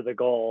up to the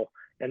goal.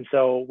 And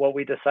so what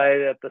we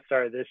decided at the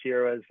start of this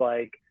year was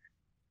like,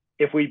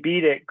 if we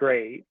beat it,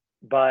 great,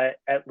 but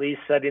at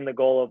least setting the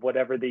goal of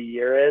whatever the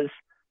year is,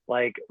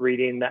 like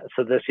reading that.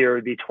 So this year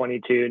would be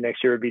 22,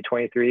 next year would be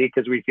 23,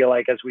 because we feel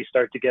like as we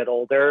start to get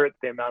older,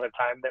 the amount of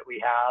time that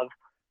we have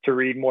to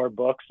read more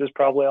books is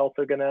probably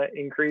also going to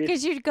increase.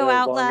 Because you'd go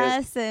out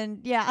less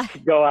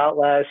go out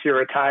less, you're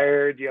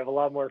retired, you have a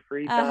lot more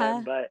free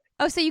time. But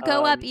so you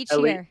go up each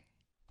year.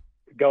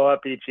 Go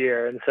up each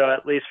year. And so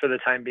at least for the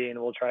time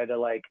being, we'll try to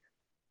like,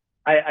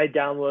 I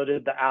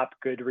downloaded the app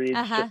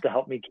Goodreads just to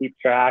help me keep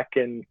track,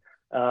 and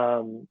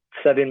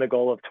setting the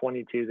goal of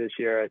 22 this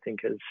year, I think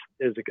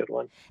is a good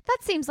one. That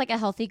seems like a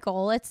healthy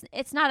goal.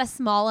 It's not a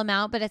small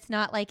amount, but it's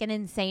not like an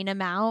insane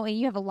amount.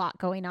 You have a lot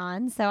going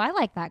on. So I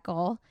like that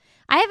goal.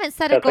 I haven't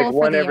set a goal like for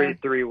one the every year.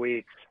 3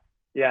 weeks.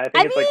 Yeah, I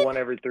think it's like one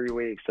every 3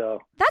 weeks. So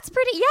that's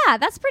pretty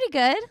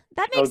good.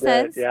 That makes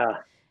sense. Yeah.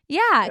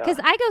 Yeah, because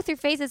I go through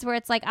phases where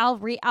it's like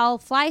I'll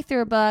fly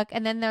through a book,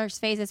 and then there's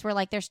phases where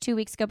like there's 2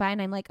 weeks go by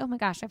and I'm like, oh my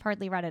gosh, I've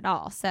hardly read it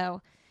all.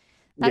 So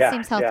that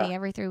seems healthy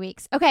every 3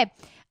 weeks. Okay,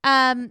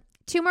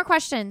 2 more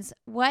questions.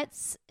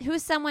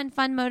 Who's someone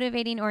fun,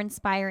 motivating, or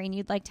inspiring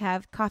you'd like to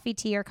have coffee,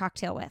 tea, or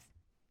cocktail with?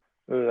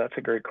 Ooh, that's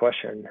a great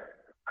question.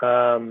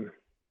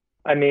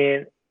 I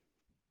mean,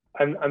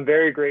 I'm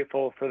very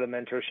grateful for the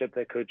mentorship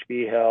that Coach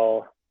B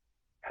Hill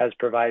has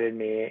provided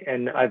me.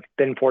 And I've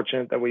been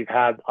fortunate that we've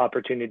had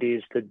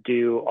opportunities to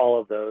do all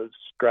of those,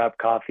 grab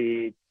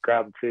coffee,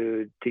 grab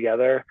food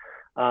together.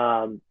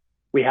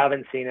 We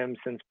haven't seen him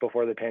since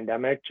before the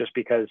pandemic, just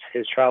because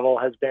his travel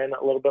has been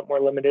a little bit more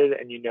limited.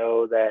 And you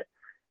know that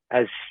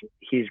as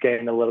he's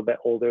getting a little bit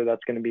older,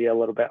 that's going to be a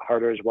little bit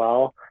harder as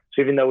well.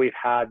 So even though we've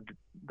had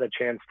the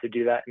chance to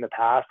do that in the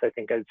past, I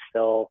think I'd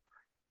still,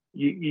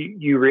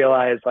 you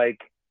realize, like,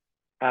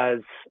 as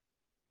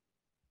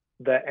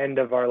the end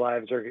of our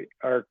lives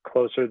are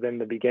closer than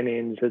the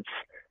beginnings,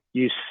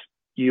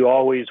 you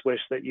always wish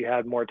that you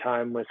had more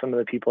time with some of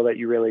the people that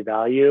you really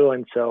value.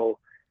 And so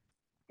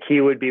he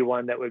would be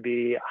one that would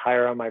be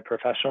higher on my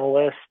professional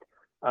list.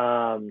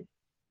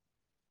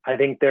 I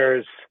think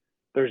there's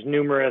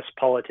numerous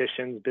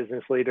politicians,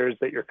 business leaders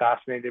that you're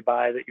fascinated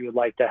by, that you would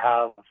like to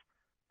have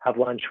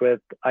lunch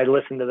with. I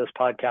listen to this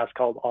podcast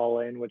called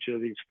All In, which are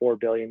these 4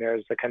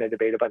 billionaires that kind of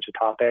debate a bunch of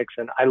topics.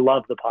 And I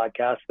love the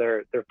podcast.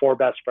 They're 4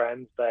 best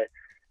friends, but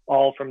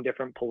all from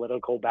different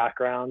political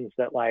backgrounds,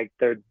 that, like,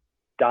 their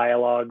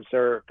dialogues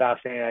are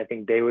fascinating. I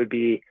think they would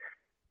be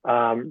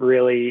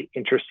really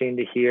interesting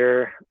to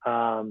hear.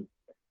 And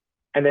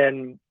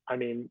then, I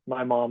mean,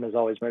 my mom is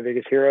always my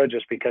biggest hero,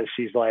 just because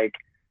she's like,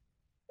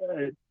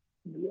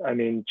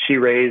 she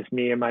raised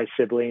me and my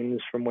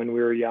siblings from when we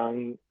were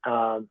young.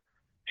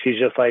 She's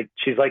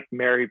like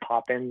Mary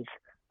Poppins,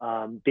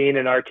 being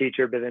an art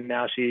teacher, but then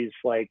now she's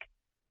like,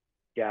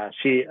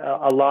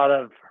 a lot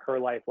of her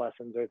life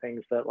lessons are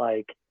things that,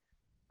 like,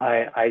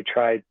 I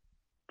try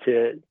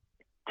to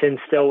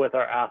instill with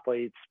our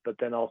athletes, but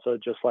then also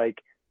just,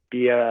 like,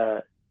 be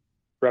a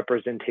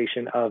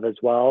representation of as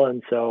well.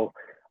 And so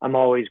I'm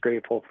always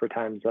grateful for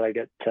times that I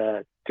get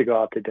to go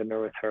out to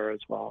dinner with her as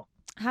well.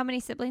 How many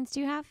siblings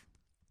do you have?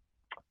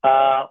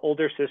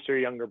 Older sister,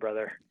 younger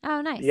brother.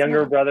 Oh, nice.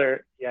 Younger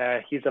brother,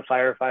 he's a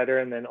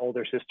firefighter, and then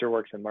older sister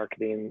works in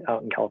marketing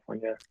out in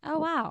California. Oh,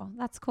 wow.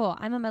 That's cool.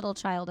 I'm a middle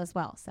child as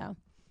well, so.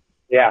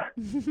 Yeah,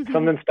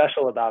 something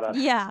special about us.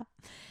 Yeah.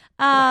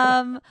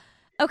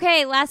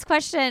 Okay, last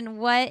question.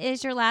 What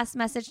is your last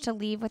message to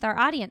leave with our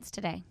audience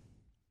today?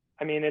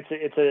 I mean,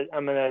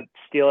 I'm going to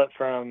steal it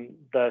from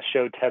the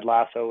show Ted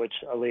Lasso, which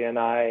Aaliyah and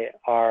I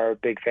are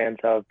big fans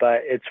of,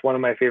 but it's one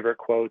of my favorite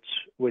quotes,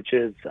 which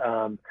is,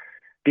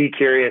 be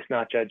curious,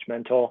 not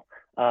judgmental.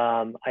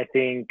 I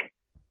think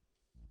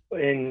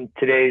in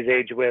today's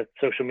age with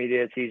social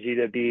media, it's easy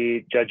to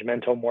be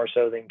judgmental more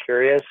so than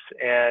curious.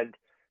 And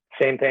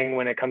same thing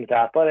when it comes to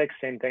athletics,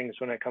 same things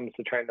when it comes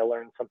to trying to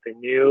learn something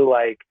new.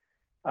 Like,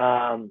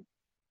 I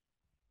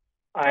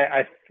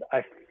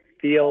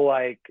feel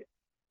like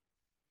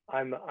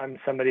I'm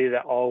somebody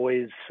that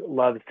always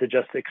loves to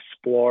just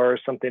explore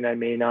something I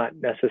may not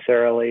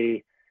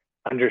necessarily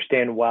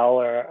understand well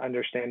or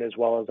understand as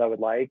well as I would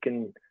like.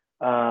 And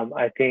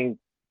I think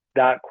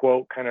that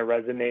quote kind of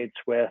resonates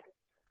with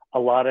a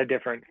lot of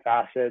different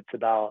facets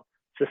about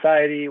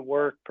society,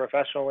 work,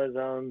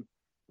 professionalism,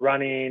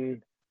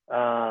 running.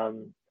 I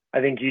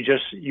think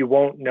you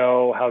won't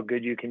know how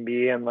good you can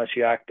be unless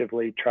you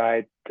actively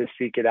try to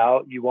seek it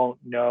out. You won't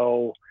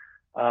know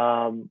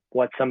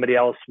what somebody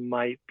else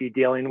might be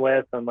dealing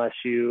with unless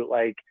you,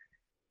 like,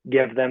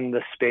 give them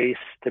the space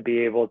to be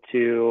able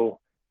to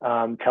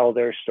tell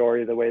their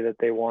story the way that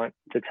they want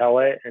to tell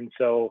it. And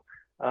so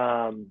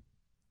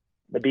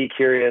the be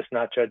curious,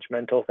 not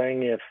judgmental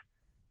thing, if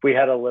we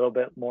had a little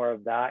bit more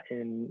of that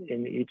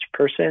in each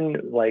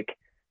person, like,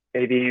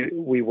 maybe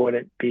we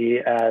wouldn't be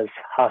as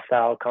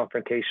hostile,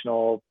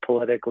 confrontational,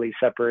 politically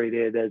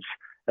separated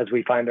as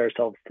we find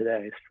ourselves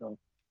today. So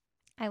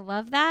I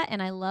love that,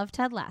 and I love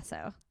Ted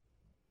Lasso.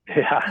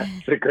 Yeah,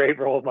 it's a great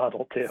role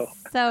model too.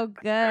 So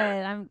good.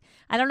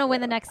 I don't know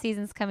when the next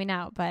season's coming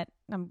out, but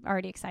I'm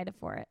already excited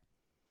for it.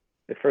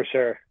 For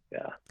sure.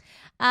 Yeah.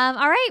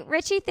 All right,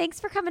 Richie, thanks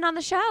for coming on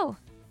the show.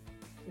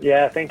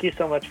 Yeah, thank you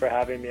so much for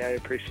having me. I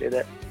appreciate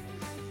it.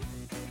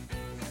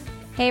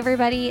 Hey,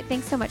 everybody.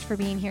 Thanks so much for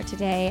being here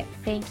today.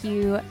 Thank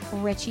you,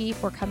 Richie,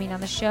 for coming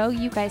on the show.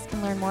 You guys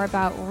can learn more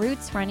about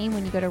Roots Running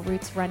when you go to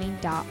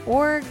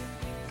rootsrunning.org. You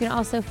can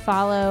also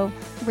follow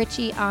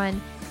Richie on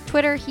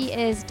Twitter. He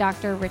is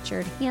Dr.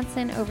 Richard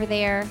Hansen over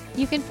there.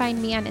 You can find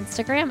me on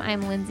Instagram.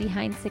 I'm Lindsay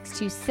Hein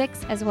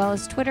 626, as well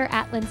as Twitter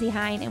at Lindsay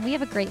Hein. And we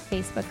have a great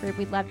Facebook group.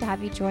 We'd love to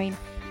have you join.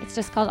 It's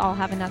just called I'll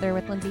Have Another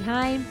with Lindsay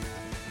Hein.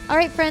 All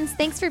right, friends,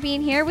 thanks for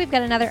being here. We've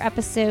got another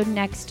episode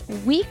next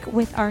week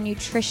with our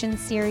nutrition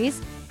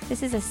series.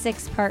 This is a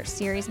 6-part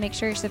series. Make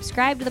sure you're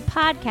subscribed to the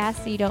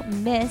podcast so you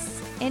don't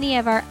miss any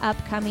of our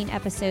upcoming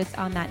episodes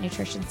on that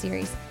nutrition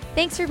series.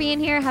 Thanks for being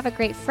here. Have a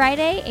great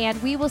Friday,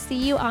 and we will see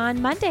you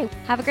on Monday.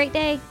 Have a great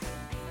day.